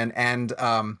Superman. And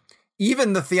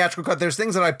even the theatrical cut, there's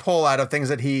things that I pull out of things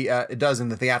that he does in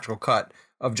the theatrical cut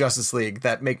of Justice League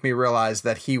that make me realize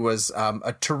that he was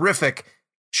a terrific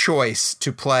choice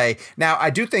to play. Now, I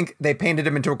do think they painted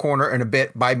him into a corner in a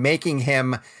bit by making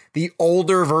him the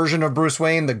older version of Bruce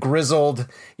Wayne, the grizzled,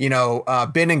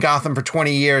 been in Gotham for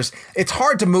 20 years. It's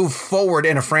hard to move forward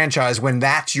in a franchise when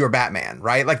that's your Batman,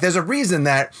 right? Like, there's a reason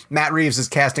that Matt Reeves is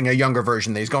casting a younger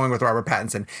version, that he's going with Robert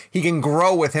Pattinson. He can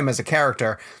grow with him as a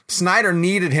character. Snyder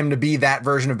needed him to be that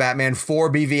version of Batman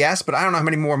for BVS, but I don't know how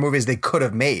many more movies they could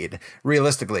have made,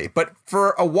 realistically. But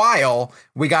for a while,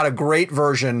 we got a great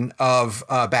version of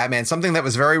Batman, something that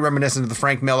was very reminiscent of the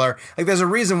Frank Miller. Like, there's a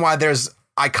reason why there's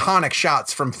iconic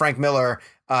shots from Frank Miller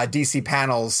DC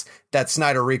panels that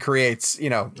Snyder recreates,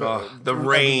 the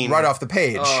rain right off the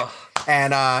page.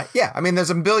 And there's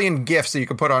a billion GIFs that you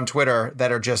can put on Twitter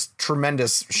that are just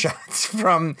tremendous shots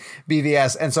from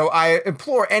BVS. And so I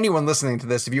implore anyone listening to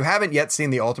this, if you haven't yet seen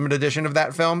the Ultimate Edition of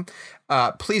that film,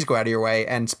 please go out of your way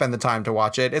and spend the time to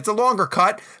watch it. It's a longer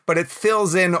cut, but it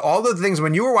fills in all the things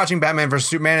when you were watching Batman vs.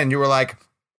 Superman and you were like,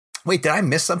 wait, did I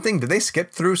miss something? Did they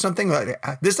skip through something?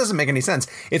 This doesn't make any sense.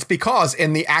 It's because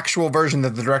in the actual version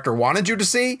that the director wanted you to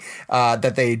see,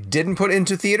 that they didn't put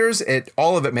into theaters,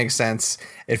 all of it makes sense.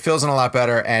 It fills in a lot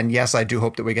better. And yes, I do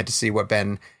hope that we get to see what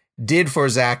Ben did for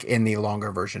Zach in the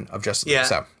longer version of Justice League.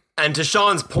 So. And to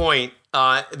Sean's point,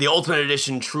 the Ultimate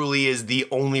Edition truly is the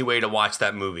only way to watch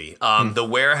that movie. The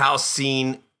warehouse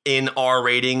scene in R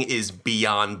rating is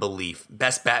beyond belief.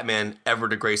 Best Batman ever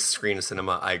to grace the screen of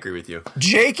cinema. I agree with you.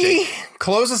 Jakey,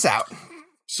 close us out.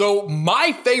 So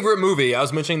my favorite movie, I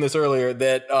was mentioning this earlier,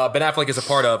 that Ben Affleck is a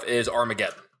part of is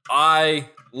Armageddon. I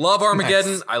love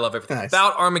Armageddon. Nice. I love everything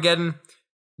about Armageddon.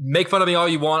 Make fun of me all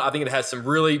you want. I think it has some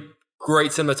really great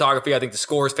cinematography. I think the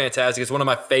score is fantastic. It's one of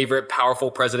my favorite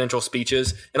powerful presidential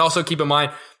speeches. And also keep in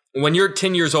mind, when you're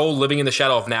 10 years old living in the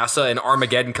shadow of NASA and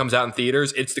Armageddon comes out in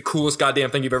theaters, it's the coolest goddamn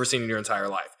thing you've ever seen in your entire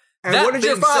life. And what did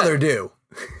your father do?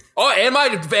 Oh, and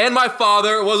my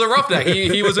father was a roughneck.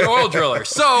 He was an oil driller.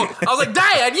 So I was like,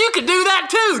 Dad, you can do that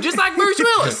too, just like Bruce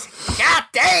Willis. God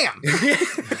damn.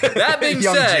 That being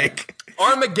said, Jake.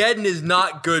 Armageddon is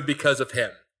not good because of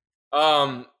him.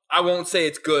 I won't say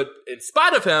it's good in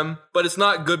spite of him, but it's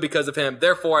not good because of him.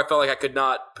 Therefore, I felt like I could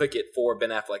not pick it for Ben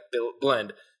Affleck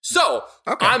blend. So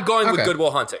I'm going with Good Will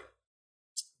Hunting.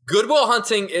 Good Will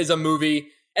Hunting is a movie,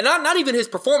 and not even his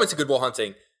performance in Good Will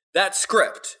Hunting. That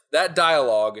script, that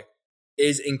dialogue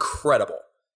is incredible.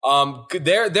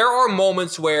 There are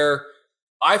moments where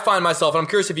I find myself, and I'm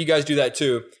curious if you guys do that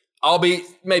too. I'll be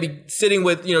maybe sitting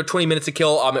with 20 minutes to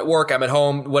kill. I'm at work, I'm at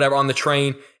home, whatever, on the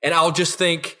train, and I'll just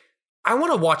think, I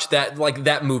want to watch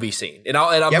that movie scene, and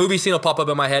a movie scene will pop up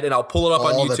in my head, and I'll pull it up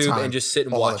on YouTube and just sit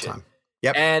and watch it.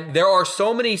 Yep. And there are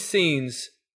so many scenes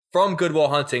from Good Will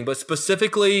Hunting, but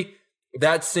specifically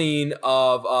that scene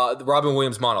of Robin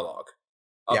Williams' monologue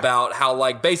about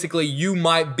how, basically you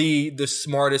might be the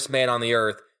smartest man on the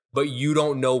earth, but you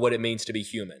don't know what it means to be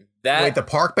human. Wait, the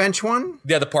park bench one?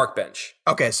 Yeah, the park bench.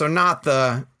 Okay, so not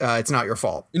the it's not your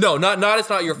fault. No, not it's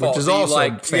not your fault. Which is also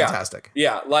fantastic.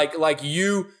 Yeah,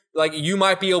 you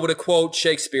might be able to quote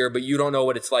Shakespeare, but you don't know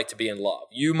what it's like to be in love.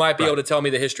 You might be able to tell me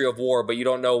the history of war, but you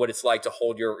don't know what it's like to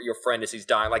hold your friend as he's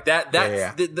dying. Like that.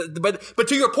 But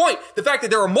to your point, the fact that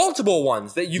there are multiple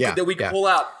ones that we can pull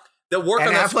out that work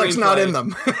on that screenplay. And Affleck's not in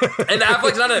them. And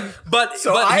Affleck's not in. But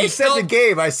I said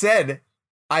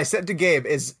to Gabe,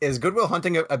 is Good Will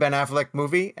Hunting a Ben Affleck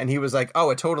movie? And he was like,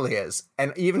 oh, it totally is.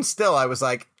 And even still, I was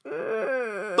like,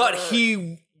 but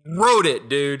he wrote it,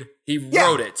 dude. He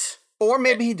wrote it. Or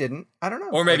maybe he didn't. I don't know.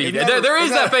 Or maybe he did. There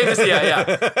is that famous, Okay,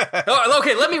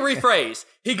 let me rephrase.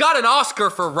 He got an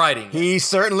Oscar for writing it. He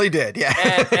certainly did, yeah.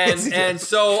 And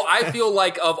so I feel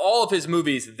like of all of his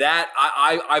movies, that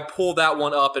I pull that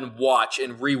one up and watch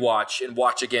and rewatch and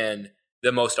watch again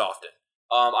the most often.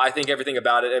 I think everything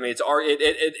about it, I mean,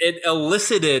 it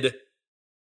elicited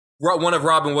one of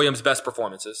Robin Williams' best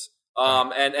performances.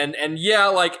 And yeah,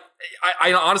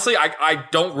 I honestly, I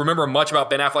don't remember much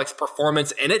about Ben Affleck's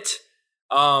performance in it.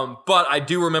 But I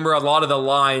do remember a lot of the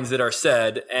lines that are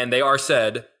said, and they are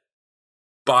said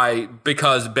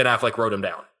because Ben Affleck wrote them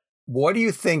down. What do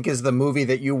you think is the movie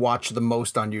that you watch the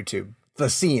most on YouTube? A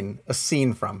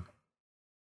scene from.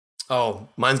 Oh,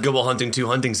 mine's Good Will Hunting 2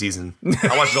 hunting season.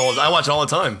 I watch it all the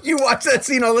time. You watch that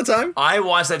scene all the time? I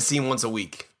watch that scene once a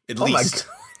week, at Oh my least.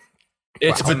 God.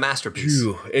 It's a masterpiece.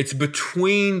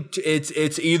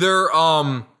 It's either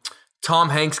Tom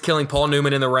Hanks killing Paul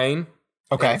Newman in the rain.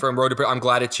 Okay. From Road to I'm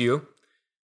Glad It's You.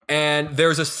 And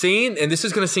there's a scene, and this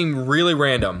is going to seem really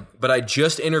random, but I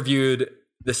just interviewed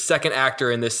the second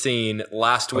actor in this scene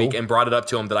last week and brought it up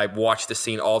to him that I watch the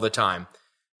scene all the time.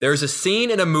 There's a scene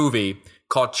in a movie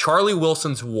called Charlie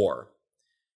Wilson's War.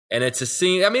 And it's a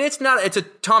scene, I mean, it's a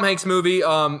Tom Hanks movie,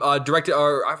 directed,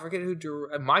 or I forget who,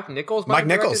 Mike Nichols? Mike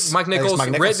Nichols.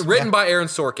 Written by Aaron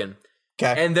Sorkin.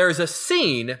 Okay. And there's a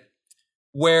scene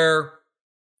where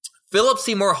Philip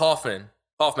Seymour Hoffman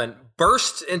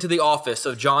bursts into the office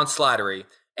of John Slattery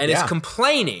and is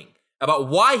complaining about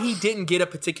why he didn't get a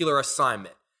particular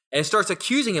assignment, and starts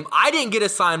accusing him, I didn't get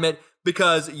assignment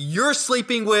because you're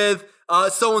sleeping with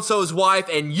so-and-so's wife,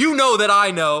 and you know that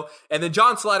I know. And then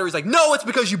John Slattery's like, no, it's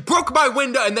because you broke my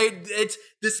window. And it's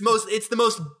the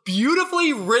most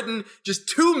beautifully written, just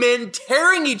two men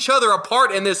tearing each other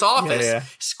apart in this office. Yeah.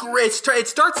 It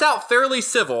starts out fairly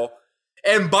civil,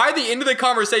 and by the end of the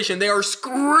conversation, they are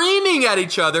screaming at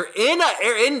each other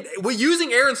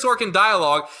using Aaron Sorkin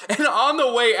dialogue. And on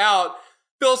the way out,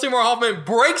 Phil Seymour Hoffman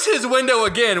breaks his window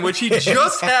again, which he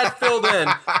just had filled in.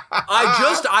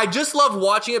 I just love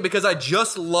watching it because I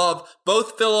just love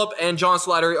both Philip and John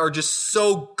Slattery are just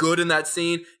so good in that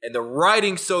scene, and the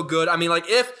writing's so good. I mean, like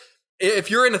if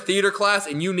you're in a theater class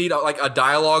and you need a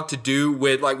dialogue to do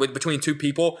with between two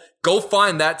people, go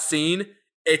find that scene.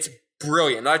 It's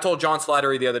brilliant. And I told John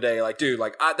Slattery the other day, like, dude,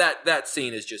 like that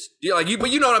scene is just but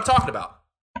you know what I'm talking about.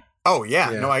 Oh yeah.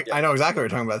 No, I know exactly what you're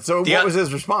talking about. So what was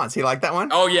his response? He liked that one?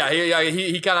 Oh yeah,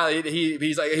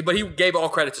 he's like, but he gave all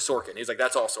credit to Sorkin. He's like,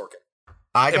 that's all Sorkin.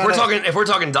 If we're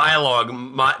talking dialogue,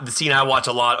 the scene I watch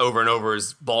a lot over and over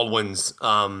is Baldwin's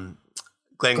Glengarry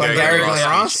Glen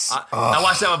Ross. I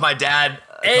watched that with my dad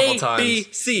a couple times.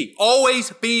 ABC,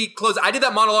 always be close. I did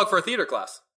that monologue for a theater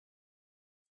class.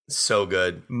 So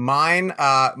good. Mine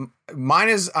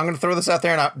is, I'm going to throw this out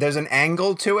there, and there's an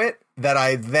angle to it that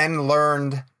I then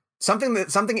learned. Something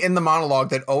in the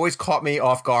monologue that always caught me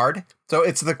off guard. So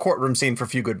it's the courtroom scene for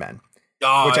Few Good Men.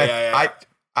 Oh, which yeah.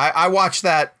 I watch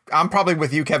that. I'm probably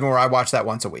with you, Kevin, where I watch that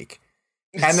once a week.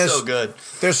 And it's so good.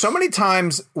 There's so many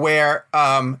times where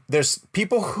there's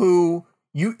people who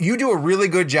you do a really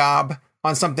good job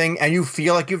on something and you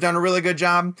feel like you've done a really good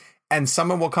job, and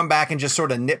someone will come back and just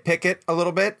sort of nitpick it a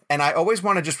little bit. And I always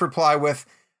want to just reply with,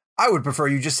 I would prefer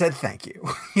you just said thank you,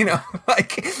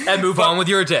 and move on with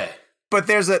your day. But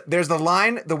there's the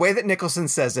line, the way that Nicholson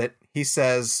says it, he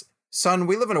says, son,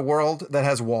 we live in a world that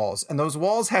has walls, and those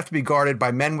walls have to be guarded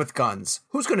by men with guns.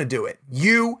 Who's going to do it?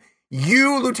 You,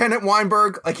 Lieutenant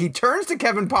Weinberg. Like, he turns to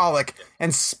Kevin Pollak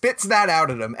and spits that out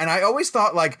at him. And I always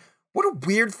thought, like, what a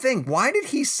weird thing. Why did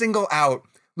he single out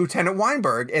Lieutenant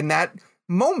Weinberg in that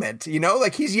moment?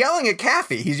 Like, he's yelling at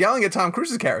Kaffee. He's yelling at Tom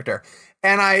Cruise's character.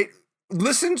 And I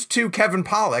listened to Kevin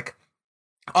Pollak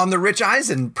on the Rich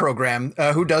Eisen program,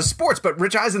 who does sports, but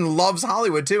Rich Eisen loves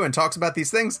Hollywood too and talks about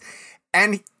these things.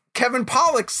 And Kevin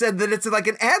Pollak said that it's like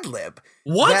an ad lib.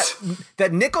 What?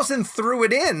 That Nicholson threw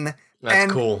it in.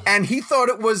 That's cool. And he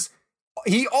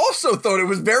also thought it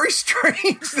was very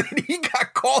strange that he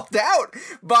got called out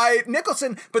by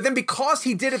Nicholson. But then because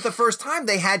he did it the first time,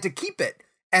 they had to keep it.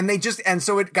 And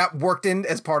so it got worked in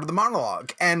as part of the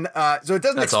monologue. And so it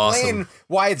doesn't explain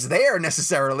why it's there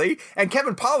necessarily. And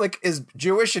Kevin Pollak is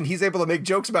Jewish, and he's able to make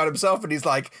jokes about himself. And he's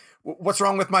like, what's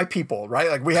wrong with my people, right?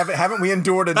 Like, haven't we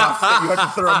endured enough that you have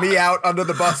to throw me out under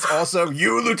the bus also?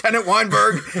 You, Lieutenant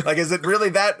Weinberg. Like, is it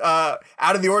really that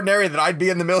out of the ordinary that I'd be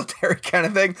in the military kind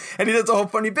of thing? And he does a whole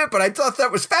funny bit, but I thought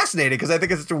that was fascinating because I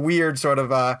think it's such a weird sort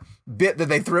of bit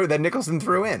that Nicholson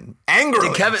threw in angrily.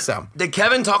 Did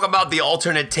Kevin talk about the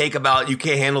alternate take about you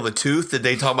can't handle the tooth? Did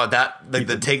they talk about that? Like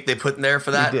the take they put in there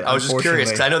for that? I was just curious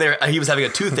because I know he was having a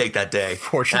toothache that day.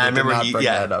 Fortunately, I remember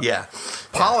that up. Yeah.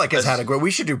 Pollak has had a great.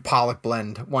 We should do Pollak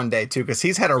blend one day too, because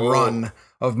he's had a run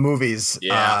of movies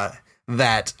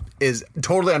that is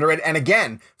totally underrated. And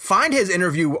again, find his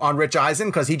interview on Rich Eisen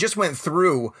because he just went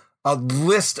through a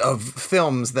list of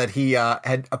films that he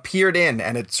had appeared in,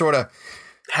 and it sort of.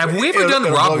 Have we ever done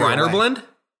Rob Reiner blend?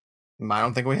 I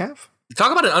don't think we have.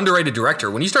 Talk about an underrated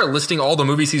director. When you start listing all the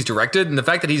movies he's directed, and the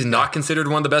fact that he's not considered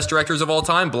one of the best directors of all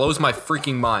time blows my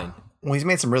freaking mind. Well, he's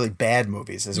made some really bad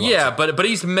movies as well. Yeah, but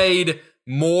he's made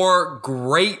more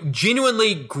great,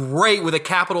 genuinely great with a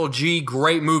capital G,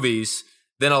 great movies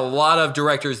than a lot of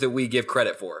directors that we give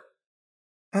credit for.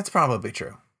 That's probably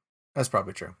true.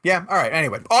 Yeah. All right.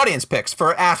 Anyway, audience picks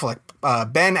for Affleck,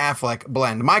 Ben Affleck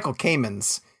blend. Michael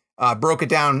Kamens broke it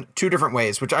down 2 different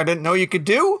ways, which I didn't know you could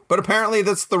do, but apparently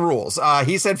that's the rules.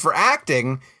 He said for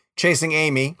acting, Chasing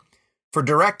Amy, for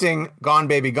directing, Gone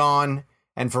Baby Gone,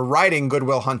 and for writing, Good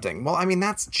Will Hunting. Well, I mean,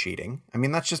 that's cheating. I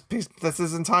mean, that's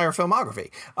his entire filmography.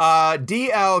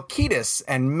 D.L. Kiedis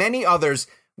and many others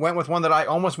went with one that I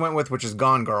almost went with, which is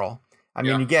Gone Girl. I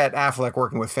mean, You get Affleck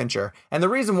working with Fincher. And the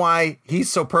reason why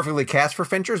he's so perfectly cast for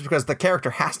Fincher is because the character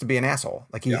has to be an asshole.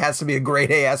 Like, he has to be a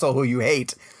grade A asshole who you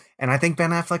hate. And I think Ben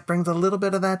Affleck brings a little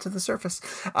bit of that to the surface.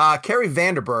 Carrie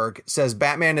Vanderberg says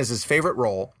Batman is his favorite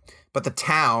role, but The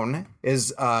Town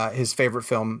is his favorite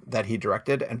film that he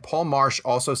directed. And Paul Marsh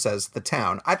also says The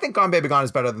Town. I think Gone Baby Gone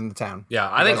is better than The Town. Yeah,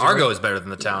 I think Argo is better than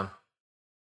The Town.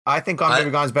 I think Gone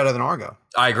Baby Gone is better than Argo.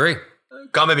 I agree.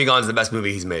 Gone Baby Gone is the best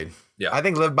movie he's made. Yeah, I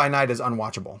think Live by Night is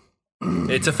unwatchable.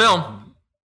 It's a film.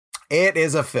 It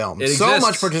is a film. So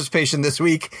much participation this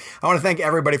week. I want to thank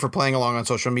everybody for playing along on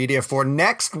social media. For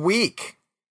next week,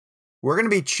 we're going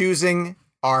to be choosing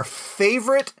our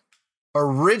favorite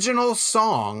original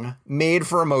song made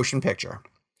for a motion picture.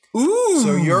 Ooh.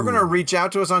 So you're going to reach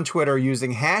out to us on Twitter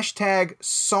using hashtag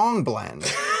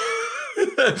 #SongBlend.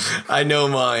 I know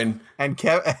mine. And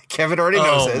Kevin already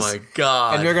knows this. Oh my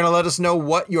God. And you're going to let us know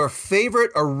what your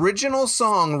favorite original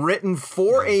song written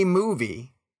for a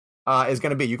movie is going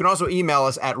to be. You can also email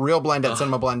us at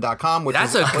realblend@cinemablend.com. Which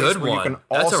That's is a good where one. You can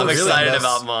That's also I'm really excited send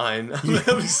us about mine.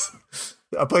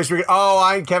 a place where you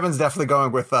can, Kevin's definitely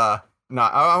going with, I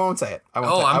won't say it.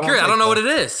 I'm curious. I don't know what it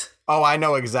is. Oh, I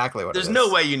know exactly what it is. There's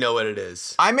no way you know what it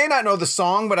is. I may not know the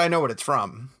song, but I know what it's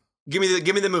from. Give me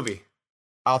the movie.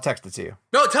 I'll text it to you.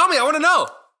 No, tell me. I want to know.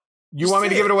 You want me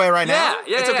to give it away right now?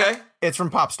 Yeah, It's okay. It's from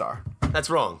Popstar.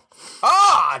 That's wrong.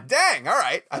 Ah, dang. All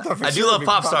right. I do love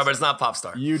Popstar, but it's not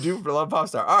Popstar. You do love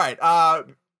Popstar. All right.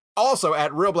 Also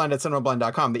at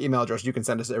realblend@cinemablend.com, the email address, you can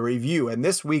send us a review. And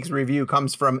this week's review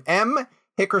comes from M.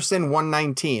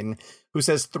 Hickerson119, who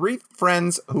says 3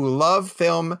 friends who love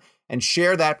film and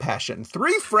share that passion.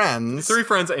 3 friends. 3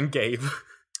 friends and Gabe.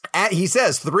 He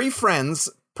says 3 friends,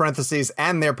 parentheses,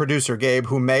 and their producer, Gabe,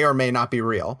 who may or may not be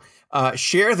real,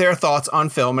 share their thoughts on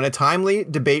film in a timely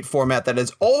debate format that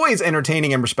is always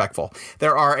entertaining and respectful.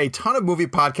 There are a ton of movie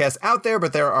podcasts out there,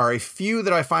 but there are few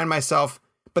that I find myself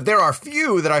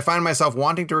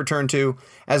wanting to return to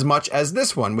as much as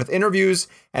this one, with interviews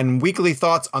and weekly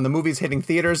thoughts on the movies hitting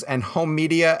theaters and home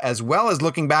media, as well as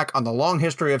looking back on the long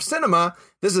history of cinema.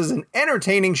 This is an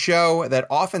entertaining show that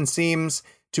often seems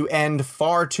to end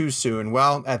far too soon.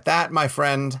 Well, at that, my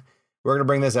friend, we're going to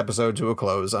bring this episode to a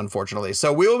close, unfortunately.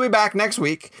 So we will be back next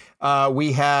week.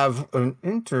 We have an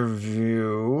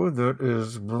interview that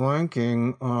is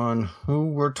blanking on who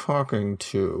we're talking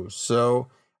to. So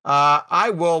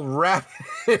I will wrap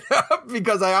it up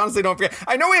because I honestly don't forget.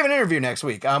 I know we have an interview next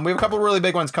week. We have a couple of really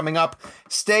big ones coming up.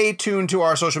 Stay tuned to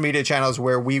our social media channels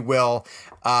where we will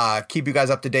keep you guys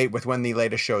up to date with when the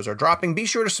latest shows are dropping. Be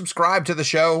sure to subscribe to the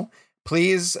show.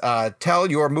 Please tell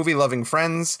your movie-loving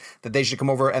friends that they should come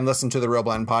over and listen to the Real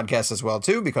Blend podcast as well,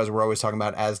 too, because we're always talking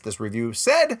about, as this review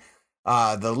said,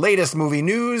 the latest movie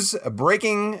news,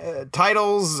 breaking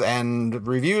titles, and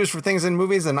reviews for things in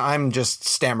movies, and I'm just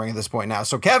stammering at this point now.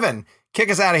 So, Kevin,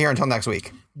 kick us out of here until next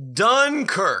week.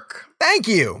 Dunkirk. Thank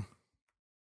you.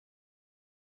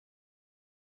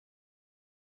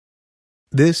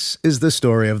 This is the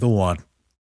story of the one.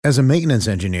 As a maintenance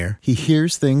engineer, he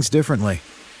hears things differently.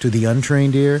 To the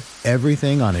untrained ear,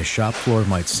 everything on his shop floor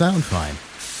might sound fine,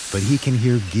 but he can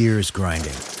hear gears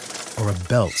grinding or a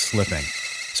belt slipping.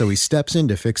 So he steps in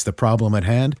to fix the problem at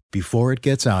hand before it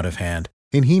gets out of hand.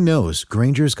 And he knows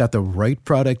Grainger's got the right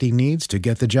product he needs to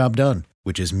get the job done,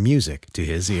 which is music to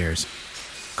his ears.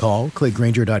 Call, click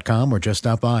Grainger.com, or just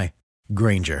stop by.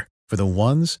 Grainger, for the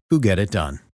ones who get it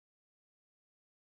done.